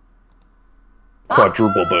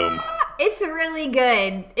 Quadruple boom. It's really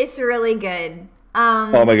good. It's really good.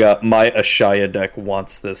 Oh my god, my Ashaya deck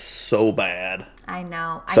wants this so bad. I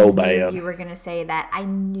know. So I bad. knew you were gonna say that. I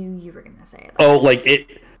knew you were gonna say that. Oh, like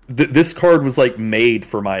this card was like made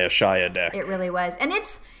for my Ashaya deck. It really was, and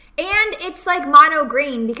it's like mono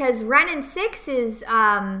green because Renin 6 is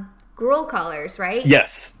Gruul colors, right?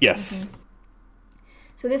 Yes.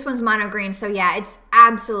 So this one's mono green. So yeah, it's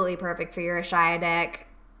absolutely perfect for your Ashaya deck.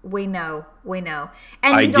 We know.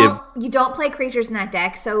 And you don't play creatures in that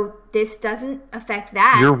deck, so this doesn't affect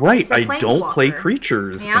that. You're right. I don't play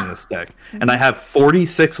creatures in this deck. And I have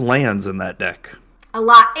 46 lands in that deck. A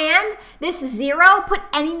lot. And this 0, put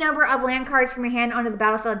any number of land cards from your hand onto the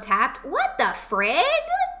battlefield tapped. What the frig?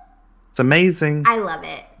 It's amazing. I love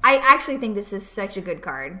it. I actually think this is such a good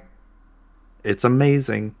card. It's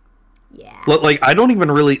amazing. Yeah. Like, I don't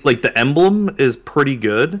even really... Like, the emblem is pretty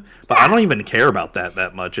good, but I don't even care about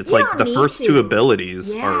that much. It's like the first 2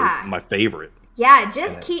 abilities are my favorite. Yeah,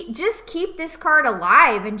 just keep this card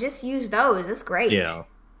alive and just use those. It's great. Yeah.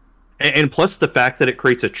 And plus the fact that it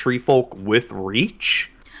creates a tree folk with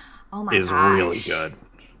reach is really good.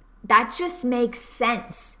 That just makes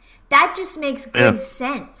sense. That just makes good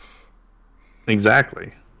sense.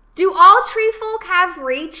 Exactly. Do all tree folk have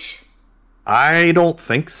reach? I don't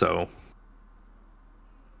think so.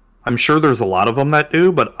 I'm sure there's a lot of them that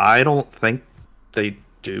do, but I don't think they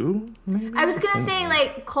do. Maybe? I was going to say,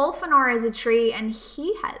 like, Kolfanor is a tree, and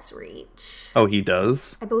he has reach. Oh, he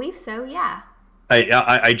does? I believe so, yeah.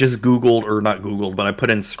 I just Googled, or not Googled, but I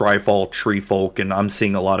put in Scryfall tree folk, and I'm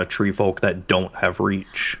seeing a lot of tree folk that don't have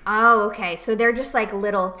reach. Oh, okay. So they're just, like,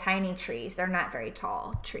 little tiny trees. They're not very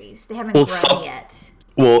tall trees. They haven't grown yet.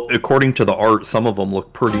 Well, according to the art, some of them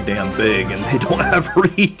look pretty damn big, and they don't have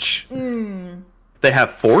reach. They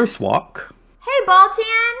have Forest Walk. Hey,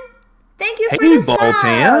 Baltan! Thank you for the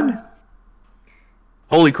Baltan! sub.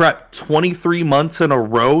 Holy crap, 23 months in a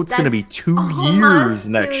row? It's going to be 2 years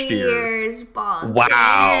next year. 2 years, Baltan.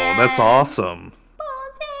 Wow, that's awesome.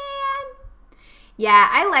 Baltan! Yeah,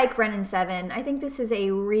 I like Renin 7. I think this is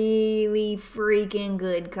a really freaking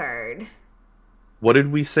good card. What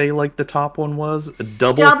did we say like the top one was?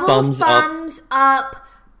 Double thumbs up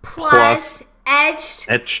plus etched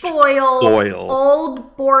foil,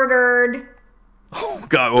 old bordered. Oh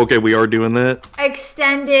god, okay, we are doing that.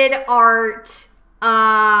 Extended art.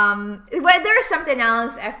 But there's something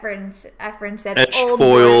else Efren said. Etched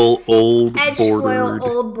foil, old bordered.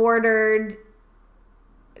 Old bordered.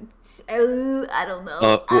 I don't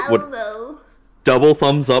know. I don't know. Double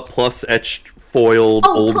thumbs up plus etched foil,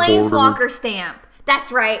 old bordered. Planeswalker stamp.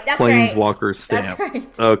 That's right. Planeswalker stamp. That's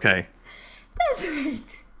right. Okay. That's right.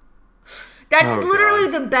 That's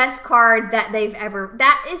literally the best card that they've ever...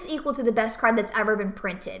 That is equal to the best card that's ever been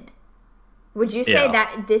printed. Would you say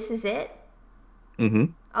that this is it?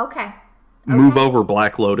 Mm-hmm. Okay. Move over,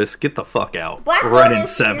 Black Lotus. Get the fuck out. Black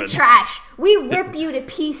Lotus, you're trash. We rip you to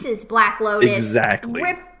pieces, Black Lotus. Exactly.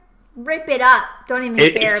 Rip it up. Don't even care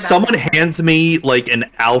about it. If someone hands me like an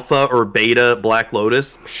alpha or beta Black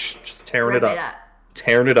Lotus, just tearing it up.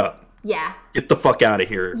 Tearing it up. Yeah. Get the fuck out of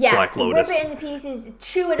here, Black Lotus. Rip it into pieces,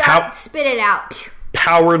 chew it up, spit it out.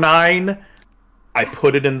 Power 9, I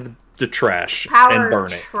put it in the trash and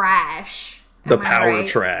burn it. Trash. The power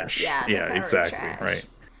trash. Yeah, exactly. Trash. Right.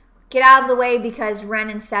 Get out of the way because Ren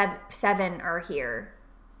and 7 are here.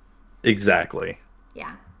 Exactly.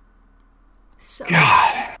 Yeah. So.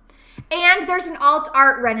 God. And there's an alt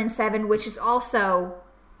art Ren and 7, which is also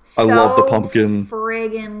I love the pumpkin.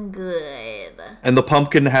 Friggin' good. And the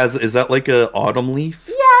pumpkin is that like a autumn leaf?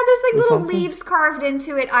 Yeah, there's like little leaves carved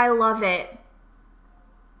into it. I love it.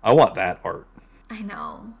 I want that art. I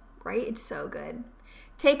know, right? It's so good.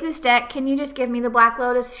 Take this deck. Can you just give me the Black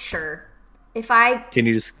Lotus? Sure. If I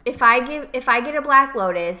get a Black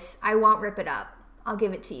Lotus, I won't rip it up. I'll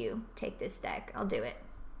give it to you. Take this deck. I'll do it.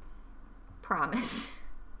 Promise.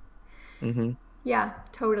 Mm-hmm. Yeah,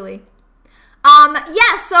 totally. So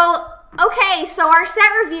our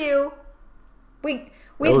set review, we've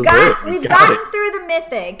gotten through the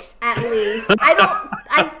mythics at least.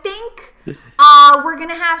 I think we're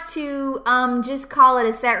gonna have to just call it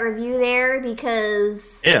a set review there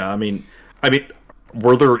because I mean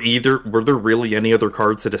were there really any other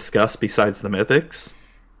cards to discuss besides the mythics?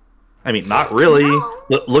 I mean, not really. No.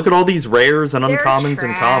 Look at all these rares and uncommons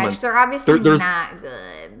and commons. They're obviously not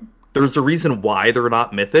good. There's a reason why they're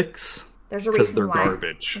not mythics. There's a reason why.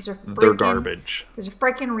 Garbage. They're garbage. There's a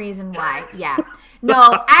freaking reason why. Yeah.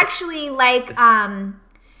 No, actually, like,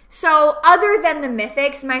 so other than the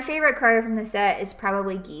mythics, my favorite card from the set is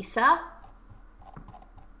probably Gisa.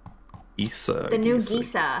 Gisa. The new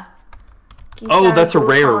Gisa. Oh, that's a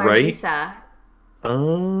rare, right? Gisa.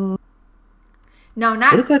 No,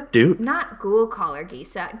 not. What did that do? Not Ghoul Caller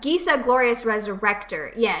Gisa. Gisa Glorious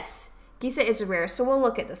Resurrector. Yes. Gisa is rare, so we'll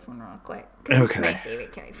look at this one real quick. Because it's my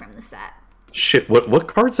favorite card from the set. Shit, what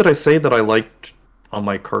cards did I say that I liked on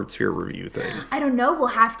my Card Sphere review thing? I don't know. We'll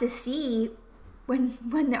have to see when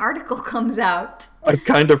the article comes out. I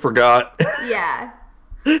kind of forgot. Yeah.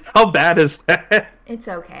 How bad is that? It's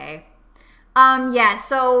okay. Yeah,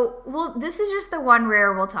 so this is just the one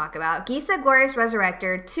rare we'll talk about. Gisa Glorious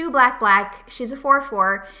Resurrector, 2 black. She's a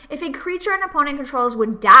 4/4. If a creature an opponent controls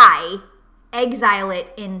would die, exile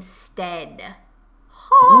it instead.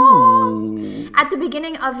 At the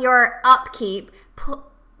beginning of your upkeep,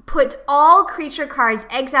 put all creature cards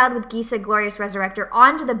exiled with Gisa Glorious Resurrector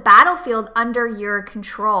onto the battlefield under your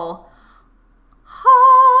control.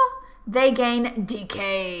 They gain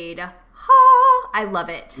Decayed. I love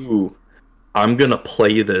it. Ooh. I'm gonna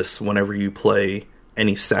play this whenever you play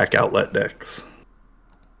any Sack Outlet decks.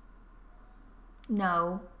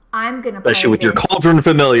 No, I'm gonna play especially with your Cauldron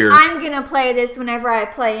Familiar. I'm gonna play this whenever I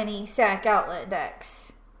play any Sack Outlet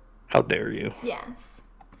decks. How dare you? Yes.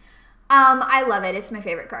 I love it. It's my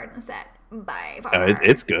favorite card in the set. By far.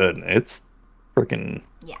 It's good. It's freaking...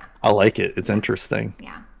 Yeah. I like it. It's interesting.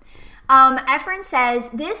 Yeah. Efren says,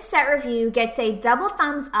 this set review gets a double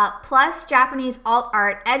thumbs up plus Japanese alt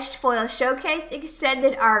art, edged foil showcase,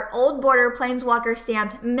 extended art, old border, planeswalker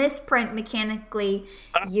stamped, misprint, mechanically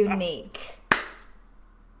unique.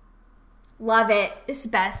 Love it. It's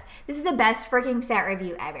best. This is the best freaking set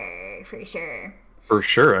review ever, for sure. For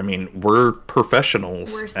sure. I mean, we're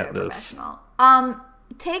professionals We're so at this. professional.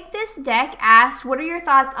 Take This Deck asked, what are your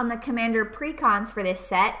thoughts on the Commander precons for this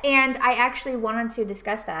set? And I actually wanted to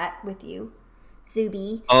discuss that with you,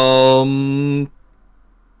 Zuby.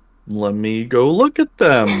 Let me go look at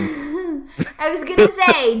them. I was going to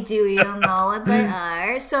say, do you know what they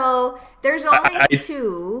are? So, there's only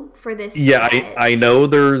 2 for this set. I know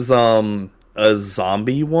there's a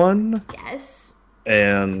zombie one. Yes.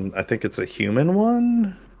 And I think it's a human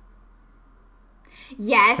one.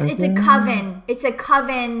 Yes, it's a Coven. It's a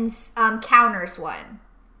Coven's counters one.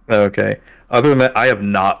 Okay. Other than that, I have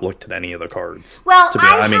not looked at any of the cards. Well,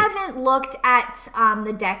 I haven't looked at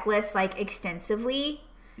the deck list like extensively.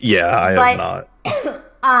 Yeah, I have not.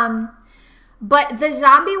 But the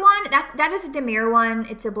zombie one, that is a Dimir one.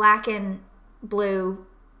 It's a black and blue,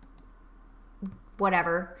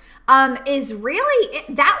 whatever. Is really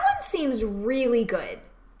that one seems really good,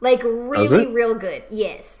 like really real good.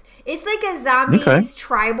 Yes. It's like a zombies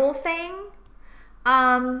tribal thing.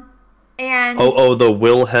 And the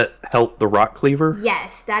Will Help the Rock Cleaver?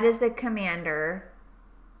 Yes, that is the commander.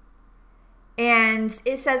 And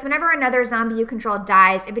it says, whenever another zombie you control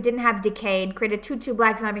dies, if it didn't have Decayed, create a 2/2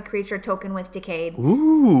 black zombie creature token with Decayed.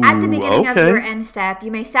 Ooh, at the beginning of your end step,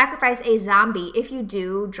 you may sacrifice a zombie. If you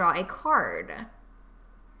do, draw a card.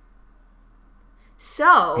 So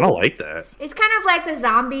I don't like that. It's kind of like the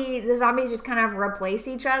zombies just kind of replace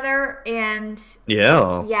each other, and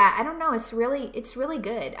yeah, I don't know. It's really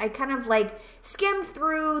good. I kind of like skimmed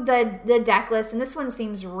through the deck list, and this one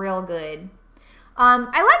seems real good.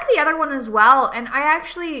 I like the other one as well, and I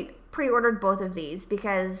actually pre-ordered both of these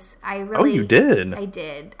because I really you did. I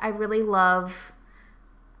did. I really love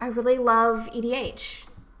EDH,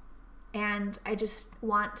 and I just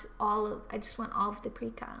want all of the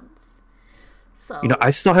precons. So. I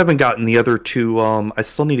still haven't gotten the other 2. I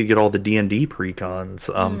still need to get all the D&D precons.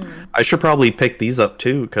 I should probably pick these up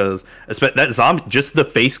too, because that zombie, just the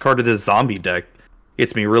face card of this zombie deck,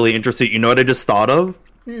 gets me really interested. You know what I just thought of?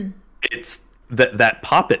 It's that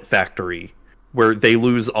Poppet Factory, where they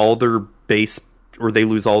lose all their base, or they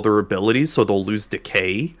lose all their abilities, so they'll lose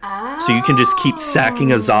decay. Oh. So you can just keep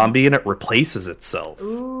sacking a zombie and it replaces itself.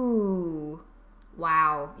 Ooh.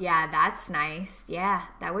 Wow. Yeah, that's nice. Yeah,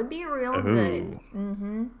 that would be real good.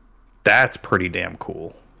 Mm-hmm. That's pretty damn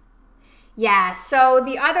cool. Yeah, so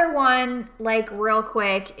the other one, like real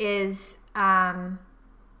quick, is the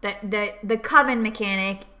Coven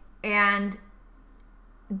mechanic, and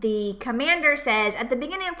the commander says, at the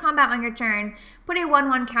beginning of combat on your turn, put a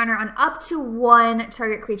 1/1 counter on up to 1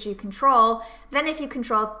 target creature you control. Then if you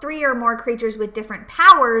control 3 or more creatures with different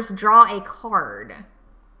powers, draw a card.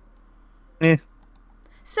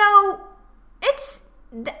 So, it's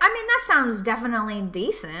that sounds definitely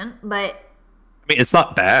decent, but I mean, it's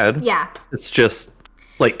not bad. Yeah. It's just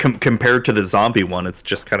like compared to the zombie one, it's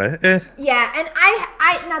just kind of Yeah, and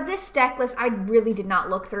I now this deck list I really did not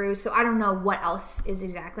look through, so I don't know what else is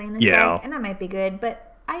exactly in this deck, and that might be good,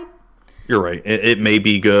 but You're right. It may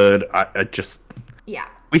be good. I just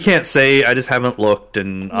we can't say. I just haven't looked,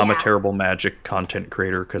 and I'm a terrible Magic content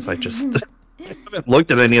creator because I just haven't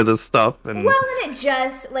looked at any of this stuff. And well, and it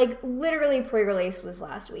just literally pre-release was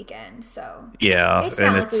last weekend, so it's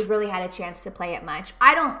not like we really had a chance to play it much.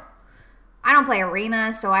 I don't play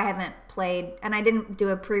Arena, so I haven't played, and I didn't do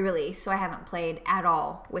a pre-release, so I haven't played at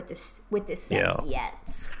all with this set yet.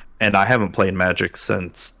 And I haven't played Magic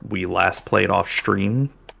since we last played off stream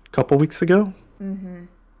a couple weeks ago. Mm-hmm.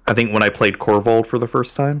 I think when I played Korvold for the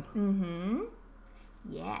first time. Mm-hmm.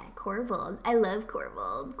 Yeah, Korvold. I love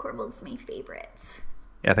Korvold. Korvold's my favorite.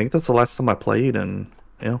 Yeah, I think that's the last time I played, and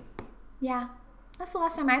yeah, that's the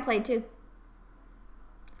last time I played too.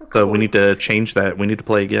 So we need to change that. We need to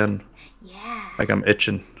play again. Yeah. Like I'm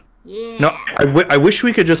itching. Yeah. No, I wish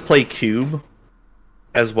we could just play Cube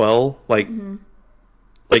as well. Like,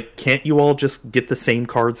 can't you all just get the same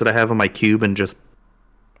cards that I have on my Cube and just...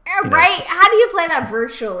 Right? How do you play that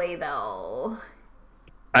virtually, though?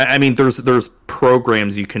 I mean, there's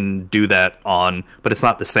programs you can do that on, but it's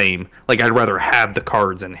not the same. Like, I'd rather have the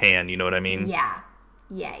cards in hand, you know what I mean? Yeah.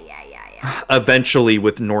 Eventually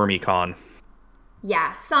with NormieCon.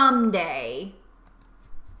 Yeah, someday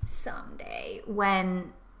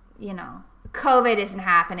when, COVID isn't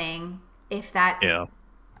happening, if that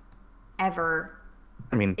ever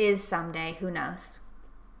is someday, who knows?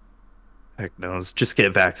 Heck knows. Just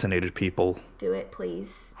get vaccinated, people. Do it,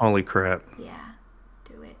 please. Holy crap. Yeah,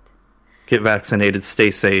 do it. Get vaccinated,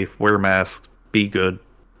 stay safe, wear masks, be good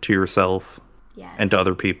to yourself and to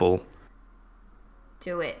other people.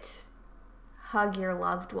 Do it. Hug your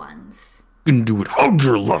loved ones. And do it. Hug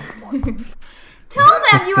your loved ones. Tell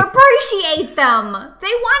them you appreciate them. They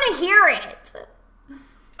want to hear it.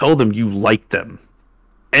 Tell them you like them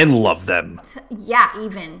and love them. Yeah,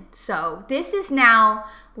 even so. This is now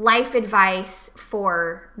life advice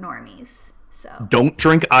for normies. So don't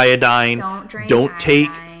drink iodine. Don't take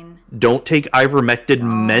ivermectin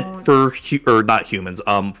meant for not humans.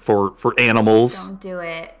 For animals. Don't do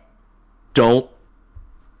it. Don't.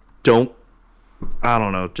 I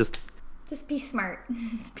don't know. Just be smart.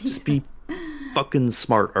 Just be fucking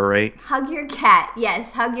smart. All right. Hug your cat.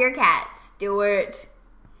 Yes, hug your cats. Do it.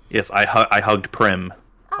 Yes, I hugged Prim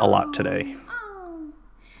a lot today.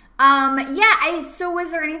 So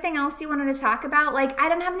was there anything else you wanted to talk about? Like, I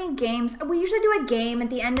don't have any games. We usually do a game at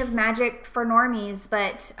the end of Magic for normies,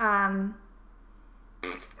 but I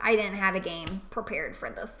didn't have a game prepared for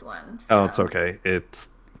this one. So. Oh, it's okay.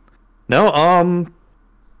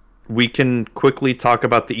 We can quickly talk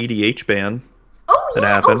about the EDH ban. Oh, yeah.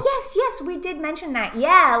 Happened. Oh, yes, we did mention that.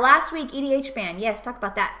 Yeah, last week, EDH ban. Yes, talk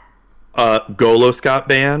about that. Golos got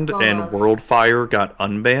banned and WorldFire got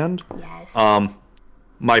unbanned. Yes.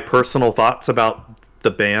 My personal thoughts about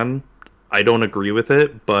the ban, I don't agree with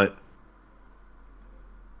it, but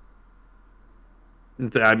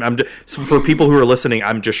so for people who are listening,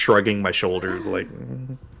 I'm just shrugging my shoulders like.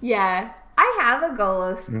 Yeah, I have a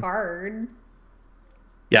Golos card.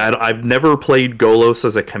 Yeah, I've never played Golos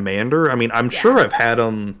as a commander. I mean, I'm sure I've had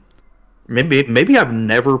him. Maybe I've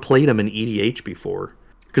never played him in EDH before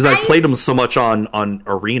because I've played him so much on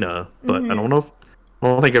Arena, but I don't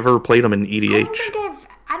think I've ever played him in EDH.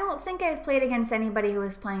 I don't think I've played against anybody who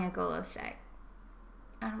was playing a Golos deck.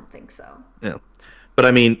 I don't think so. Yeah, but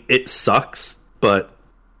I mean, it sucks. But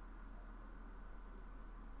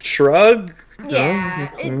shrug.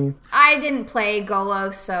 Yeah, I didn't play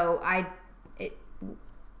Golos, so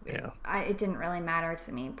it didn't really matter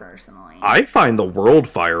to me personally. I find the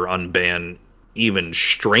WorldFire unban even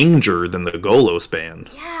stranger than the Golos ban.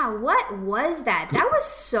 Yeah, what was that? That was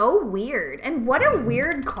so weird. And what a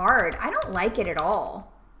weird card. I don't like it at all.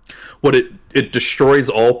 What it destroys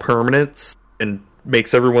all permanents and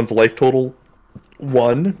makes everyone's life total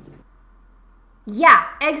 1. Yeah,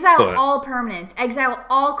 exile all permanents. Exile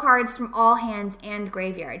all cards from all hands and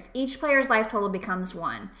graveyards. Each player's life total becomes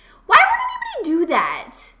 1. Why would anybody do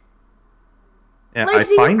that? Yeah, like,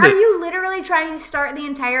 are you literally trying to start the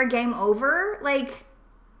entire game over? Like,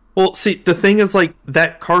 well, see, the thing is, like,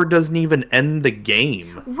 that card doesn't even end the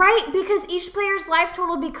game. Right, because each player's life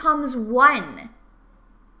total becomes 1.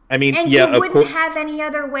 I mean, and you wouldn't have any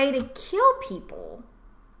other way to kill people.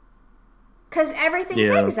 Because everything's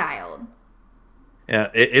exiled.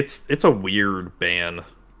 Yeah, it's a weird ban.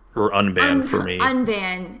 Or unban for me.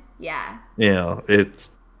 Unban, yeah. Yeah,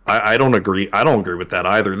 I don't agree. I don't agree with that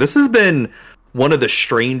either. This has been one of the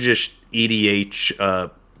strangest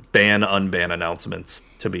EDH ban unban announcements,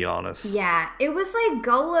 to be honest. Yeah, it was like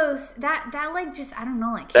Golos that like just I don't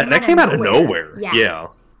know, like that came out of nowhere. Yeah.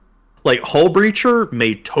 Like Hullbreacher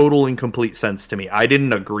made total and complete sense to me. I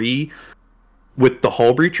didn't agree with the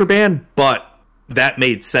Hullbreacher ban, but that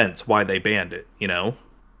made sense why they banned it, you know?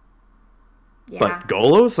 Yeah. But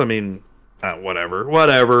Golos, I mean,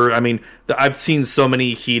 whatever. I mean, I've seen so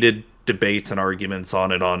many heated debates and arguments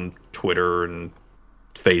on it on Twitter and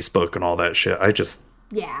Facebook and all that shit.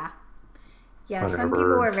 Yeah, whatever. Some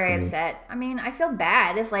people were very upset. I mean, I feel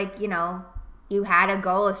bad if, like, you know, you had a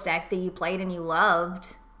Golos deck that you played and you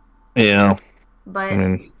loved. Yeah. But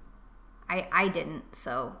I didn't,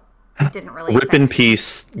 so it didn't really Rip in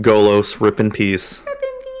peace, Golos. Rip in peace. Rip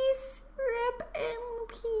in peace. Rip in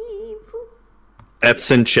peace. F's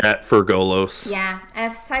in chat for Golos. Yeah,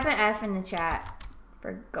 type an F in the chat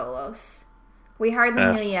for Golos. We hardly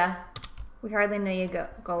knew ya. We hardly knew you,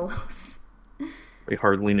 Golos. We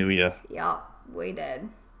hardly knew ya. Yup, we did.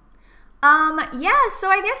 Yeah, so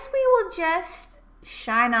I guess we will just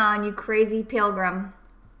shine on, you crazy pilgrim.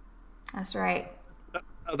 That's right.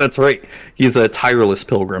 That's right. He's a tireless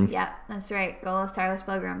pilgrim. Yeah, that's right. Golos, tireless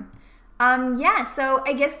pilgrim. Yeah, so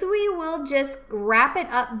I guess we will just wrap it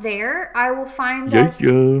up there. I will find us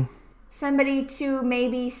somebody to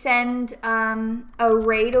maybe send a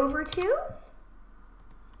raid over to.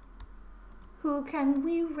 Who can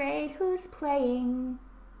we raid? Who's playing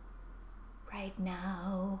right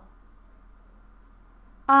now?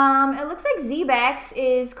 It looks like Zbex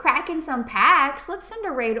is cracking some packs. Let's send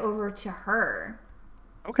a raid over to her.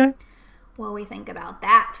 Okay. What do we think about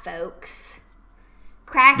that, folks?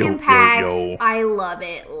 Cracking packs. I love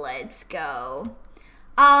it. Let's go.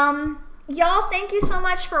 Y'all, thank you so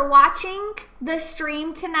much for watching the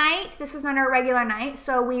stream tonight. This was not our regular night,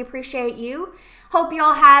 so we appreciate you. Hope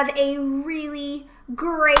y'all have a really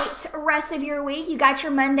great rest of your week. You got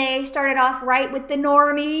your Monday started off right with the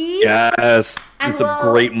normies. Yes. It's a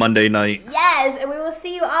great Monday night. Yes, and we will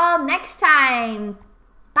see you all next time.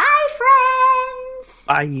 Bye, friends.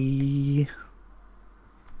 Bye.